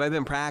 well, have I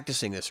been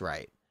practicing this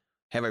right?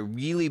 Have I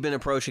really been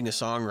approaching the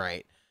song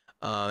right?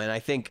 And I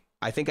think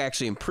I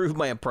actually improved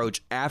my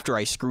approach after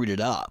I screwed it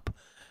up,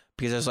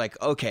 because I was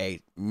like,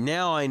 okay,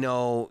 now I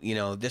know,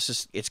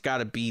 it's got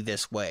to be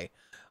this way.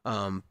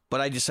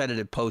 But I decided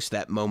to post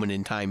that moment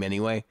in time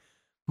anyway.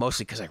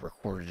 Mostly because I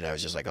recorded it. I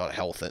was just like, oh,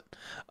 hell with it.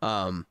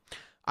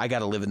 I got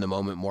to live in the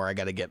moment more. I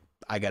got to get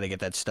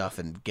that stuff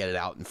and get it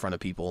out in front of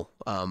people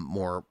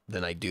more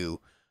than I do.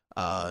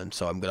 And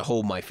so I'm going to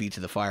hold my feet to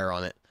the fire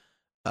on it.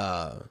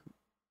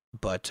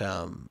 But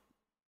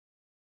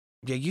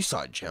yeah, you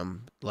saw it,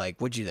 Jim.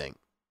 Like, what'd you think?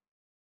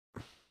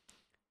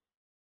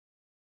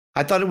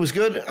 I thought it was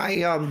good.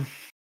 I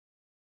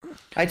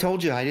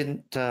told you I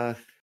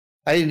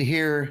didn't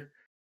hear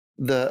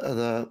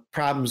the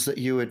problems that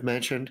you had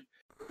mentioned.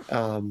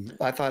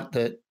 I thought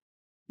that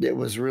it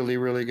was really,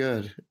 really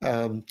good.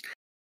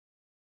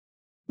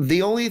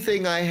 The only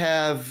thing I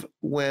have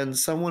when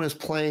someone is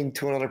playing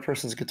to another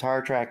person's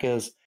guitar track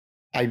is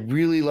I'd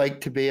really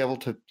like to be able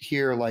to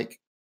hear like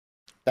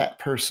that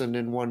person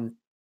in one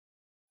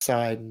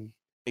side.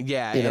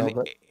 Yeah,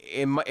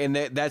 in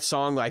that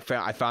song, I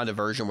found a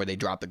version where they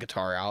dropped the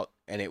guitar out,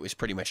 and it was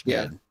pretty much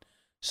dead. Yeah.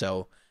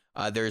 So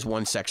there's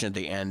one section at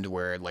the end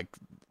where like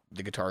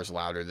the guitar is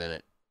louder than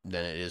it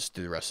is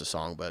through the rest of the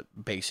song, but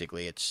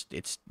basically it's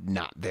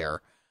not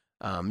there.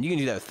 You can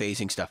do that with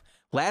phasing stuff.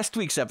 Last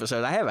week's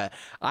episode,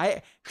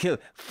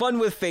 fun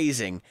with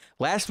phasing.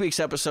 Last week's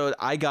episode,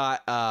 I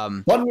got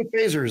fun with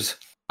phasers.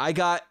 I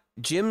got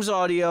Jim's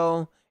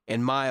audio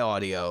and my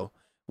audio.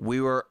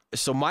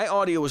 So my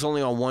audio was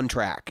only on one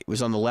track. It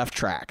was on the left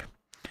track.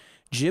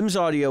 Jim's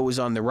audio was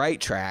on the right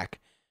track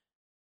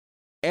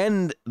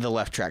and the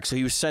left track. So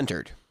he was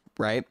centered,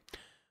 right?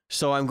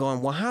 So I'm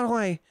going, well, how do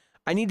I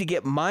need to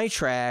get my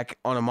track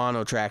on a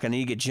mono track. I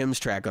need to get Jim's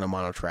track on a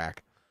mono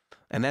track.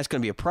 And that's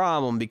going to be a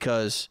problem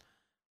because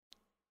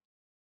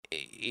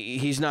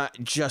he's not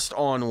just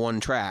on one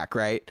track,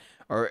 right?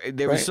 Or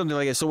there was something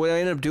like that. So what I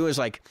ended up doing is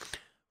like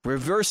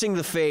reversing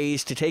the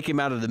phase to take him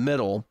out of the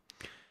middle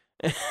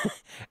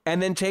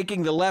and then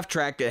taking the left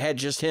track that had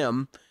just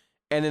him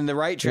and then the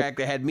right track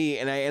that had me.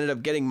 And I ended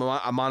up getting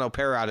a mono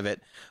pair out of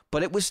it.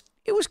 But it was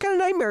kind of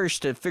nightmarish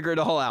to figure it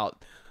all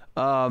out.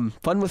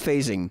 Fun with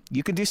phasing.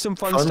 You can do some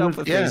fun stuff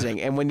with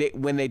phasing. And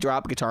when they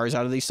drop guitars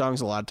out of these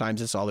songs, a lot of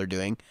times that's all they're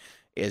doing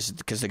is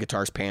because the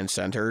guitar's pan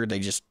center. They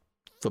just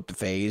flip the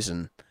phase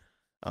and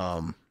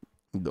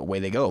away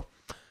they go.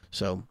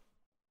 So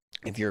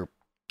if you're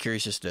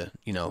curious as to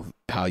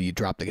how you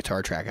drop the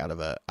guitar track out of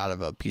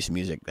a piece of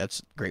music,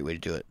 that's a great way to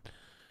do it.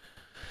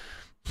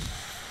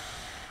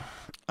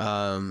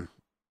 I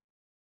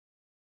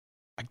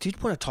I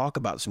did want to talk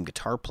about some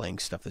guitar playing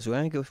stuff as well.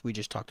 I think if we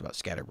just talked about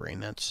Scatterbrain,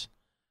 that's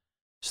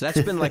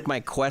been like my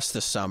quest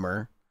this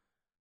summer.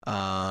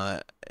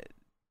 There's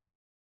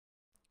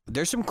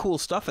some cool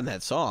stuff in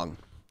that song.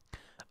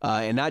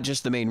 And not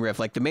just the main riff.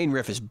 Like, the main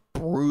riff is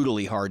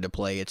brutally hard to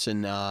play. It's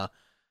in, I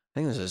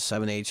think it was a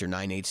 7/8 or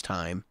 9/8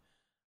 time.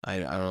 I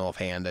don't know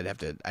offhand. I'd have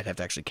to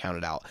actually count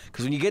it out.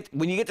 Because when you get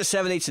to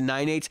 7/8 and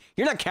 9/8,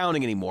 you're not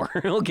counting anymore.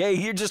 Okay,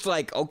 you're just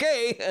like,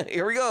 okay,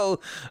 here we go.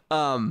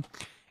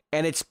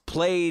 And it's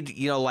played,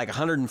 like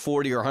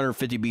 140 or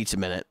 150 beats a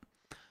minute.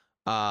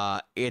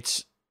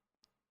 It's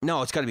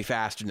got to be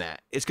faster than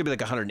that. It's gonna be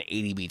like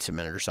 180 beats a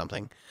minute or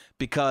something,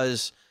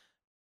 because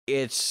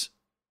it's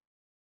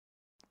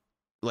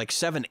like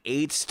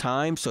 7/8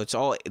 time, so it's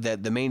all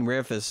that the main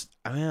riff is.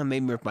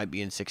 Main riff might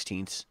be in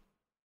 16ths.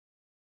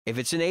 If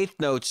it's in eighth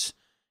notes,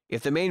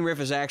 if the main riff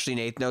is actually in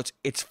eighth notes,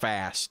 it's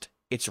fast.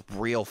 It's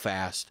real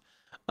fast.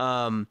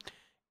 And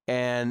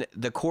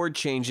the chord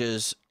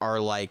changes are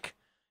like,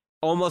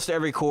 almost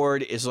every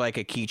chord is like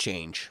a key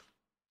change.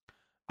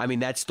 I mean,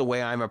 that's the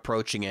way I'm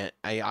approaching it.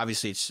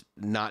 Obviously it's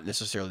not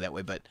necessarily that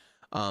way, but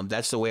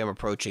that's the way I'm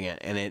approaching it.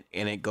 And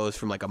it goes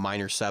from like a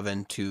minor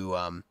 7 to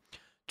a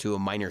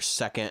minor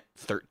second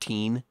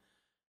 13,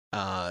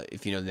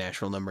 if you know the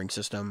natural numbering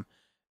system,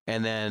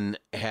 and then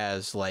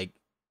has like,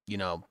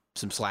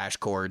 some slash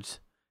chords,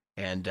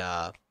 and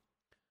it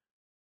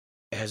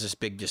has this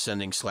big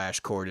descending slash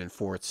chord in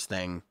fourths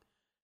thing,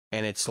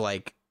 and it's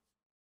like,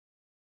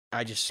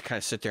 I just kind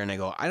of sit there and I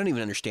go, I don't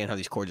even understand how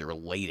these chords are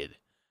related.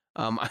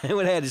 I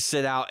would have had to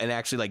sit out and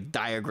actually like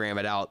diagram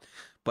it out,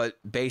 but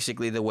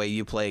basically the way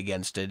you play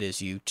against it is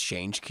you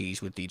change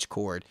keys with each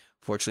chord.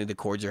 Fortunately, the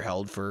chords are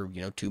held for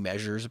 2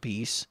 measures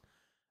apiece,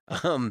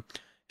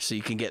 so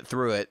you can get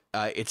through it.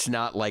 It's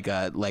not like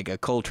a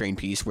Coltrane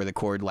piece where the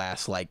chord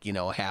lasts like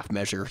a half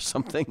measure or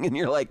something, and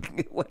you're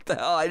like, what the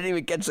hell? I didn't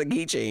even catch the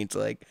key change.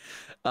 Like,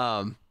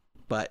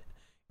 but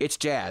it's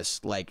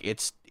jazz. Like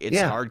it's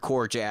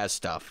hardcore jazz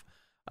stuff.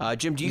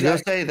 Jim, do you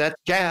guys say that's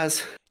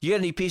jazz? You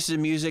got any pieces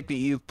of music that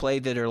you've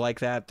played that are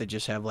like that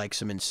just have like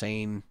some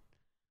insane,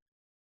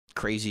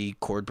 crazy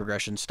chord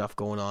progression stuff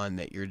going on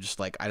that you're just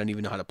like, I don't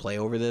even know how to play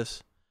over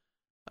this?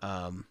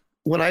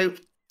 When I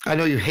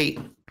know you hate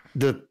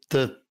the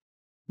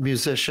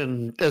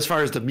musician as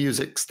far as the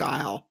music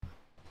style.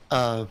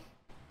 I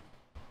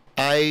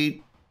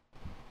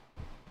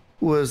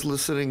was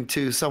listening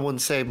to Someone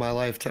Save My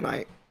Life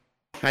tonight.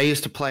 I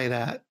used to play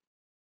that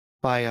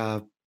by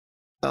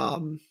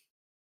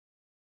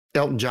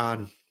Elton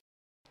John.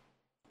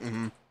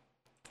 Mm-hmm.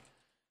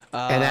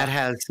 And that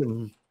has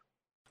some.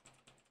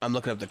 I'm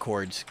looking up the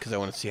chords because I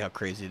want to see how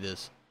crazy it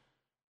is.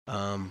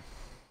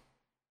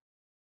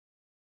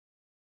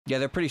 Yeah,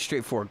 they're pretty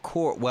straightforward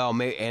chord. Well,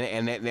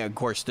 and of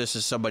course this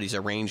is somebody's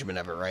arrangement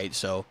of it, right?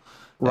 So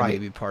that may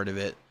be part of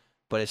it.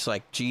 But it's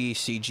like G,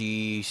 C,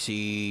 G,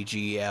 C,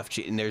 G, F,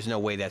 G, and there's no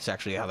way that's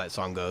actually how that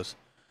song goes.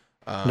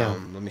 No.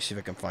 Let me see if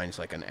I can find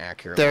like an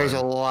accurate. There's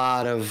a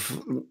lot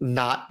of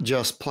not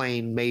just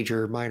plain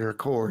major minor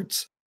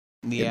chords.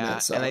 Yeah,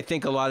 and I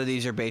think a lot of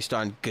these are based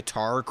on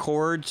guitar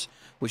chords,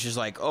 which is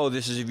like, oh,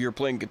 this is if you're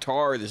playing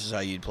guitar, this is how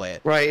you'd play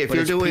it. Right, if but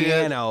you're doing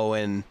piano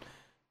and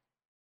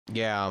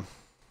yeah.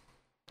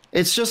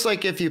 It's just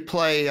like if you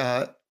play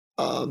that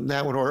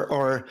one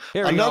or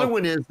another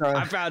one is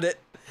I found it.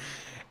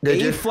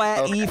 A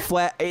flat, okay. E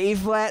flat, A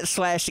flat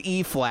slash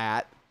E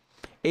flat,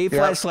 A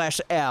flat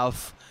slash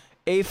F,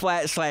 A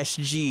flat slash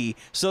G.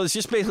 So it's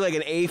just basically like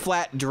an A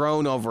flat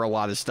drone over a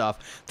lot of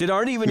stuff that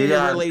aren't even in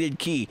a related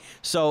key.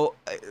 So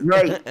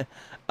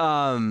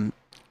oh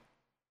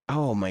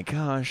my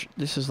gosh,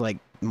 this is like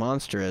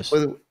monstrous.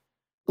 And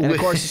of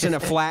course it's in a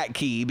flat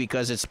key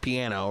because it's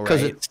piano, right?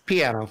 Because it's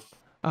piano.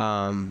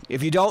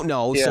 If you don't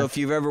know, so if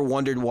you've ever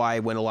wondered why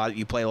when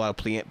you play a lot of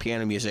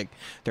piano music,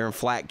 they're in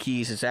flat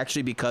keys, it's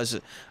actually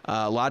because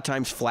a lot of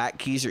times flat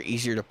keys are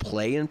easier to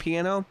play in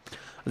piano.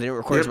 They don't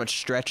require as much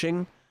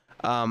stretching.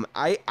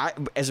 I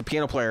as a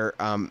piano player,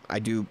 I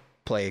do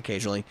play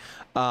occasionally.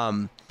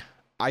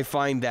 I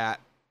find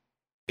that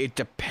it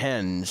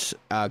depends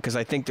because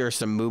I think there are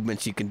some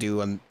movements you can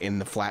do in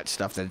the flat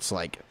stuff that's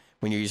like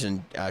when you're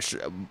using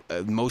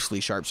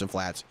mostly sharps and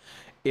flats.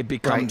 It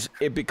becomes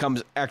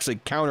actually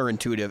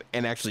counterintuitive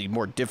and actually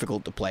more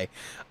difficult to play.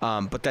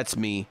 But that's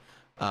me,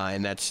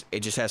 and it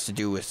just has to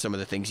do with some of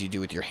the things you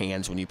do with your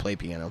hands when you play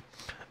piano.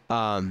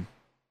 But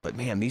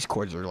man, these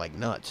chords are like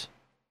nuts.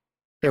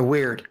 They're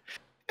weird,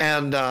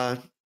 and when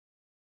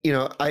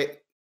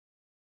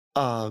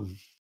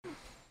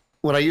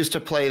I used to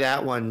play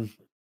that one,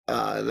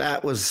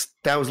 that was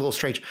a little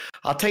strange.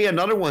 I'll tell you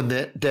another one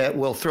that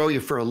will throw you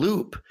for a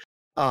loop.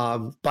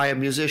 By a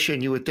musician,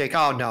 you would think,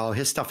 oh no,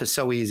 his stuff is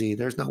so easy.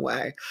 There's no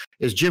way.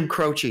 Is Jim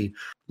Croce.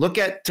 Look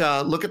at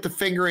the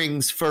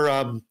fingerings for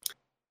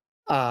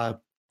hold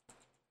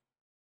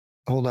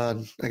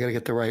on, I gotta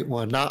get the right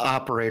one. Not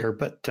operator,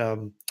 but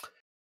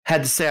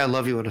had to say I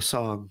love you in a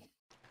song.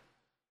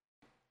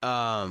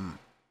 I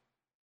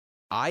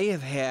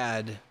have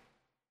had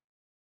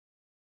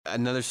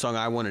another song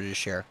I wanted to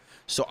share.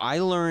 So I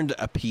learned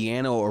a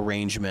piano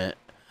arrangement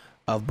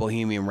of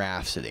Bohemian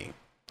Rhapsody.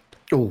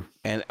 Oh,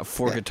 and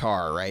for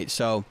guitar, right?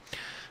 So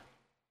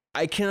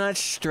I cannot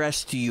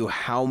stress to you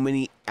how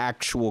many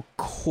actual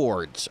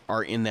chords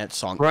are in that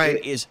song. Right.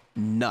 It is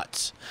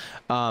nuts.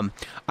 I'm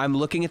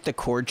looking at the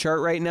chord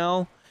chart right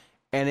now,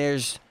 and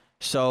there's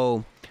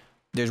 1,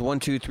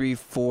 2, 3,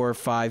 4,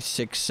 5,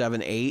 6,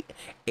 7, 8.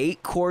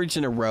 8 chords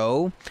in a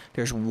row.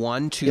 There's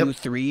 1, 2,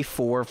 3,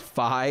 4,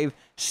 5,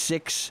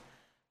 6.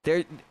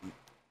 There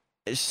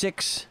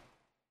 6,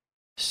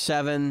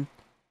 7.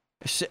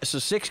 So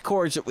 6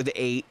 chords with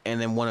 8,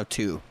 and then 1 of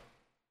 2.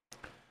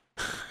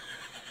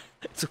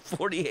 It's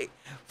 48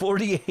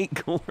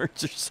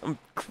 chords or some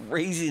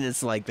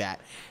craziness like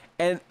that.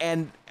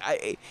 And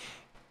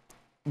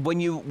when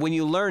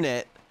you learn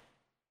it,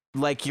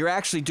 like, you're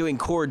actually doing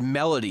chord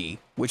melody,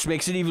 which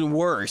makes it even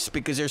worse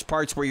because there's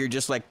parts where you're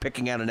just like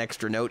picking out an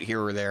extra note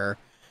here or there.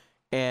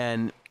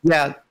 And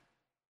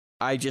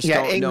I just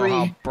don't know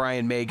how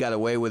Brian May got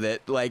away with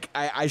it. Like,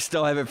 I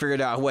still haven't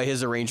figured out what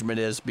his arrangement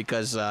is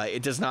because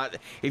it does not.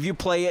 If you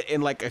play it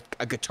in like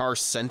a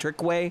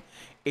guitar-centric way,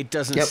 it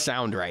doesn't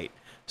sound right.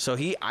 So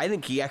I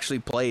think he actually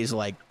plays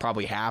like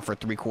probably half or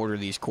 3/4 of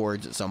these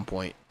chords at some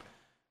point.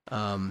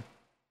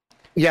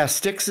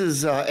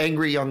 Styx's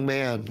Angry Young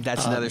Man.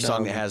 That's another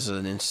song that has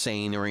an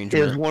insane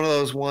arrangement. It's one of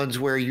those ones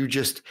where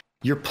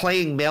you're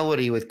playing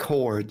melody with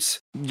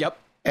chords. Yep.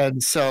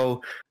 And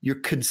so you're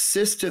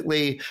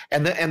consistently,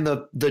 and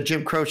the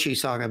Jim Croce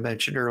song I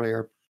mentioned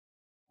earlier,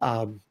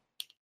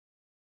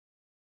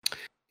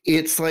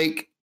 it's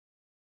like,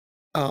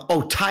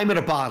 Time in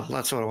a Bottle.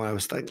 That's what I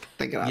was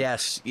thinking of.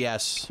 Yes.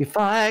 If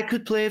I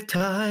could play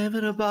Time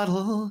in a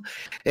Bottle,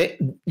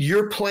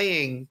 you're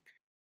playing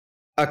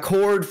a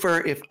chord for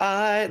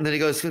and then it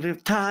goes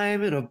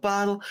Time in a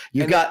Bottle.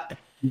 You got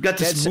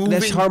this moving.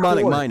 That's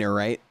harmonic chord. minor,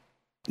 right?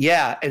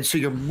 Yeah, and so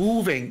you're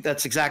moving.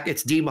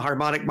 It's D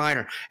harmonic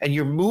minor, and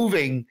you're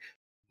moving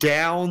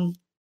down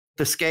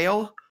the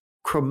scale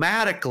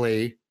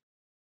chromatically,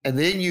 and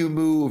then you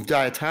move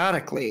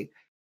diatonically,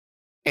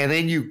 and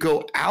then you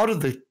go out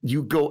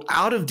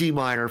of D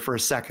minor for a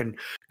second,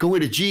 go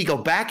into G, go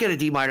back into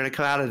D minor, and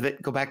come out of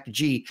it, go back to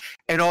G,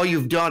 and all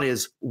you've done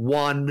is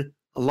one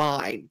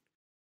line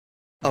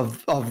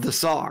of the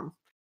song.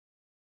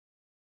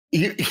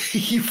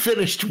 You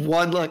finished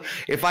one line.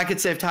 If I could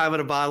save time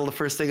in a bottle, the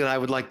first thing that I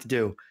would like to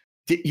do,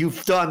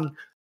 you've done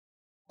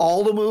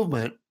all the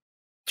movement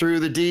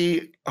through the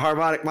D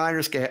harmonic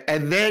minor scale,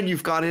 and then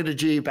you've gone into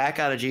G, back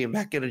out of G, and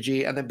back into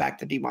G, and then back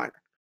to D minor.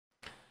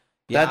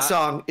 Yeah, that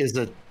song is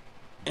a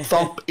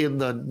thump in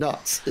the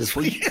nuts.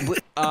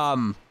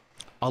 A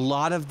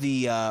lot of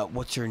the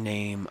what's her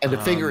name? And the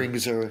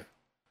fingerings are.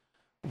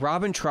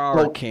 Robin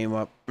Trower came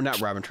up. Not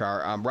Robin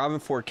Trower. Robin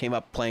Ford came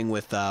up playing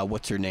with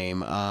what's her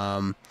name?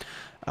 Joni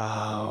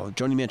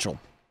Mitchell.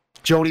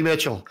 Joni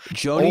Mitchell.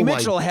 Joni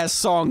Mitchell has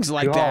songs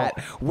like that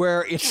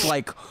where it's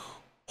like,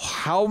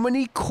 how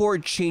many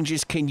chord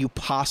changes can you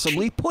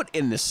possibly put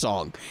in this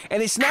song?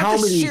 And it's not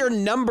the sheer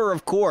number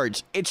of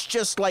chords. It's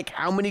just like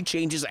how many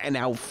changes and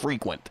how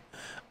frequent.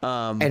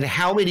 And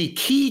how many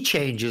key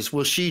changes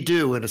will she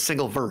do in a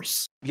single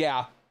verse?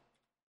 Yeah.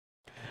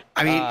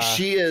 I mean,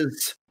 she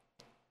is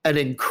an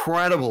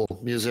incredible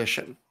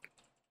musician.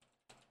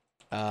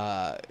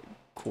 I'm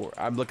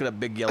looking up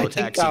Big Yellow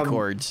Taxi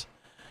chords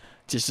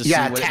just to see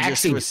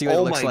what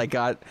it looks like.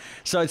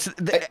 So it's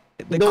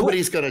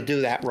nobody's going to do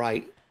that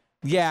right.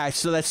 Yeah,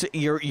 so that's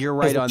you're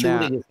right on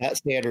that. Tuning is that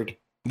standard.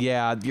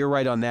 Yeah, you're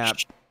right on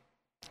that.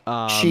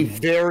 She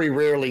very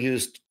rarely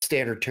used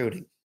standard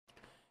tuning.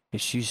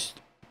 She's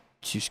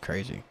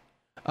crazy.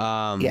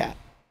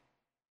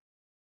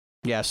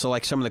 Yeah, so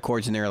like some of the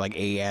chords in there are like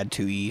A add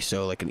 2E,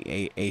 so like an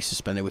A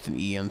suspended with an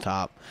E on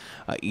top,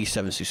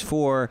 E7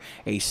 sus4,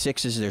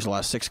 A6s. There's a lot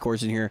of 6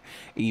 chords in here.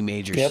 E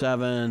major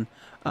 7.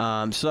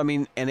 So I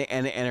mean,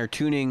 and her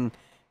tuning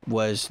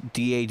was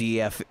D A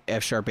D F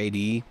sharp A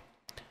D.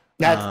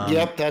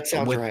 That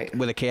sounds right.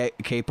 With a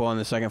capo on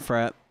the 2nd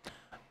fret.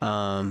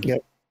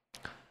 Yep.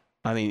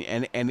 I mean,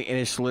 and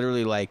it's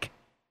literally like,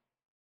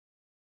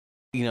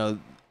 you know.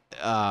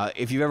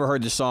 If you've ever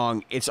heard the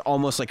song, it's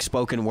almost like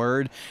spoken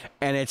word,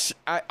 and it's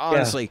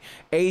honestly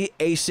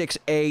A6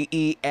 A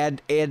E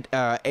add A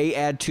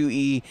add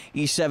 2E E7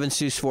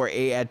 sus4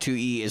 A add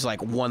 2E is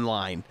like one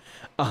line,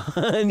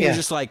 and you're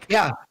just like,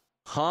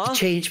 huh?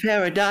 Change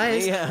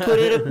paradise, put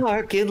in a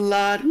parking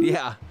lot.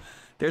 Yeah,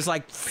 there's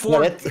like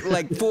 4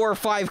 or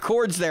 5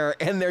 chords there,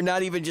 and they're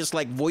not even just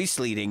like voice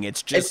leading.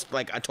 It's just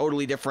like a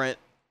totally different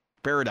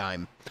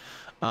paradigm.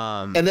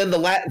 And then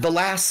the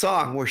last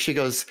song where she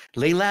goes,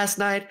 late last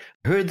night,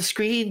 heard the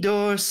screen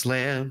door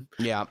slam.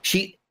 Yeah.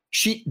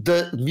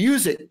 The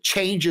music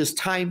changes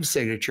time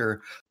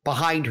signature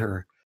behind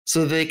her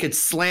so they could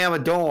slam a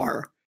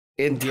door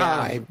in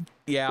time.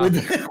 Yeah.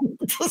 With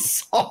the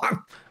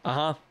song.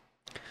 Uh-huh.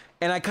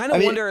 And I kind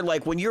of wonder,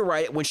 like, when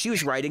she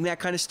was writing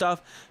that kind of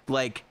stuff,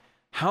 like,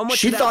 how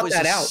much of that was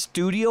a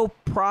studio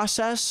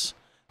process?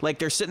 Like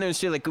they're sitting there and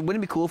saying, like, wouldn't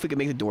it be cool if we could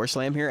make the door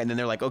slam here? And then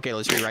they're like, okay,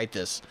 let's rewrite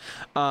this.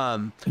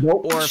 Nope,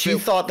 or she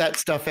thought that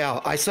stuff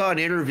out. I saw an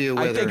interview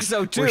with her. I think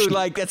so too.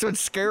 Like that's what's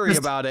scary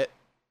about it.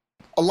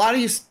 A lot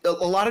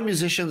of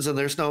musicians, and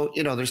there's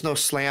no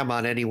slam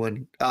on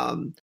anyone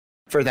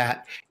for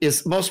that.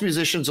 Is most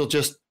musicians will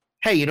just,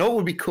 hey, you know what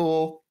would be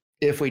cool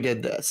if we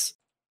did this.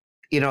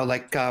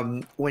 Like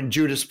when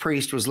Judas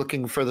Priest was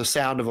looking for the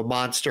sound of a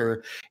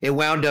monster, it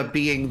wound up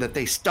being that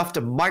they stuffed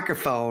a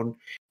microphone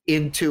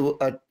into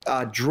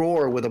a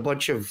drawer with a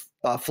bunch of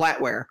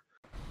flatware,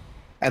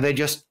 and they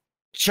just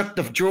shook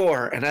the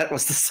drawer, and that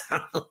was the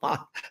sound.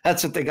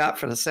 That's what they got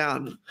for the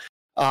sound.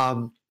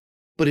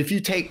 But if you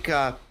take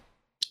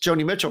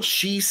Joni Mitchell,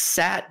 she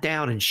sat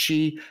down and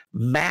she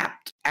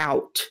mapped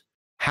out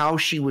how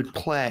she would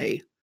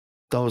play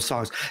those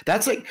songs.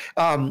 That's like,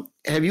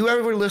 have you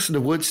ever listened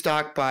to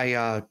Woodstock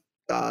by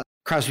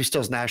Crosby,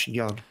 Stills, Nash and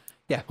Young?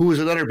 Yeah. Who was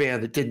another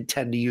band that didn't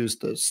tend to use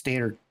the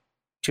standard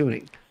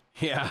tuning.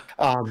 Yeah.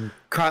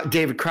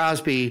 David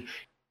Crosby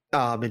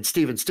and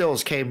Stephen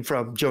Stills came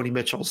from Joni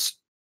Mitchell's.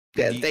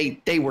 Yeah,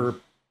 they were,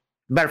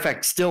 matter of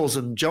fact, Stills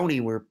and Joni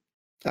were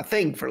a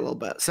thing for a little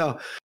bit. So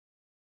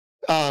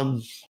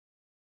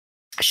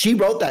she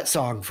wrote that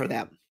song for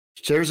them.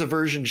 There's a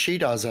version she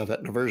does of it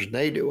and a version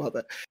they do of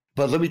it.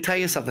 But let me tell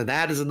you something.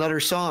 That is another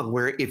song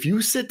where if you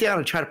sit down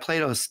and try to play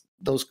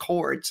those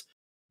chords,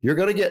 you're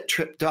going to get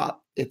tripped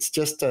up. It's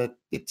just a.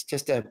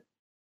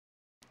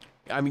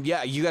 I mean,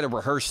 yeah, you got to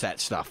rehearse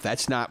that stuff.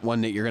 That's not one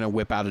that you're going to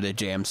whip out at a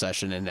jam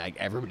session and like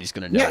everybody's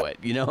going to know it.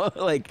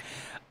 Like,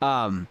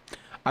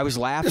 I was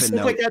laughing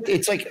though. Like that,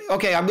 it's like,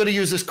 okay, I'm going to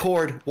use this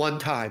chord one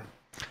time,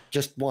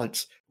 just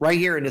once, right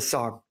here in this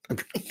song.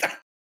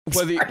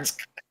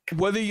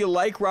 Whether you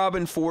like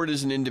Robin Ford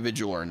as an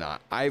individual or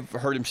not, I've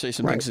heard him say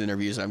some things in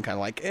interviews. And I'm kind of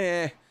like,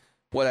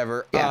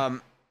 whatever. Yeah.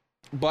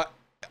 But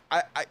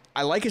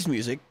I like his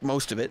music,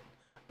 most of it.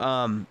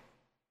 I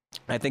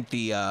think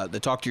the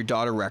Talk to Your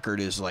Daughter record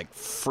is like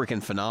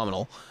freaking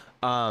phenomenal.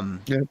 But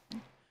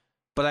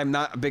I'm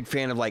not a big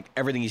fan of like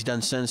everything he's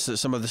done since.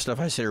 Some of the stuff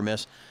I say or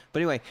miss.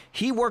 But anyway,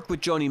 he worked with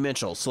Joni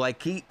Mitchell, so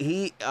like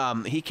he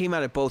came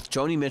out at both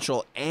Joni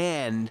Mitchell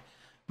and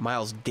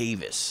Miles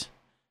Davis.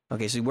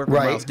 Okay, so he worked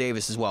with Miles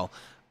Davis as well.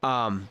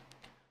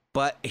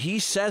 But he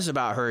says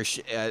about her,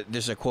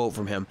 there's a quote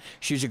from him,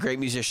 she's a great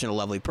musician, a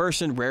lovely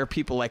person. Rare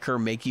people like her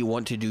make you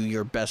want to do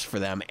your best for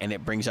them, and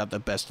it brings out the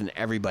best in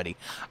everybody.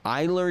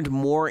 I learned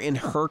more in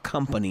her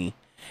company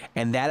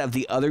and that of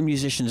the other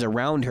musicians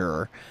around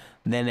her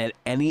than at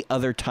any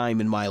other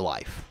time in my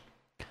life.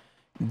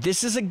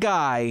 This is a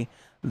guy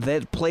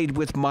that played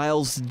with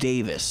Miles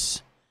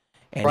Davis.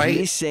 And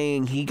he's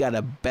saying he got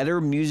a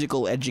better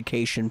musical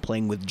education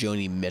playing with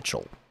Joni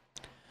Mitchell.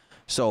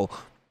 So,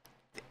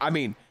 I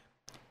mean,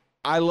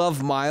 I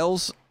love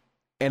Miles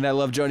and I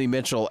love Joni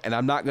Mitchell, and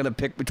I'm not going to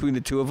pick between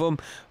the two of them,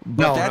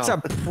 but that's a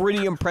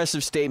pretty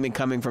impressive statement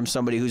coming from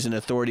somebody who's an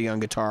authority on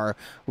guitar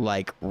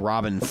like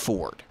Robin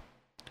Ford.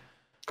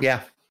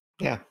 Yeah.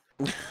 Who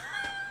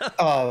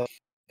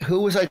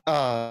was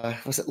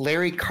was it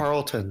Larry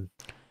Carlton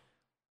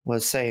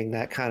was saying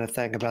that kind of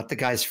thing about the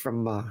guys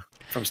from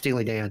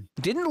Steely Dan.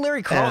 Didn't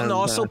Larry Carlton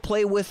also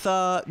play with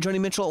Joni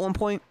Mitchell at one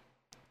point?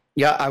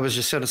 Yeah, I was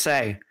just going to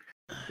say.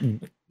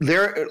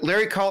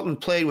 Larry Carlton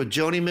played with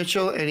Joni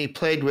Mitchell, and he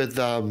played with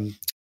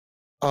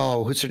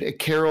who's her name?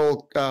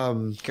 Carol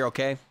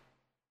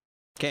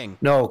King.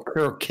 No,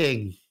 Carol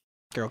King.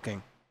 Carol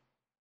King.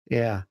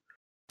 Yeah.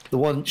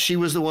 She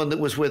was the one that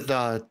was with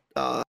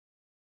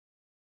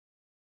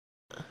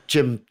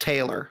James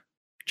Taylor.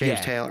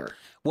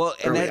 Well,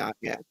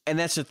 and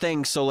that's the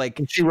thing. So like,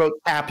 and she wrote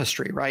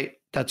Tapestry, right?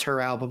 That's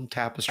her album,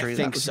 Tapestry. I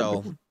think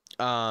so.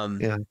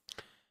 Yeah.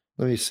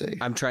 Let me see.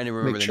 I'm trying to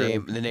remember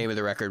the name of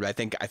the record, but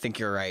I think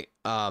you're right.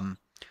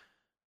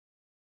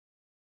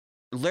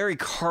 Larry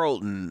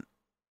Carlton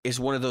is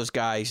one of those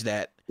guys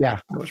that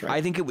that was right.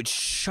 I think it would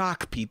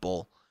shock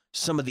people,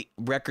 some of the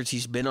records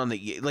he's been on,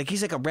 like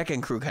he's like a Wrecking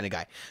Crew kind of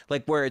guy.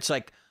 Like where it's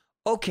like,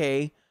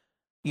 okay,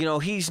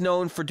 he's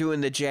known for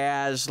doing the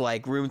jazz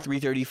like Room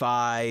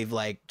 335,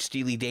 like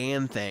Steely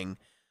Dan thing,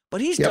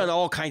 but he's done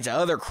all kinds of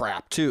other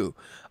crap too.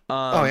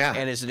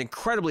 And is an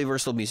incredibly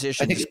versatile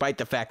musician, despite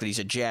the fact that he's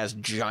a jazz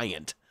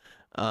giant.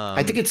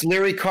 I think it's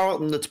Larry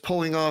Carlton that's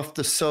pulling off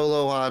the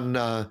solo on,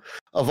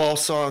 of all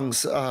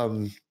songs,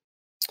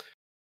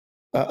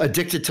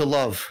 "Addicted to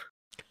Love"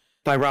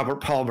 by Robert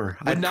Palmer.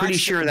 I'm pretty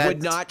sure that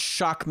would not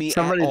shock me.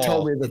 Somebody at all.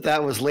 told me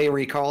that was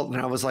Larry Carlton.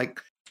 I was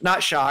like,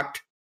 not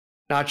shocked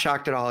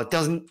at all. It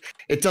doesn't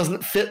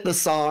fit the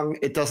song.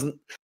 It doesn't,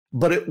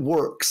 but it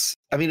works.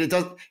 I mean, it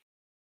doesn't.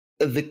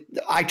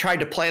 I tried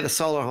to play the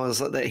solo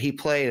that he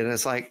played, and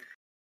it's like,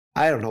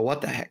 I don't know what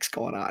the heck's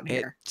going on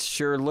here. It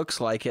sure looks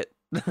like it.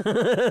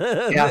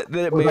 That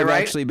it may have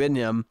actually been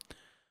him.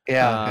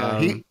 Yeah,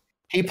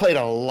 he played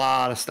a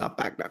lot of stuff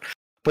back then.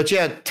 But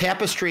yeah,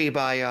 Tapestry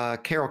by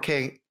Carol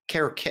King.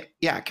 Carol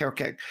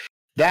King.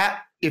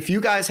 That, if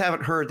you guys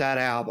haven't heard that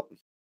album,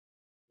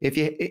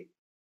 if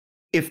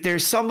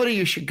there's somebody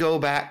you should go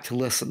back to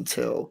listen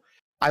to,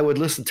 I would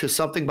listen to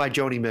something by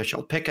Joni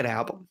Mitchell. Pick an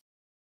album.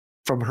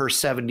 from her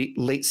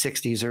late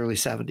 60s, early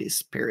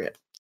 70s period.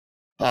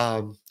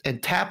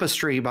 And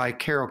Tapestry by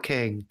Carole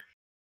King,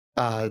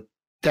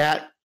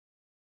 that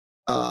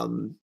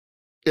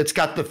it's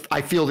got the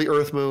I Feel the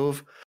Earth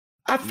Move.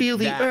 I feel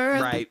the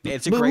earth. Right.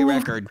 It's a great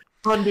record.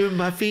 Under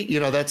my feet.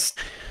 That's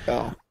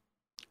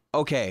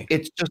okay.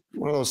 It's just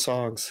one of those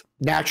songs.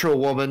 Natural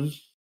Woman.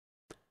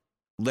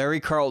 Larry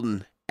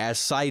Carlton as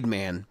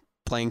sideman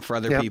playing for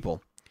other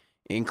people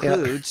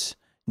includes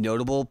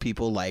notable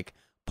people like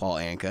Paul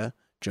Anka,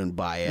 Joan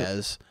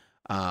Baez,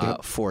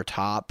 Four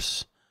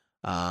Tops,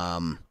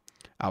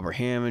 Albert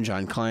Hammond,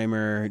 John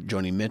Clymer,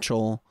 Joni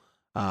Mitchell,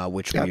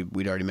 which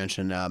we'd already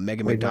mentioned,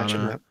 Megan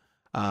McDonough,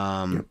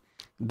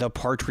 the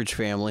Partridge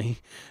Family,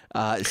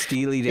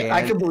 Steely Dan.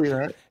 I can believe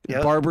that.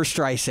 Yep. Barbra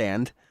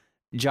Streisand,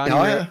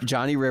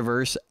 Johnny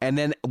Rivers, and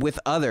then with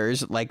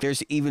others, like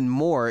there's even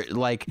more,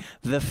 like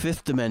The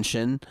Fifth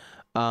Dimension,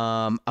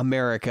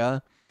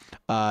 America,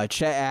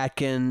 Chet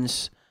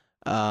Atkins,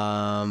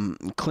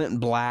 Clinton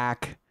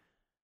Black,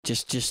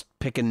 just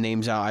picking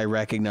names out I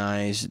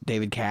recognize,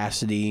 David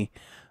Cassidy,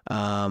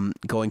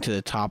 going to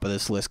the top of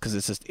this list because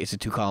it's a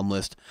 2-column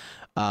list.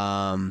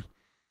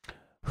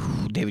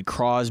 David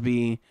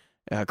Crosby,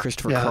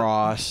 Christopher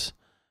Cross,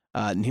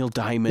 Neil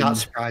Diamond, not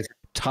surprising.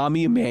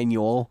 Tommy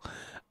Emmanuel,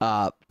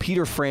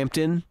 Peter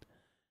Frampton.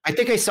 I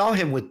think I saw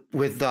him with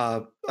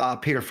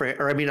Peter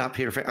Frampton, or I mean not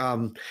Peter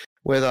Frampton,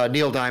 with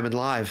Neil Diamond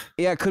live.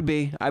 Yeah, it could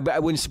be. I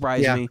wouldn't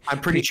surprise me. I'm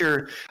pretty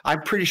sure I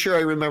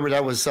remember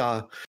that was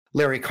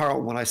Larry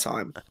Carlton when I saw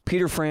him.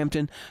 Peter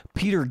Frampton,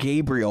 Peter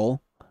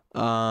Gabriel,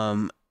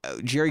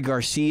 Jerry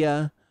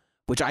Garcia,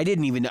 which I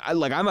didn't even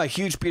like. I'm a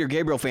huge Peter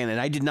Gabriel fan, and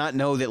I did not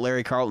know that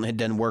Larry Carlton had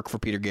done work for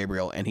Peter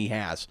Gabriel, and he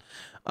has.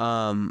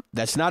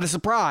 That's not a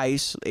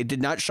surprise. It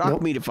did not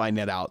shock me to find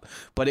that out,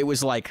 but it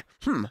was like,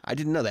 I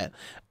didn't know that.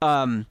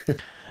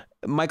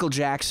 Michael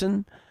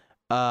Jackson,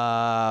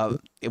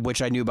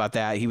 which I knew about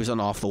that. He was on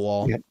Off the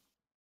Wall.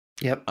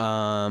 Yep.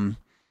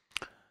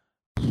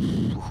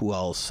 Who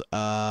else?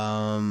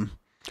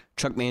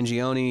 Chuck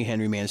Mangione,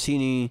 Henry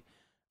Mancini,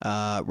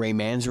 Ray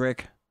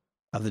Manzarek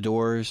of The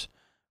Doors,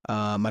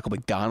 Michael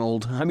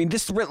McDonald. I mean,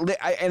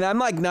 and I'm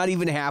like not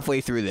even halfway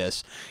through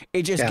this.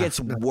 It just gets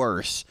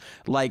worse.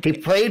 Like he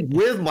played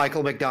with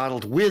Michael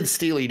McDonald with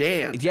Steely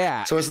Dan.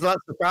 Yeah. So it's not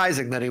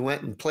surprising that he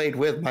went and played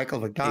with Michael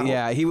McDonald.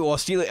 Yeah,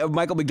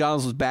 Michael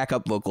McDonald's was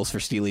backup vocals for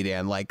Steely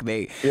Dan. Like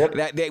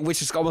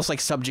which is almost like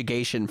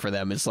subjugation for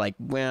them. It's like,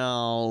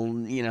 well,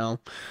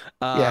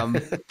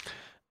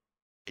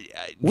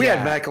 we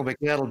had Michael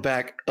McDonald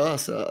back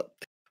us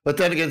up, but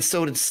then again,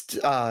 so did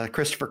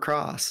Christopher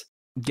Cross.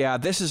 Yeah,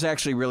 this is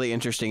actually really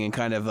interesting and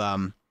kind of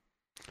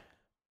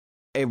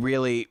it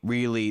really,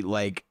 really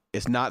like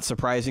is not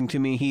surprising to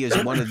me. He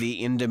is one of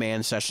the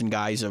in-demand session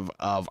guys of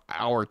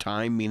our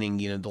time, meaning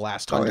the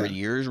last 100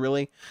 years,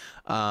 really.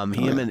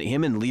 Him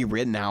and Lee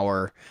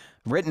Ritenour.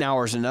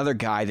 Ritenour's another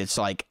guy that's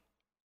like,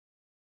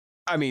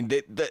 I mean,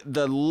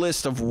 the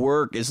list of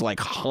work is like,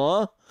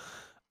 huh?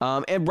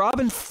 And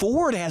Robin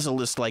Ford has a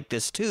list like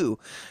this too,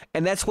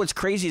 and that's what's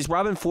crazy is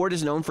Robin Ford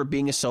is known for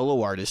being a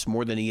solo artist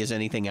more than he is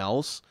anything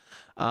else.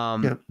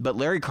 But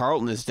Larry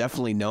Carlton is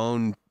definitely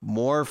known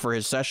more for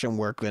his session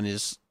work than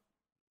his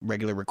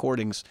regular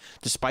recordings,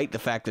 despite the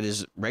fact that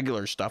his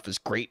regular stuff is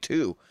great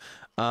too.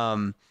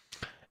 And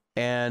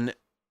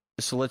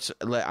so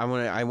I'm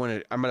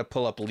gonna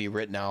pull up Lee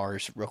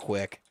Ritenour's real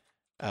quick.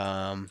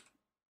 I've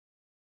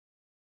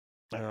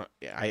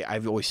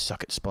always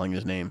suck at spelling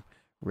his name.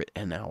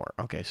 Ritenour.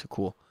 Okay, so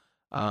cool.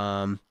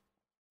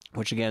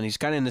 Which again, he's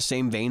kind of in the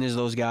same vein as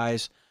those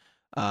guys.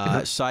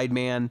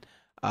 Sideman.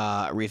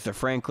 Aretha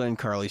Franklin,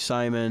 Carly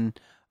Simon,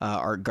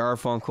 Art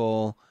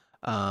Garfunkel.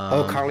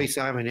 Carly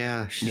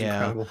Simon, she's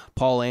incredible.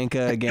 Paul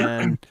Anka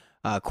again,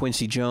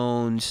 Quincy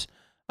Jones,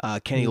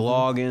 Kenny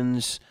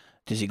Loggins,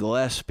 Dizzy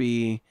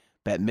Gillespie,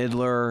 Bette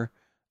Midler,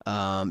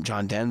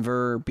 John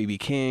Denver, B.B.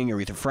 King,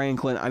 Aretha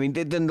Franklin. I mean,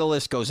 then the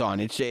list goes on.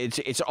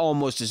 It's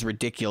almost as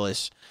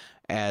ridiculous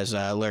as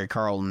Larry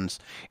Carlton's,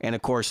 and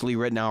of course Lee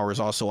Ritenour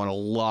is also on a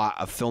lot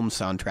of film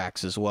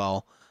soundtracks as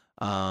well.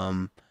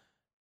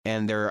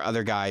 And there are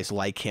other guys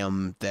like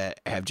him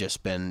that have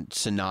just been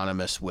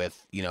synonymous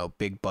with,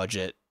 big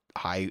budget,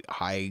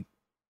 high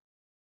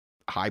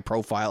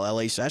profile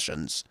LA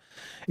sessions.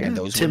 And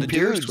those Tim were the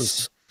Pierce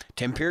dudes.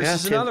 Tim Pierce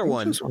is another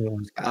one.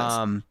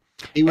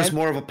 He was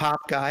more of a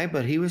pop guy,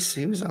 but he was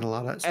on a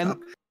lot of that stuff.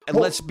 And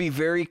let's be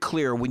very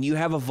clear, when you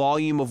have a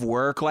volume of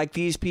work like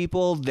these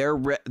people, their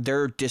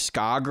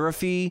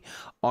discography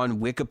on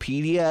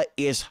Wikipedia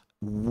is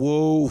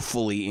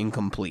woefully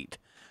incomplete.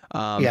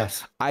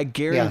 Yes. I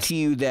guarantee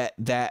you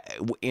that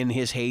in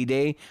his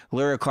heyday,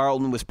 Larry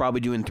Carlton was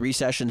probably doing 3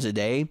 sessions a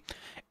day,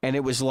 and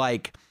it was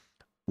like,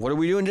 what are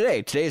we doing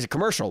today? Today is a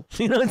commercial.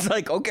 It's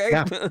like, okay,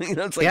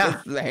 it's like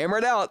let's hammer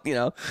it out.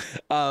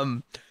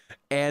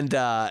 And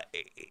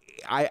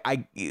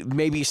I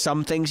maybe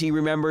some things he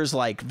remembers,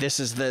 like this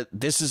is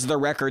the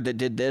record that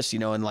did this,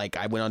 and like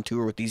I went on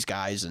tour with these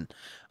guys and.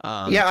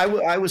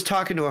 I was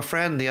talking to a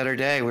friend the other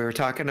day. We were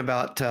talking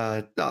about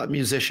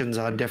musicians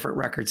on different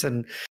records,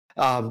 and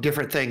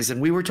different things.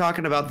 And we were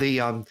talking about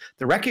the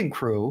Wrecking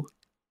Crew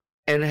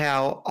and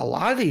how a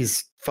lot of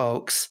these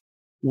folks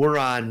were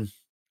on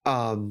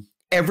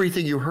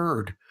Everything You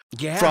Heard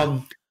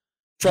from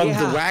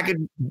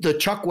the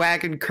Chuck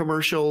Wagon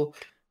commercial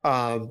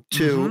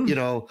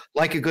to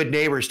Like a Good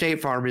Neighbor,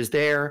 State Farm is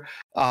there,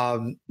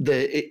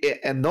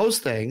 and those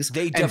things.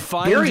 They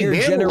defined your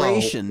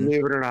generation,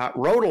 believe it or not,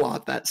 wrote a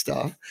lot of that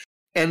stuff.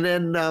 And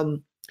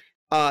then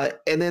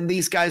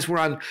these guys were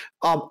on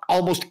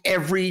almost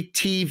every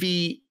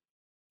TV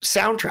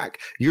soundtrack.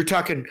 You're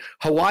talking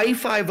Hawaii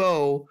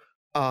Five-0,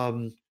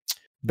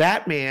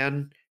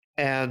 Batman,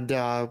 and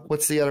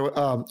what's the other?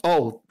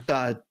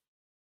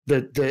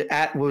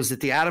 Was it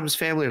the Addams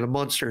Family or the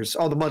Munsters?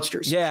 Oh, the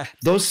Munsters. Yeah,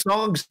 those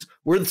songs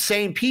were the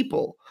same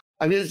people.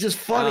 I mean, it's just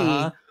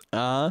funny.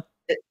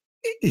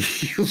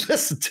 You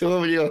listen to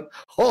them and you go,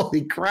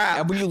 holy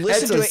crap. And when you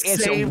listen to it,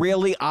 it's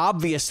really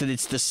obvious that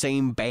it's the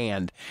same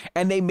band.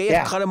 And they may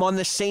have cut them on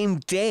the same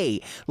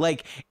day.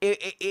 Like,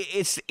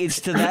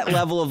 it's to that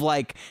level of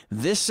like,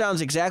 this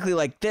sounds exactly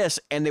like this,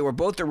 and they were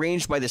both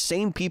arranged by the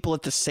same people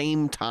at the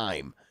same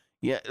time.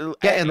 Yeah,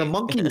 and the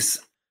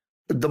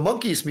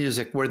Monkees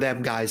music were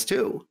them guys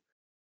too.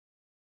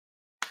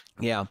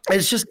 Yeah.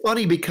 It's just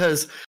funny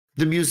because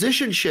the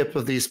musicianship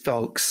of these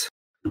folks,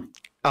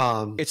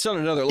 it's on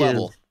another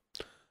level.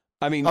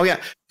 I mean, oh yeah,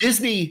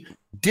 Disney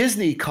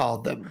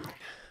called them,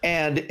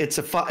 and it's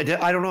I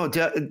don't know.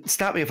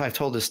 Stop me if I've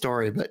told this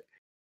story, but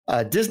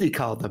Disney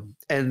called them,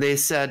 and they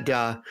said,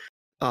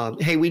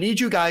 "Hey, we need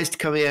you guys to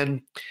come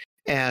in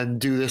and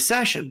do this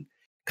session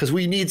because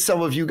we need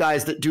some of you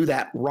guys that do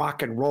that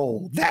rock and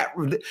roll." That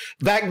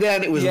back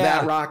then it was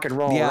that rock and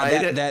roll,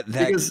 right?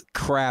 That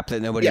crap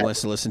that nobody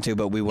wants to listen to,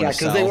 but we want to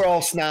sell. Because they were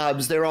all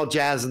snobs. They were all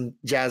jazz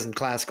and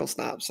classical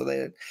snobs. So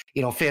they,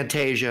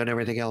 Fantasia and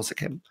everything else that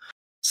came.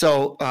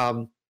 So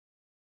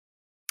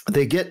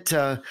they get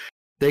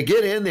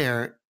in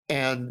there,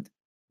 and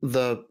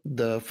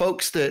the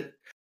folks that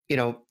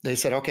they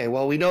said, okay,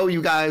 well, we know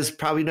you guys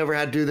probably never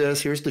had to do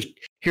this. Here's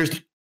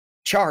the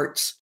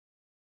charts.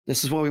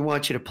 This is what we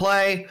want you to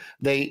play.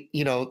 They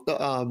I don't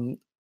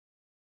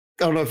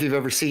know if you've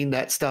ever seen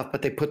that stuff,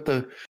 but they put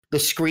the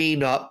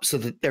screen up so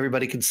that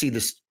everybody can see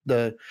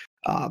the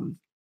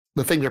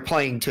thing they're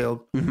playing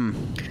to. Mm-hmm.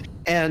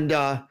 And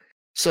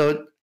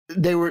so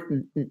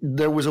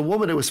there was a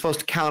woman who was supposed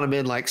to count them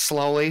in like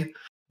slowly,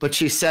 but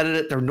she said it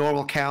at their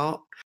normal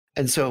count,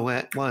 and so it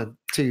went 1,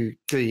 2,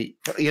 3,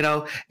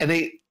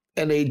 and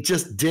they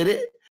just did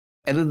it,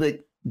 and then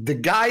the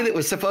guy that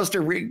was supposed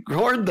to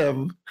record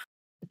them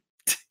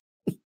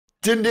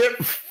didn't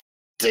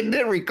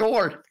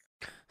record.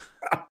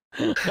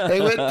 They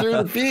went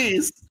through the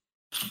fees,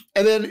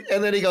 and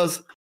then he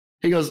goes,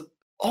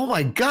 oh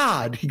my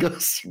God, he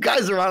goes, you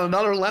guys are on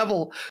another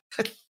level.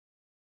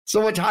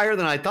 So much higher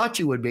than I thought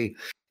you would be.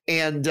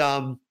 And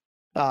they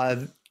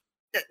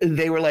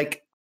were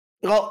like,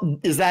 well,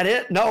 is that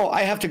it? No,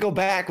 I have to go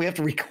back. We have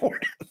to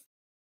record.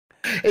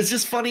 It's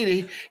just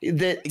funny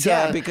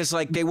because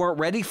like they weren't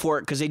ready for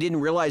it because they didn't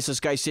realize those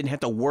guys didn't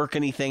have to work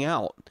anything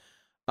out.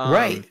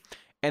 Right.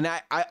 And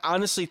I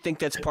honestly think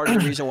that's part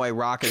of the reason why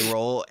rock and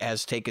roll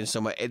has taken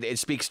so much. It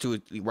speaks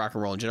to rock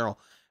and roll in general.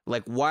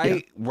 Like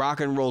why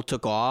rock and roll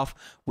took off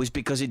was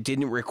because it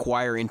didn't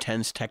require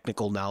intense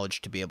technical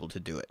knowledge to be able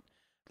to do it.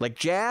 Like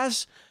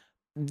jazz,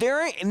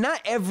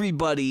 not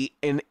everybody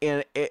in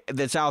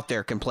that's out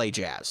there can play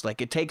jazz. Like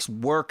it takes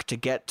work to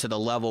get to the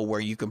level where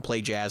you can play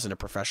jazz in a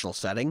professional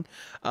setting.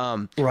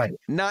 Right.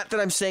 Not that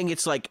I'm saying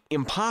it's like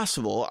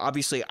impossible.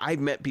 Obviously, I've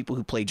met people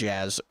who play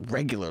jazz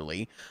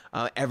regularly.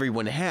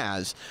 Everyone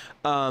has.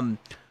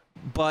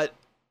 But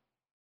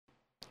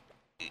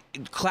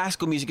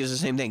classical music is the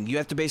same thing. You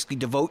have to basically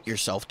devote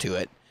yourself to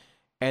it.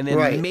 And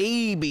then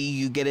maybe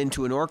you get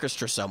into an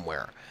orchestra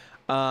somewhere.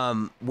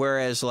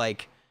 Whereas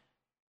like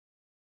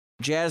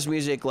jazz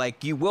music,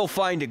 like you will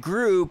find a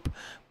group,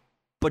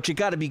 but you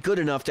got to be good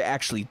enough to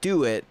actually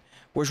do it.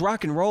 Whereas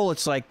rock and roll,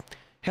 it's like,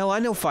 hell, I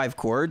know 5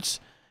 chords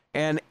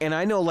and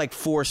I know like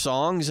 4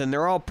 songs and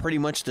they're all pretty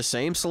much the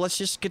same. So let's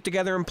just get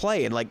together and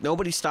play. And like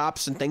nobody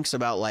stops and thinks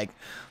about like,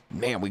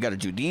 man, we got to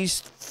do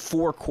these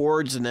 4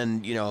 chords and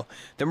then,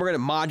 then we're going to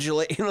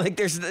modulate. Like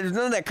there's none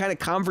of that kind of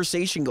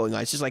conversation going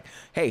on. It's just like,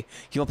 hey,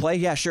 you want to play?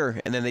 Yeah, sure.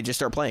 And then they just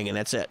start playing and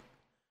that's it.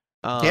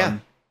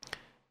 And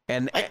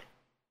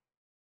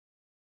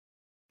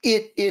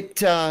it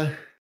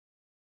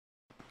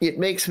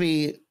makes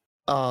me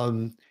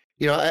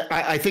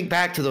I think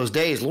back to those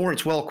days.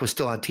 Lawrence Welk was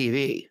still on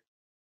TV,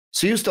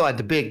 so you still had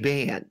the big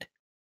band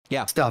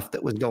stuff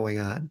that was going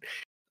on,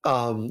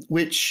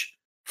 which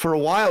for a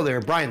while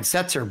there Brian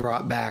Setzer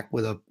brought back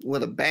with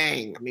a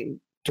bang. I mean,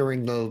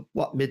 during the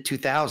mid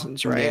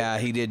 2000s, right? Yeah,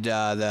 he did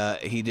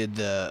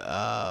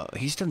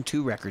he's done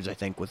 2 records I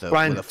think with a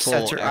full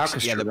Setzer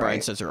orchestra. Yeah, the Brian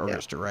Setzer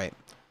orchestra, right?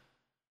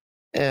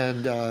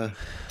 And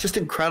just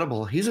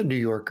incredible. He's a New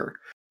Yorker.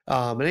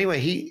 Anyway,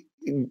 he's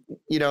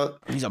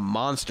a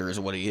monster is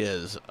what he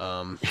is.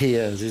 He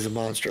is. He's a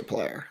monster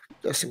player.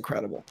 Just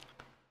incredible.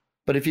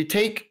 But if you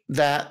take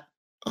that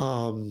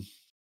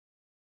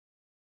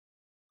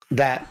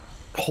that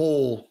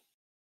whole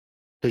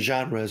the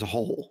genre as a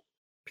whole,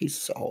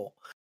 piece as a whole.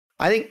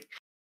 I think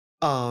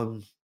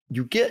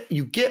you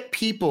get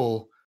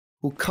people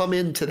who come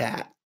into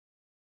that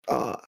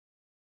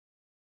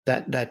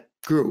that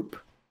group.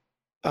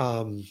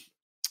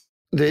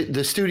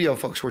 The studio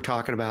folks we're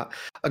talking about,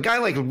 a guy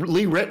like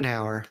Lee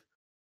Ritenour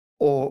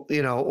or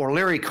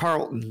Larry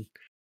Carlton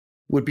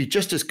would be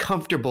just as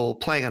comfortable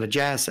playing on a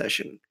jazz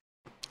session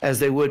as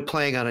they would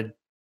playing on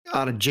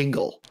a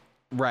jingle.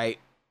 Right.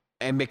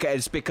 And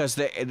because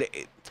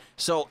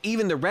so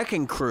even the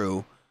Wrecking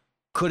Crew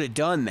could have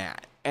done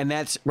that. And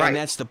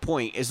that's the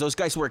point, is those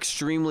guys were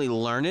extremely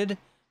learned,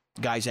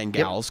 guys and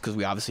gals, because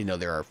we obviously know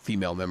there are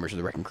female members of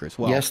the Wrecking Crew as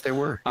well. Yes, there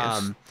were.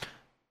 Yes.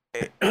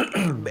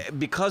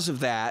 Because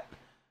of that,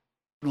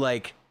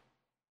 like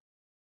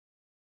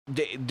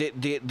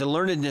the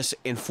learnedness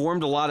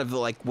informed a lot of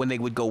like when they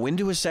would go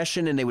into a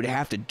session and they would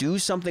have to do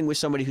something with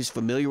somebody who's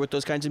familiar with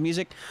those kinds of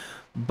music.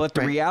 But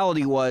the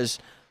reality was,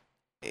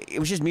 it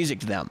was just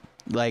music to them.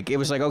 Like, it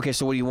was like, okay,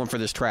 so what do you want for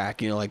this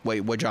track? Like,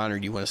 what genre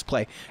do you want us to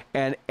play?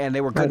 And they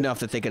were good enough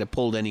that they could have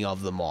pulled any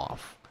of them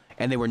off.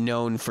 And they were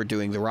known for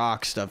doing the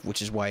rock stuff, which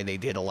is why they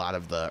did a lot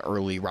of the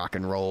early rock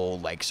and roll,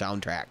 like,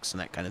 soundtracks and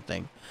that kind of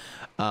thing.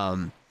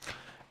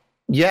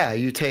 Yeah,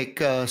 you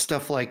take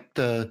stuff like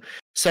the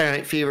Saturday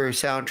Night Fever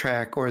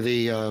soundtrack or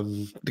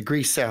the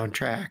Grease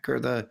soundtrack or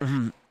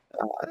the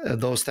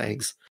those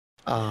things.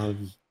 Of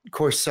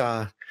course,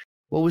 what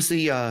was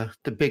the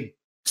big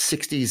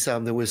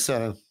 60s? There was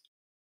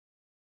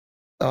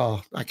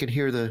I can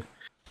hear the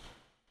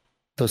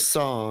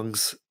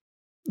songs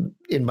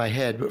in my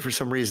head, but for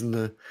some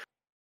reason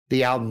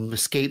the album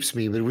escapes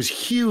me. But it was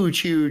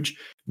huge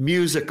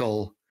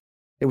musical.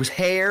 It was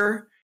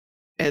Hair,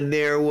 and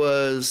there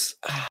was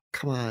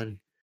come on.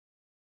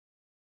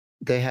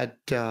 They had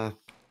and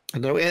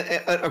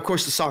of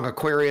course the song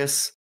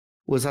Aquarius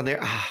was on there.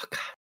 Oh God,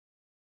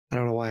 I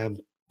don't know why I'm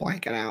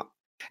blanking out.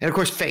 And of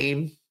course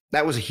Fame.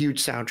 That was a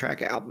huge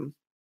soundtrack album.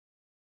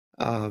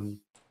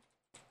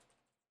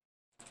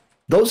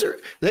 Those are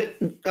that.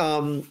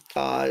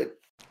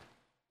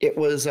 It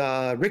was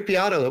Rick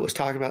Beato that was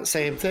talking about the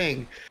same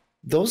thing.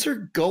 Those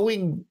are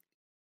going,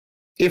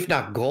 if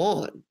not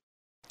gone,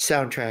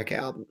 soundtrack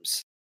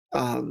albums.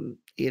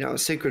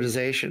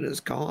 Synchronization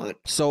is gone.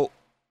 So,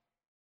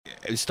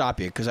 stop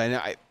you, because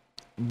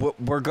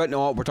we're talking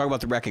about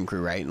the Wrecking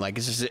Crew, right? Like,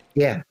 this is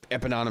an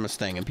eponymous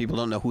thing, and people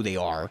don't know who they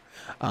are.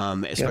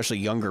 Especially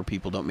younger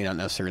people may not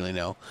necessarily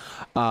know.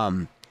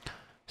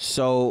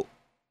 So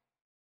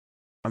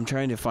I'm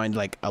trying to find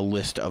like a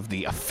list of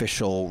the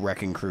official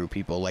Wrecking Crew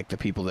people, like the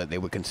people that they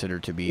would consider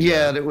to be.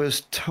 Yeah, there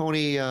was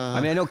Tony.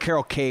 I know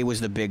Carol Kay was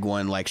the big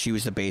one. Like, she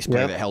was the bass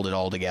player that held it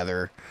all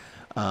together.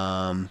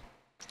 And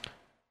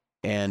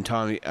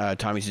Tommy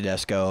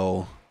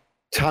Tedesco.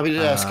 Tommy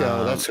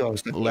Tedesco, that's who I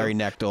was thinking. Larry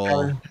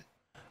Knechtel,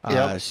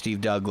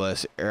 Steve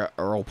Douglas,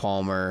 Earl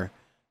Palmer,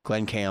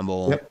 Glenn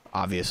Campbell,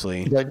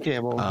 obviously. Glenn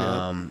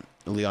Campbell.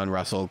 Leon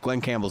Russell. Glenn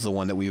Campbell's the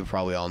one that we would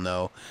probably all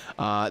know.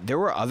 There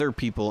were other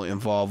people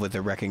involved with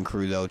the Wrecking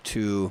Crew, though,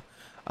 too.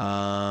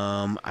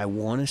 I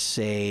want to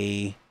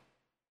say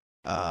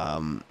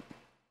Allman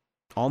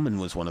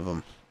was one of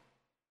them.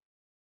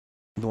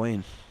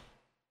 Dwayne.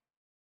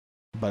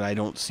 But I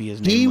don't see his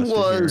name.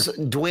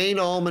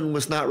 Dwayne Allman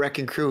was not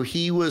Wrecking Crew.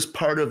 He was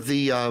part of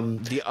the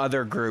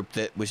other group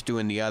that was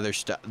doing the other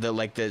stuff.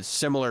 The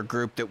similar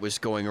group that was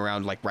going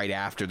around like right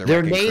after the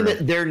Wrecking Crew.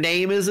 Their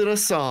name isn't a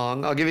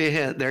song. I'll give you a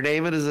hint. Their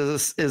name is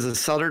a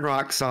Southern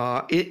rock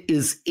song. It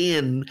is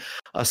in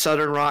a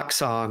Southern rock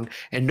song,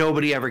 and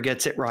nobody ever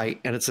gets it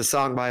right. And it's a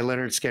song by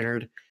Leonard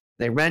Skinner.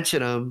 They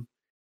mention him,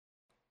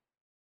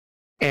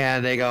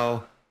 and they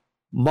go,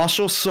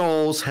 Muscle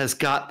Souls has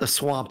got the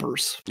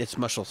Swampers. It's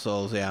Muscle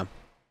Souls, yeah.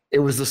 It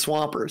was the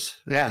Swampers,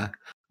 yeah.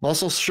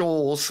 Muscle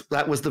Shoals,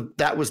 that was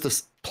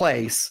the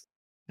place,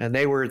 and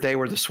they were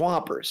the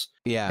Swampers,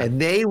 yeah.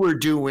 And they were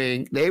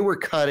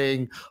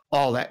cutting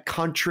all that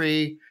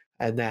country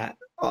and that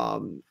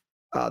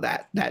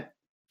that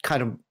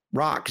kind of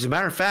rock. As a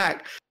matter of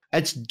fact,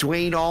 that's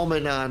Dwayne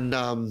Allman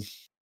on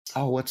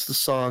what's the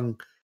song?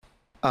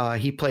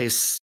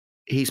 He's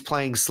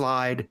playing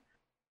slide.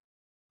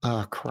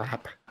 Oh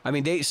crap. I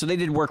mean, they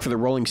did work for the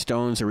Rolling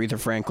Stones, Aretha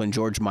Franklin,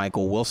 George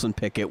Michael, Wilson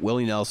Pickett,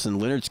 Willie Nelson,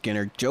 Leonard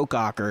Skinner, Joe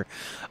Cocker,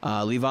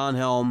 Lee Von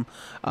Helm,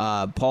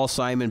 Paul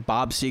Simon,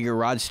 Bob Seger,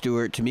 Rod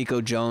Stewart,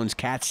 Tomiko Jones,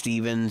 Cat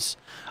Stevens,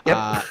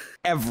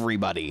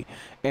 everybody.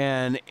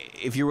 And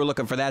if you were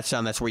looking for that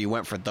sound, that's where you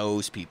went for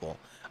those people.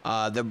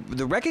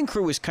 The Wrecking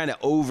Crew was kind of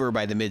over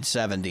by the mid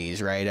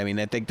 '70s, right? I mean,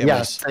 I think they were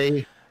like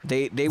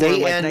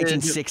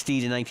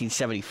 1960 to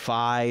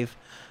 1975.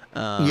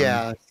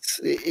 And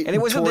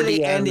it wasn't that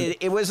they ended.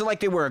 It wasn't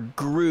like they were a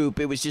group.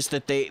 It was just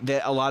that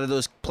that a lot of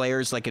those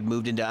players like had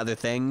moved into other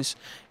things,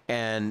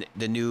 and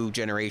the new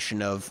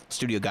generation of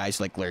studio guys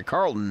like Larry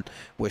Carlton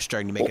was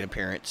starting to make an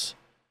appearance.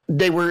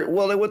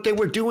 What they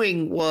were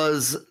doing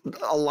was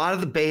a lot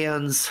of the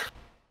bands.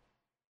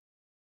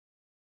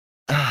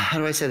 How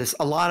do I say this?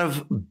 A lot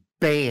of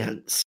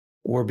bands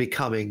were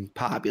becoming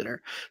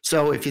popular.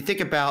 So if you think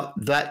about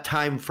that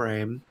time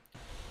frame,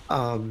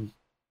 a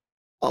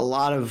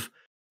lot of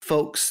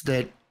folks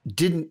that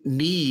didn't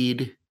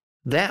need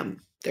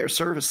their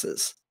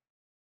services,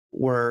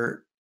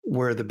 were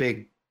the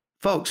big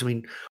folks. I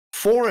mean,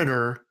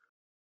 Foreigner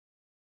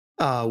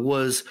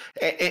was,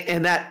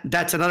 and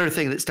that's another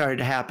thing that started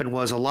to happen,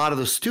 was a lot of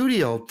the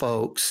studio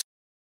folks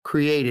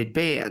created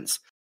bands.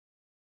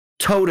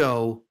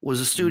 Toto was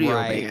a studio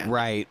band.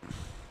 Right.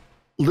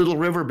 Little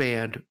River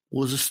Band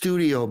was a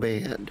studio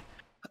band.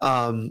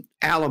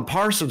 Alan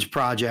Parsons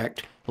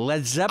Project.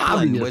 Led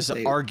Zeppelin was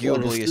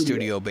arguably a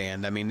studio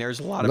band. I mean, there's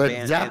a lot of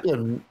bands. Led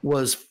Zeppelin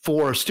was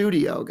 4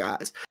 studio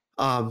guys.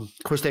 Of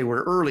course, they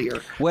were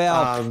earlier.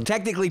 Well,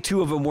 technically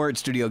 2 of them weren't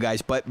studio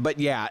guys, but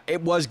yeah,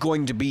 it was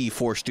going to be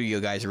 4 studio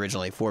guys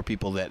originally, 4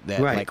 people that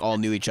right. like all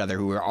knew each other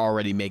who were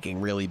already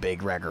making really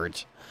big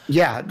records.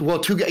 Yeah, well,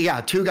 2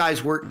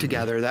 guys worked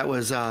together. That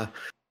was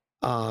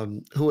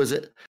who was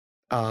it?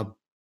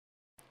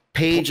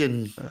 Page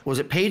and was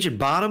it Page and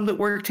Bonham that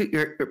worked?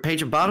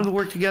 Page and Bonham that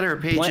worked together, or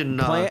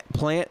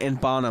Plant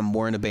and Bonham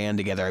were in a band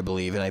together, I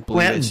believe, and I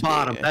believe Plant and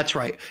Bonham. That's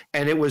right,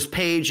 and it was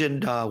Page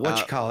and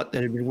that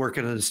had been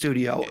working in the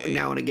studio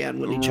now and again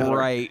with each other,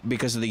 right?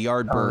 Because of the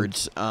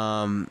Yardbirds,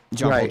 John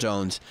Paul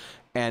Jones,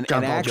 and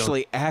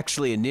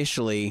actually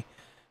initially.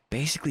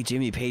 Basically,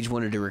 Jimmy Page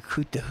wanted to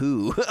recruit the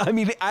Who. I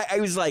mean,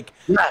 I was like,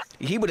 yes.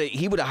 he would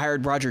have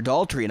hired Roger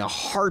Daltrey in a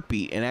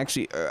heartbeat, and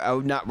actually,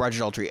 not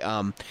Roger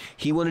Daltrey.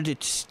 He wanted to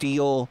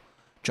steal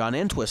John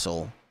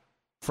Entwistle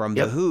from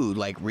the Who,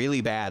 like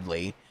really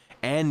badly,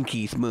 and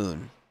Keith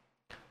Moon.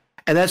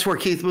 And that's where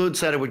Keith Moon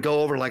said it would go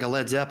over like a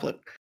Led Zeppelin.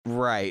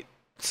 Right.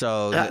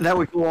 So that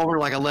would go over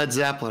like a Led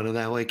Zeppelin, and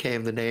that way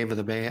came the name of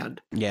the band.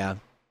 Yeah.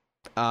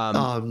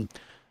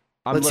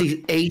 Let's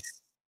see.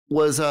 Ace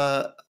was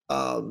a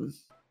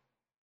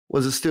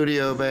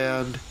studio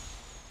band.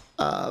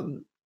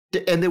 And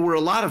there were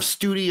a lot of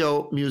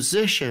studio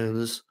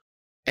musicians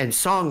and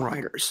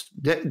songwriters.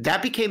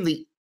 That became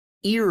the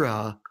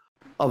era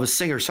of a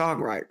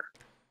singer-songwriter.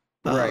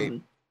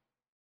 Right.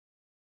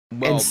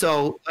 Well, and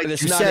so, like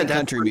it's you not said, in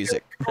country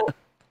music.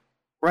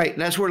 Right,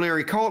 and that's where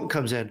Larry Carlton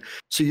comes in.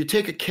 So you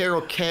take a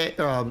Carole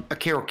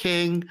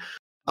King,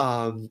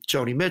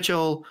 Joni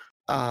Mitchell,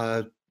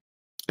 and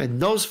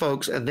those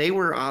folks, and they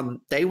were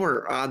on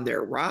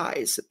their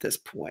rise at this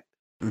point.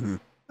 Mm-hmm.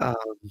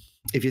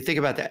 If you think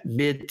about that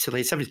mid to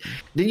late 70s,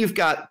 then you've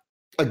got,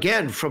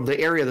 again, from the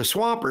area of the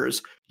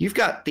Swampers, you've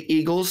got the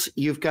Eagles,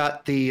 you've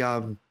got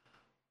the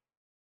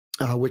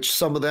which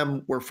some of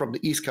them were from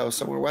the East Coast,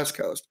 some were West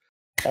Coast,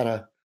 kind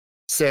of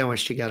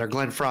sandwiched together.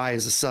 Glenn Frey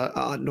is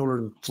a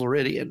Northern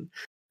Floridian,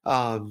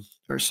 or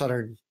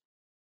Southern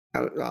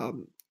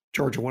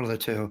Georgia, one of the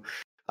two.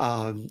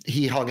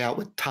 He hung out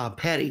with Tom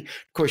Petty.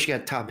 Of course, you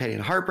had Tom Petty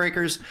and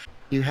Heartbreakers.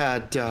 You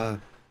had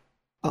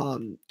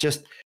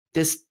just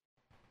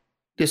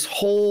this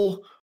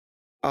whole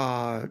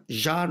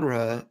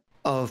genre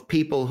of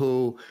people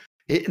who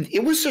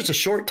it was such a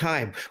short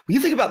time. When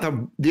you think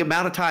about the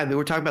amount of time, we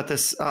were talking about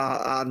this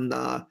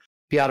on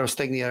Beato's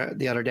thing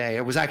the other day.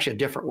 It was actually a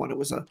different one. It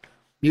was a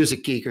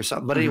Music Geek or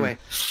something. But anyway,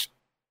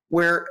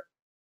 where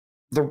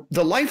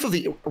the life of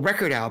the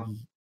record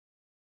album,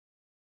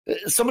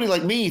 somebody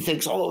like me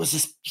thinks, oh, it was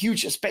this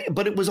huge,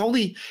 but it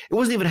wasn't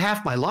even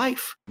half my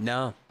life.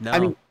 No. I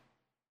mean,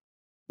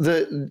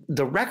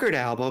 the record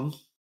album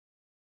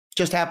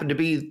just happened to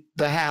be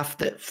the half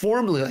that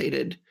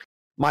formulated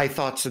my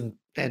thoughts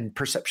and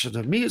perceptions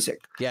of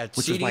music. Yeah,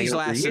 CDs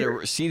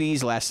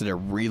lasted a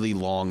really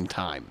long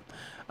time.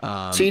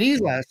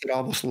 CDs lasted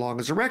almost as long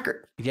as a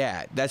record.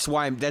 Yeah, that's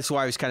why I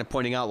was kind of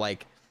pointing out,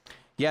 like,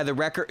 yeah, the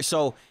record.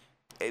 So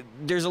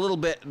there's a little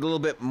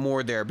bit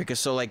more there, because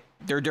so like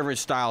there are different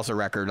styles of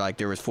record. Like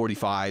there was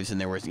 45s and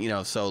there was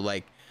so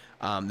like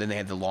then they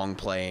had the long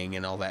playing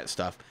and all that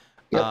stuff.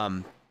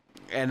 Yep.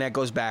 And that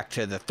goes back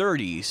to the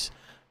 30s.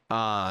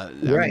 I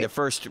right. mean, the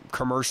first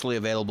commercially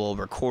available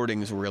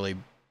recordings were really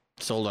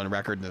sold on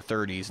record in the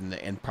 30s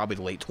and probably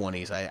the late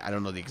 20s. I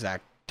don't know the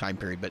exact time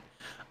period, but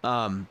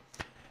by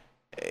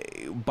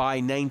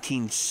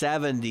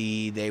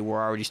 1970, they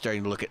were already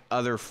starting to look at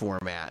other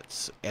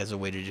formats as a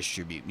way to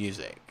distribute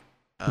music.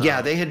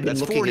 Yeah, they had been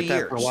looking at that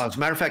years. for a while. As a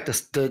matter of fact,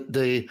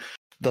 the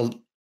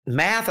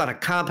math on a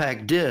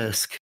compact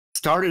disc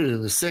started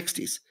in the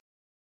 60s.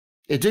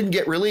 It didn't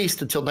get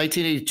released until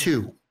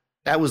 1982.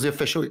 That was the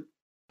official.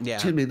 Yeah.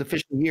 Excuse me, the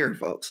official year,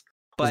 folks.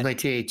 Was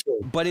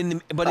 1982. But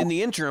in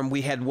the interim,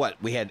 we had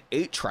what? We had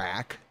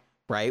 8-track,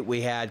 right?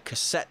 We had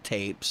cassette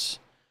tapes,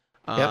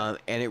 and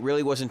it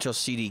really wasn't until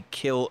CD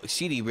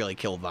really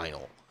killed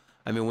vinyl.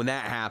 I mean, when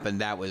that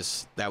happened, that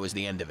was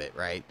the end of it,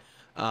 right?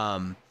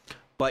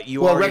 But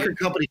record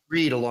company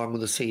agreed along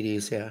with the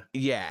CDs, yeah.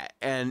 Yeah,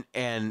 and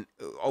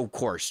of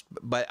course,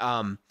 but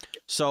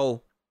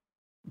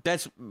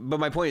but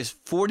my point is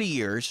 40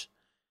 years.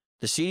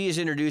 The CD is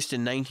introduced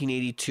in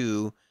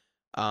 1982.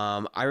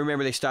 I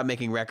remember they stopped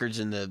making records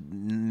in the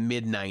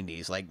mid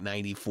 90s, like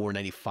 94,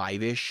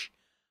 95 ish.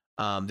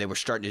 They were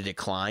starting to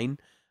decline.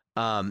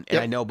 And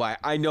Yep.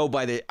 I know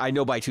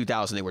by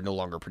 2000 they were no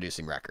longer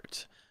producing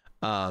records.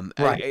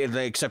 Right.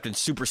 They accepted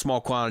super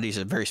small quantities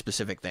of very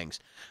specific things.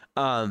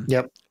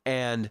 Yep.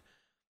 And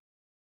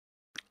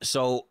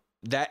so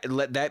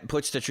that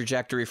puts the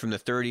trajectory from the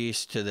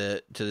 30s to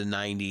the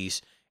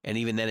 90s, and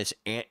even then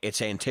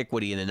it's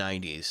antiquity in the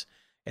 90s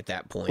at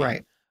that point.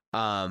 Right.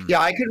 Yeah,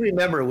 I can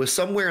remember it was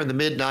somewhere in the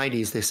mid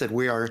 90s. They said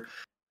we are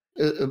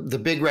the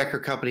big record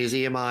companies,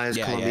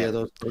 EMIs, Columbia,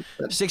 those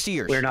 60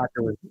 years. We're not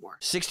doing anymore.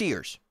 60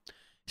 years.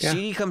 Yeah.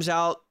 CD comes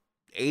out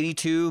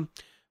 82,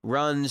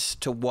 runs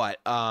to what?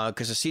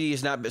 Because the CD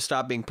has not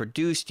stopped being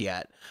produced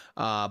yet.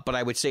 But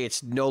I would say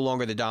it's no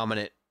longer the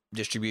dominant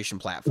distribution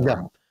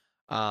platform.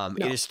 No.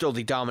 It is still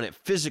the dominant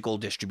physical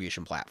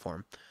distribution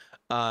platform.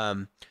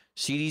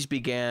 CDs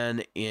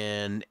began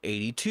in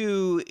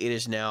 82. It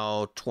is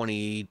now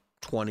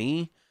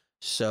 2020.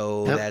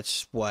 So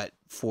that's what,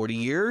 40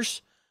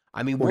 years?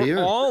 I mean, we're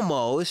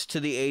almost to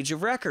the age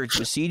of records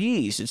with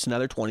CDs. It's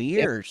another 20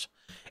 years.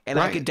 And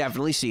I could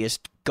definitely see us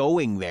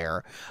going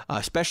there,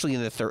 especially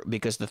in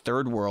because the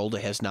third world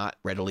has not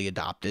readily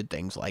adopted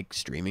things like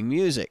streaming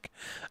music,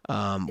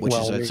 which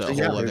is a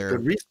whole other.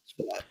 Good reasons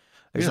for that.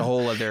 There's a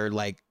whole other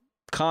like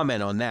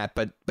comment on that,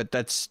 but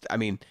that's, I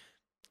mean,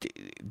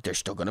 they're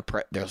still going to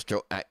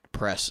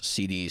press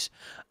CDs.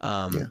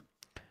 And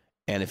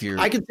if you're,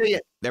 I can tell you,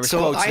 there was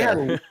quotes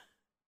there.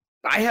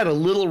 I had a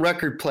little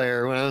record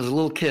player when I was a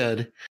little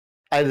kid.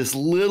 I had this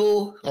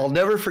little, I'll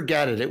never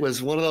forget it. It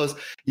was one of those,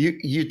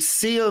 you'd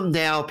see them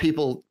now,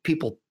 people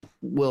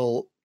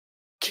will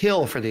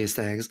kill for these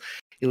things.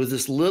 It was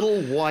this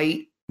little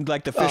white.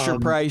 Like the Fisher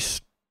Price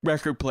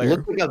record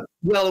player.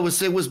 Well,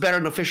 it was better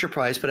than a Fisher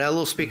Price, but it had a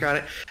little speaker on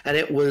it. And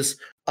it was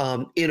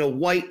in a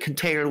white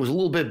container. It was a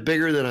little bit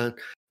bigger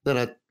than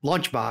a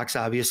lunchbox,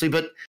 obviously,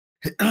 but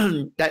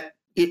that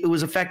it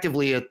was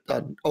effectively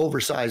an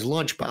oversized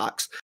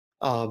lunchbox.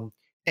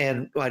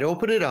 And I'd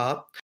open it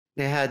up.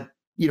 They had,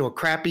 a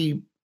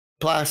crappy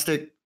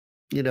plastic,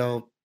 thing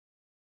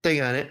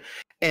on it.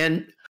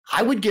 And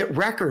I would get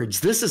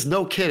records. This is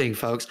no kidding,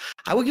 folks.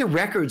 I would get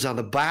records on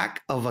the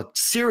back of a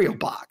cereal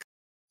box.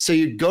 So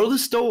you'd go to the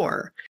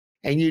store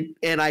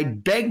and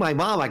I'd beg my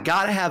mom, I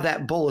got to have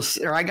that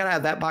I got to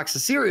have that box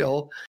of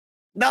cereal.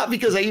 Not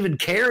because I even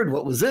cared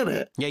what was in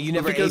it. Yeah, you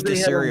never ate the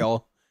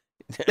cereal.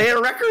 They had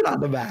a record on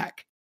the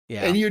back.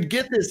 Yeah. And you'd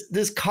get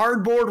this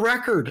cardboard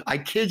record. I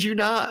kid you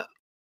not.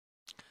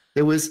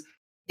 It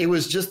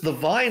was just the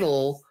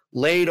vinyl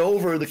laid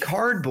over the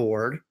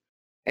cardboard,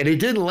 and it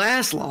didn't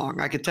last long.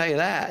 I can tell you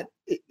that.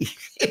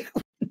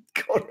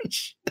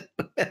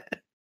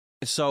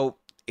 So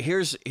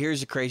here's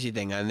a crazy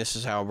thing, and this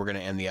is how we're going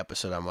to end the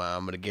episode. I'm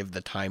going to give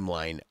the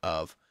timeline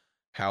of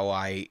how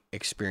I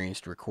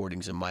experienced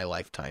recordings in my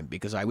lifetime,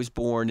 because I was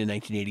born in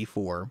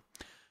 1984.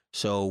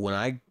 So when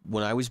I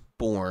was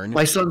born,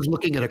 my son's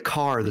looking at a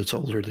car that's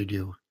older than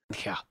you.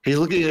 Yeah, he's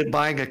looking at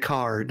buying a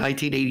car,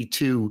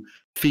 1982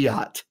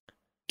 Fiat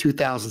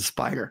 2000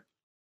 Spider.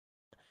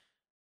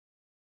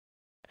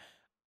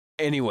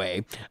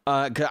 Anyway,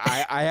 I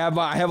have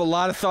a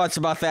lot of thoughts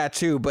about that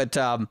too, but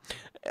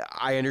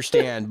I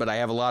understand, but I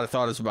have a lot of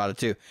thoughts about it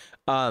too.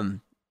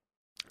 When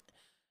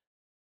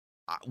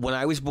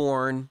I was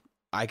born,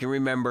 I can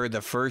remember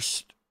the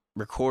first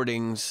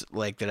recordings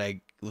like that I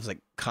was like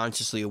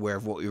consciously aware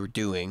of what we were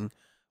doing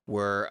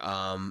were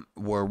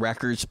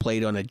records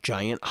played on a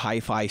giant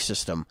hi-fi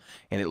system,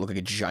 and it looked like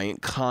a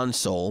giant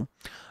console.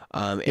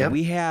 And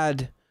it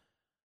had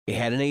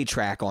an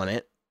 8-track on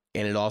it,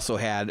 and it also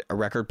had a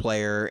record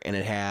player, and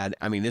it had,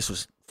 I mean, this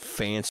was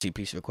fancy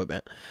piece of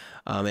equipment.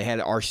 It had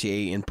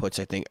RCA inputs,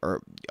 I think,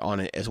 or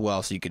on it as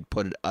well, so you could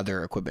put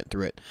other equipment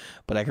through it.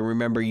 But I can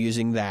remember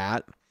using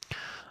that.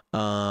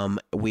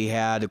 We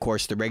had, of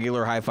course, the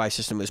regular hi-fi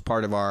system as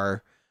part of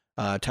our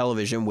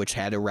television, which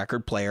had a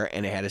record player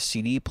and it had a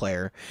CD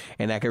player.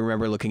 And I can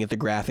remember looking at the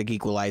graphic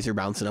equalizer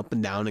bouncing up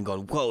and down and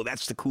going, whoa,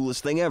 that's the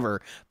coolest thing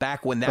ever.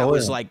 Back when that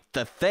was like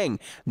the thing.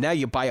 Now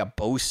you buy a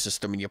Bose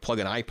system and you plug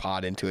an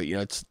iPod into it.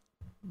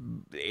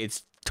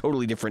 It's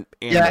totally different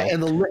animal.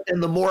 Yeah,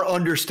 and the more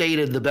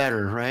understated, the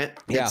better, right?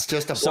 Yeah. It's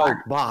just a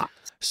black box.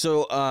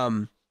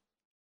 So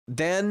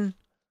then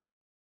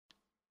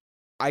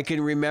I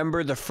can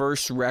remember the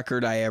first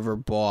record I ever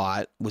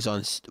bought was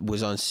on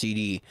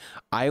CD.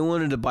 I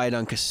wanted to buy it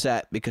on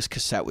cassette because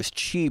cassette was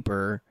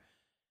cheaper,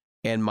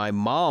 and my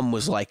mom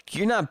was like,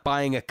 "You're not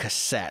buying a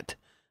cassette."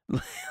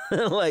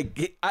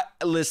 Like,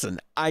 listen,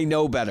 I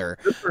know better.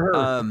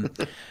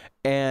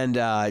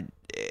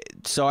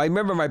 So I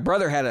remember my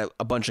brother had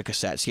a bunch of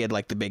cassettes. He had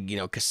like the big,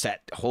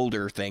 cassette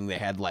holder thing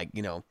that had like,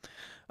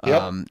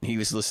 he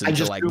was listening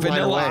to like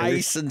Vanilla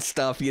Ice and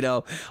stuff,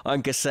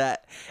 on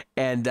cassette.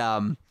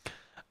 And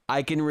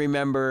I can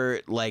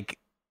remember like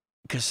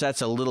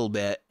cassettes a little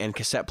bit and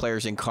cassette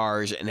players in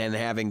cars, and then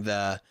having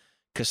the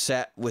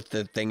cassette with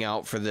the thing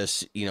out for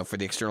this, for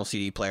the external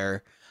CD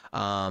player.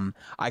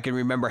 I can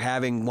remember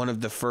having one of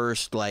the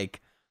first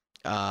like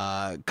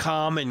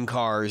common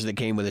cars that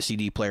came with a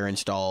CD player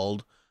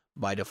installed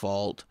by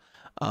default.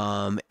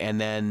 And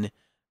then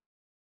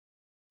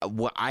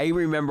I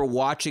remember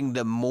watching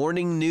the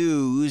morning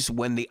news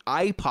when the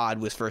iPod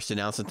was first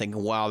announced and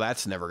thinking, wow,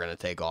 that's never going to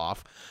take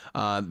off.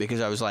 Because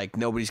I was like,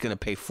 nobody's going to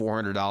pay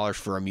 $400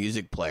 for a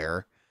music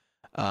player.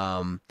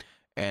 And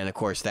of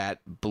course that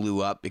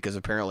blew up because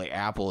apparently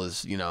Apple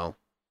is,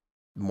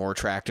 more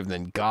attractive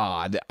than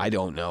God. I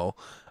don't know.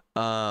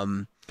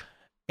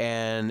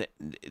 And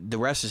the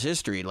rest is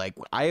history. Like,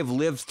 I have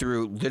lived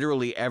through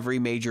literally every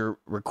major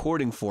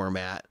recording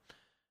format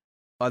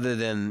other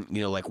than,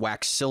 like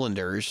wax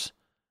cylinders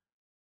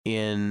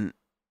in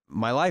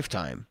my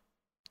lifetime.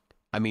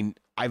 I mean,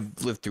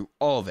 I've lived through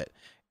all of it.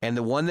 And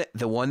the one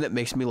that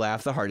makes me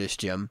laugh the hardest,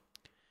 Jim,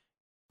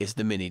 is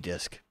the mini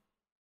disc.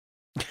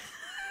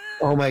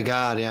 Oh my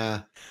God,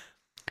 yeah.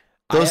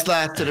 Those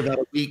lasted about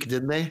a week,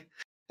 didn't they?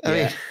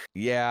 Apparently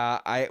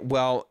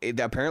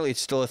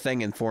it's still a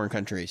thing in foreign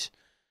countries.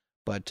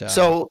 But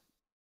so,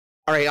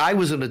 all right, I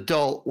was an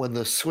adult when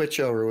the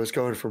switchover was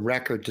going from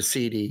record to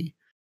CD,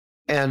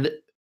 and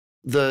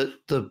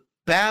the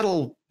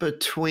battle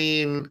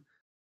between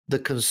the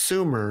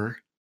consumer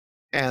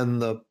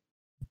and the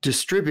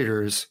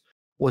distributors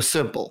was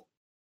simple.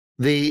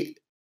 If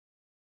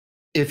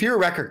you're a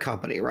record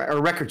company, right, or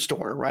a record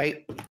store,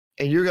 right,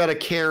 and you're going to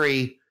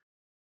carry,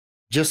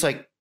 just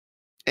like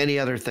any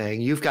other thing,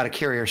 you've got to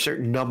carry a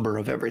certain number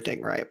of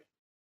everything, right?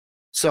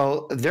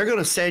 So they're going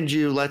to send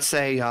you, let's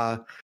say,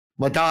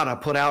 Madonna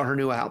put out her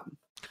new album.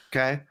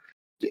 Okay,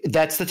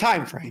 that's the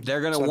time frame. They're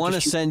going to want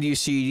to send you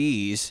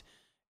CDs,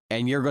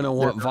 and you're going to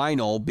want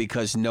vinyl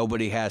because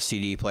nobody has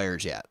CD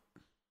players yet.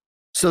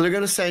 So they're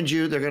going to send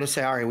you. They're going to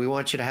say, "All right, we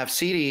want you to have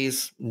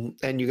CDs,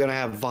 and you're going to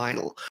have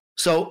vinyl."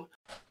 So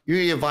you're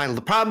going to get vinyl.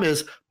 The problem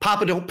is,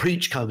 Papa Don't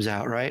Preach comes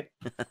out, right?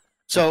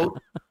 So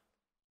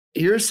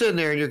you're sitting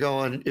there and you're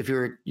going, if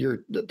you're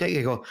thinking,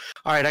 you go,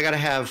 all right, I got to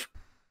have,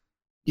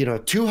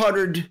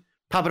 200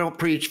 Papa Don't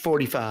Preach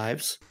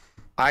 45s.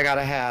 I got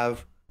to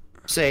have,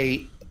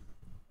 say,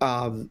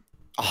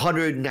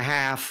 100 and a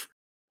half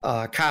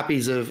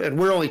copies of, and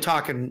we're only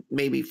talking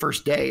maybe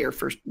first day or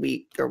first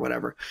week or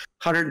whatever,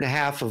 100 and a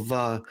half of,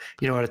 at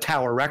a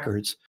Tower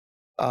Records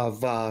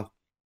of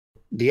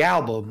the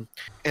album.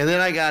 And then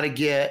I got to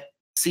get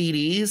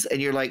CDs,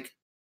 and you're like,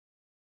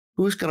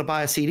 who's going to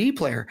buy a CD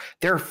player?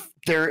 They're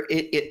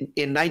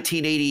in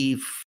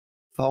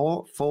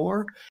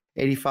 1984,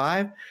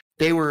 85,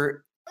 they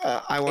were,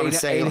 I want to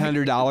say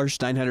 $800,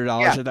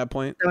 $900 at that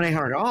point.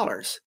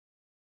 $800.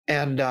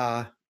 And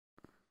I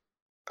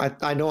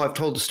know I've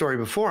told the story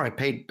before. I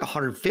paid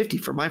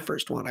 $150 for my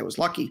first one. I was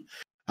lucky.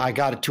 I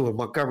got it to a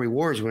Montgomery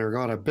Ward's when we were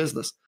going out of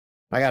business.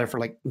 I got it for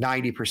like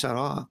 90%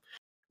 off.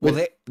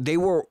 Well, they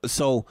were,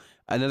 so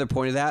another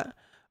point of that,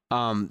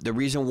 the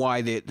reason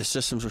why the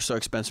systems were so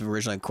expensive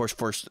originally, of course,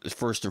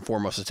 first and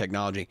foremost, the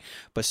technology.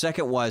 But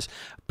second was,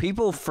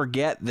 people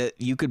forget that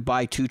you could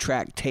buy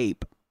 2-track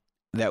tape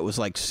that was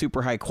like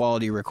super high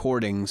quality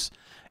recordings,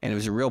 and it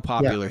was a real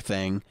popular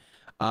thing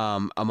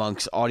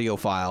amongst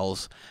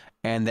audiophiles,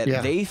 and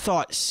that they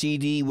thought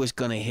CD was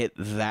going to hit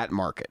that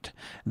market.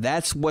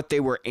 That's what they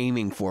were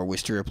aiming for,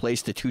 was to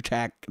replace the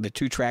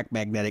 2-track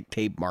magnetic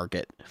tape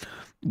market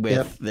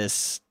with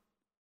this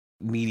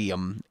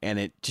medium, and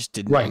it just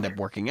didn't end up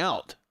working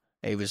out.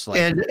 It was like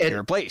it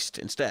replaced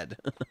instead.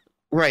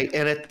 Right.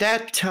 And at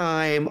that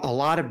time, a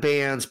lot of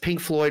bands, Pink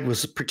Floyd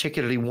was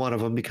particularly one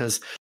of them,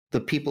 because the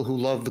people who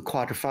loved the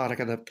quadraphonic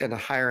and the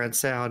higher end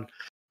sound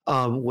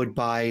would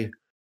buy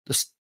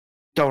the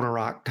stoner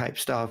rock type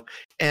stuff.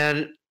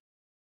 And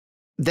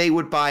they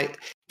would buy,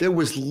 there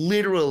was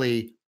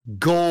literally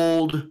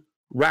gold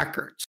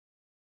records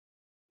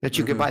that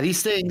you could buy.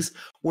 These things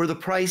were the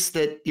price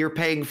that you're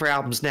paying for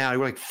albums now. They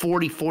were like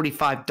 $40,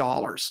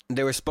 $45.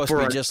 They were supposed to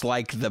be just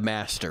like the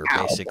master,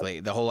 basically.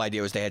 The whole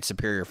idea was they had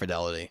superior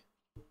fidelity.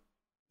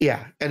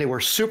 Yeah, and they were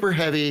super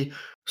heavy,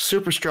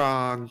 super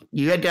strong.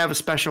 You had to have a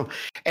special,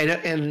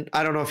 and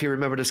I don't know if you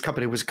remember this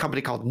company. It was a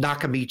company called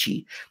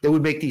Nakamichi. They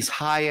would make these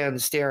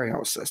high-end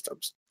stereo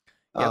systems.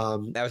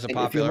 Yep, that was a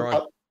popular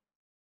one.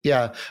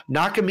 Yeah,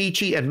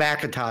 Nakamichi and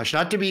Macintosh,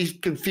 not to be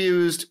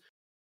confused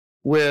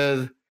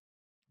with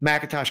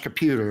Macintosh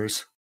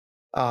computers.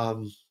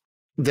 It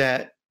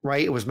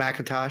was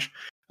Macintosh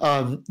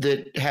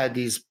that had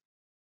these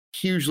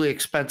hugely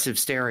expensive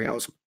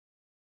stereos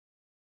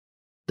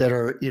that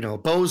are,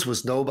 Bose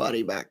was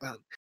nobody back then.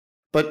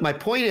 But my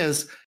point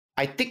is,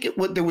 I think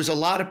there was a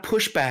lot of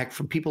pushback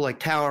from people like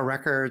Tower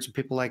Records and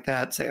people like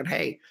that saying,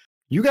 hey,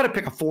 you got to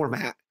pick a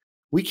format.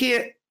 We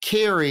can't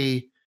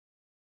carry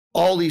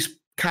all these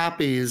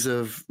copies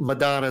of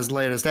Madonna's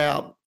latest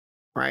album,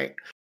 right?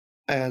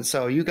 And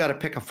so you got to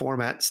pick a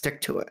format, stick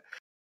to it.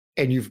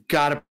 And you've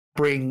got to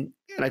bring,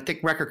 and I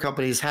think record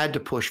companies had to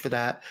push for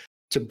that,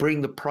 to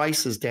bring the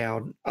prices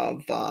down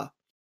of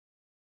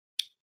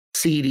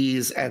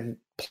CDs and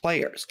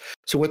players.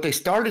 So what they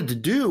started to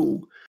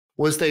do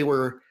was they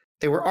were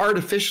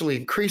artificially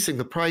increasing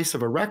the price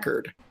of a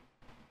record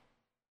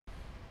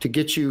to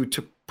get you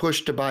to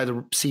push to buy the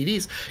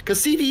CDs.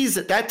 Because CDs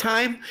at that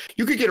time,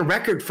 you could get a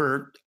record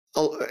for,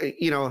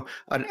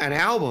 an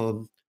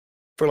album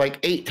for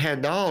like $8,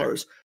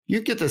 $10. you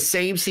get the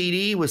same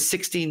CD was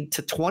 $16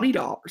 to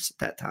 $20 at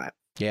that time.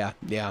 Yeah.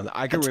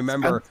 I can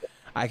remember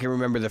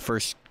the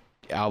first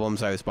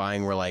albums I was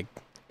buying were like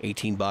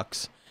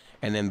 $18,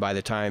 and then by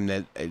the time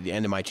that at the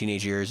end of my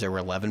teenage years, they were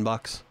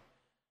 $11.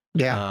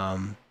 Yeah.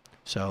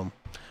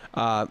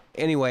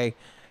 Anyway,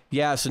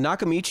 yeah. So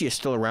Nakamichi is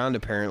still around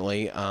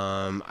apparently.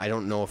 I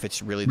don't know if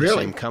it's really the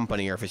same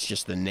company or if it's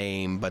just the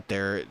name, but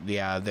they're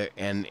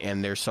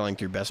selling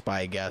through Best Buy,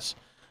 I guess.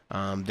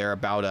 Their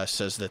About Us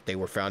says that they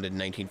were founded in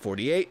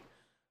 1948.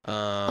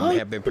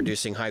 Have been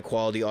producing high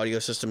quality audio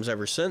systems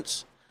ever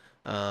since.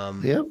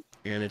 And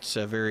it's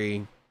a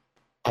very.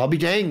 I'll be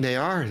dang, they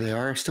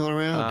are still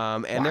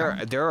around. And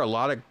there are a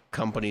lot of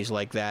companies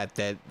like that,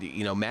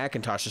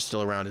 Macintosh is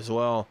still around as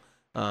well.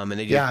 And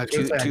they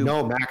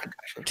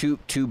do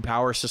two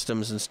power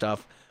systems and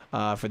stuff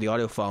for the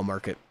audiophile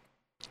market.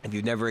 If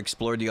you've never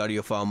explored the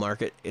audiophile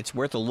market, it's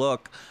worth a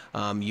look.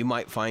 You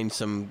might find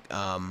some.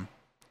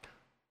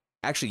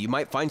 Actually, you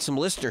might find some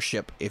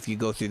listenership if you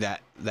go through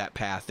that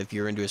path. If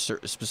you're into a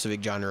certain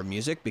specific genre of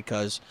music,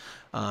 because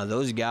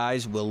those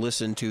guys will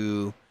listen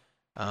to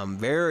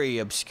very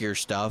obscure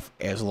stuff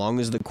as long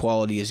as the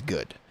quality is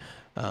good.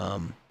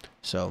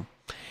 So,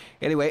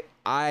 anyway,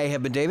 I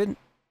have been David.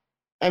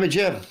 I'm a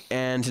Jim.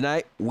 And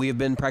tonight we have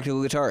been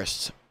Practical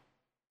Guitarists.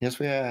 Yes,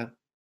 we have.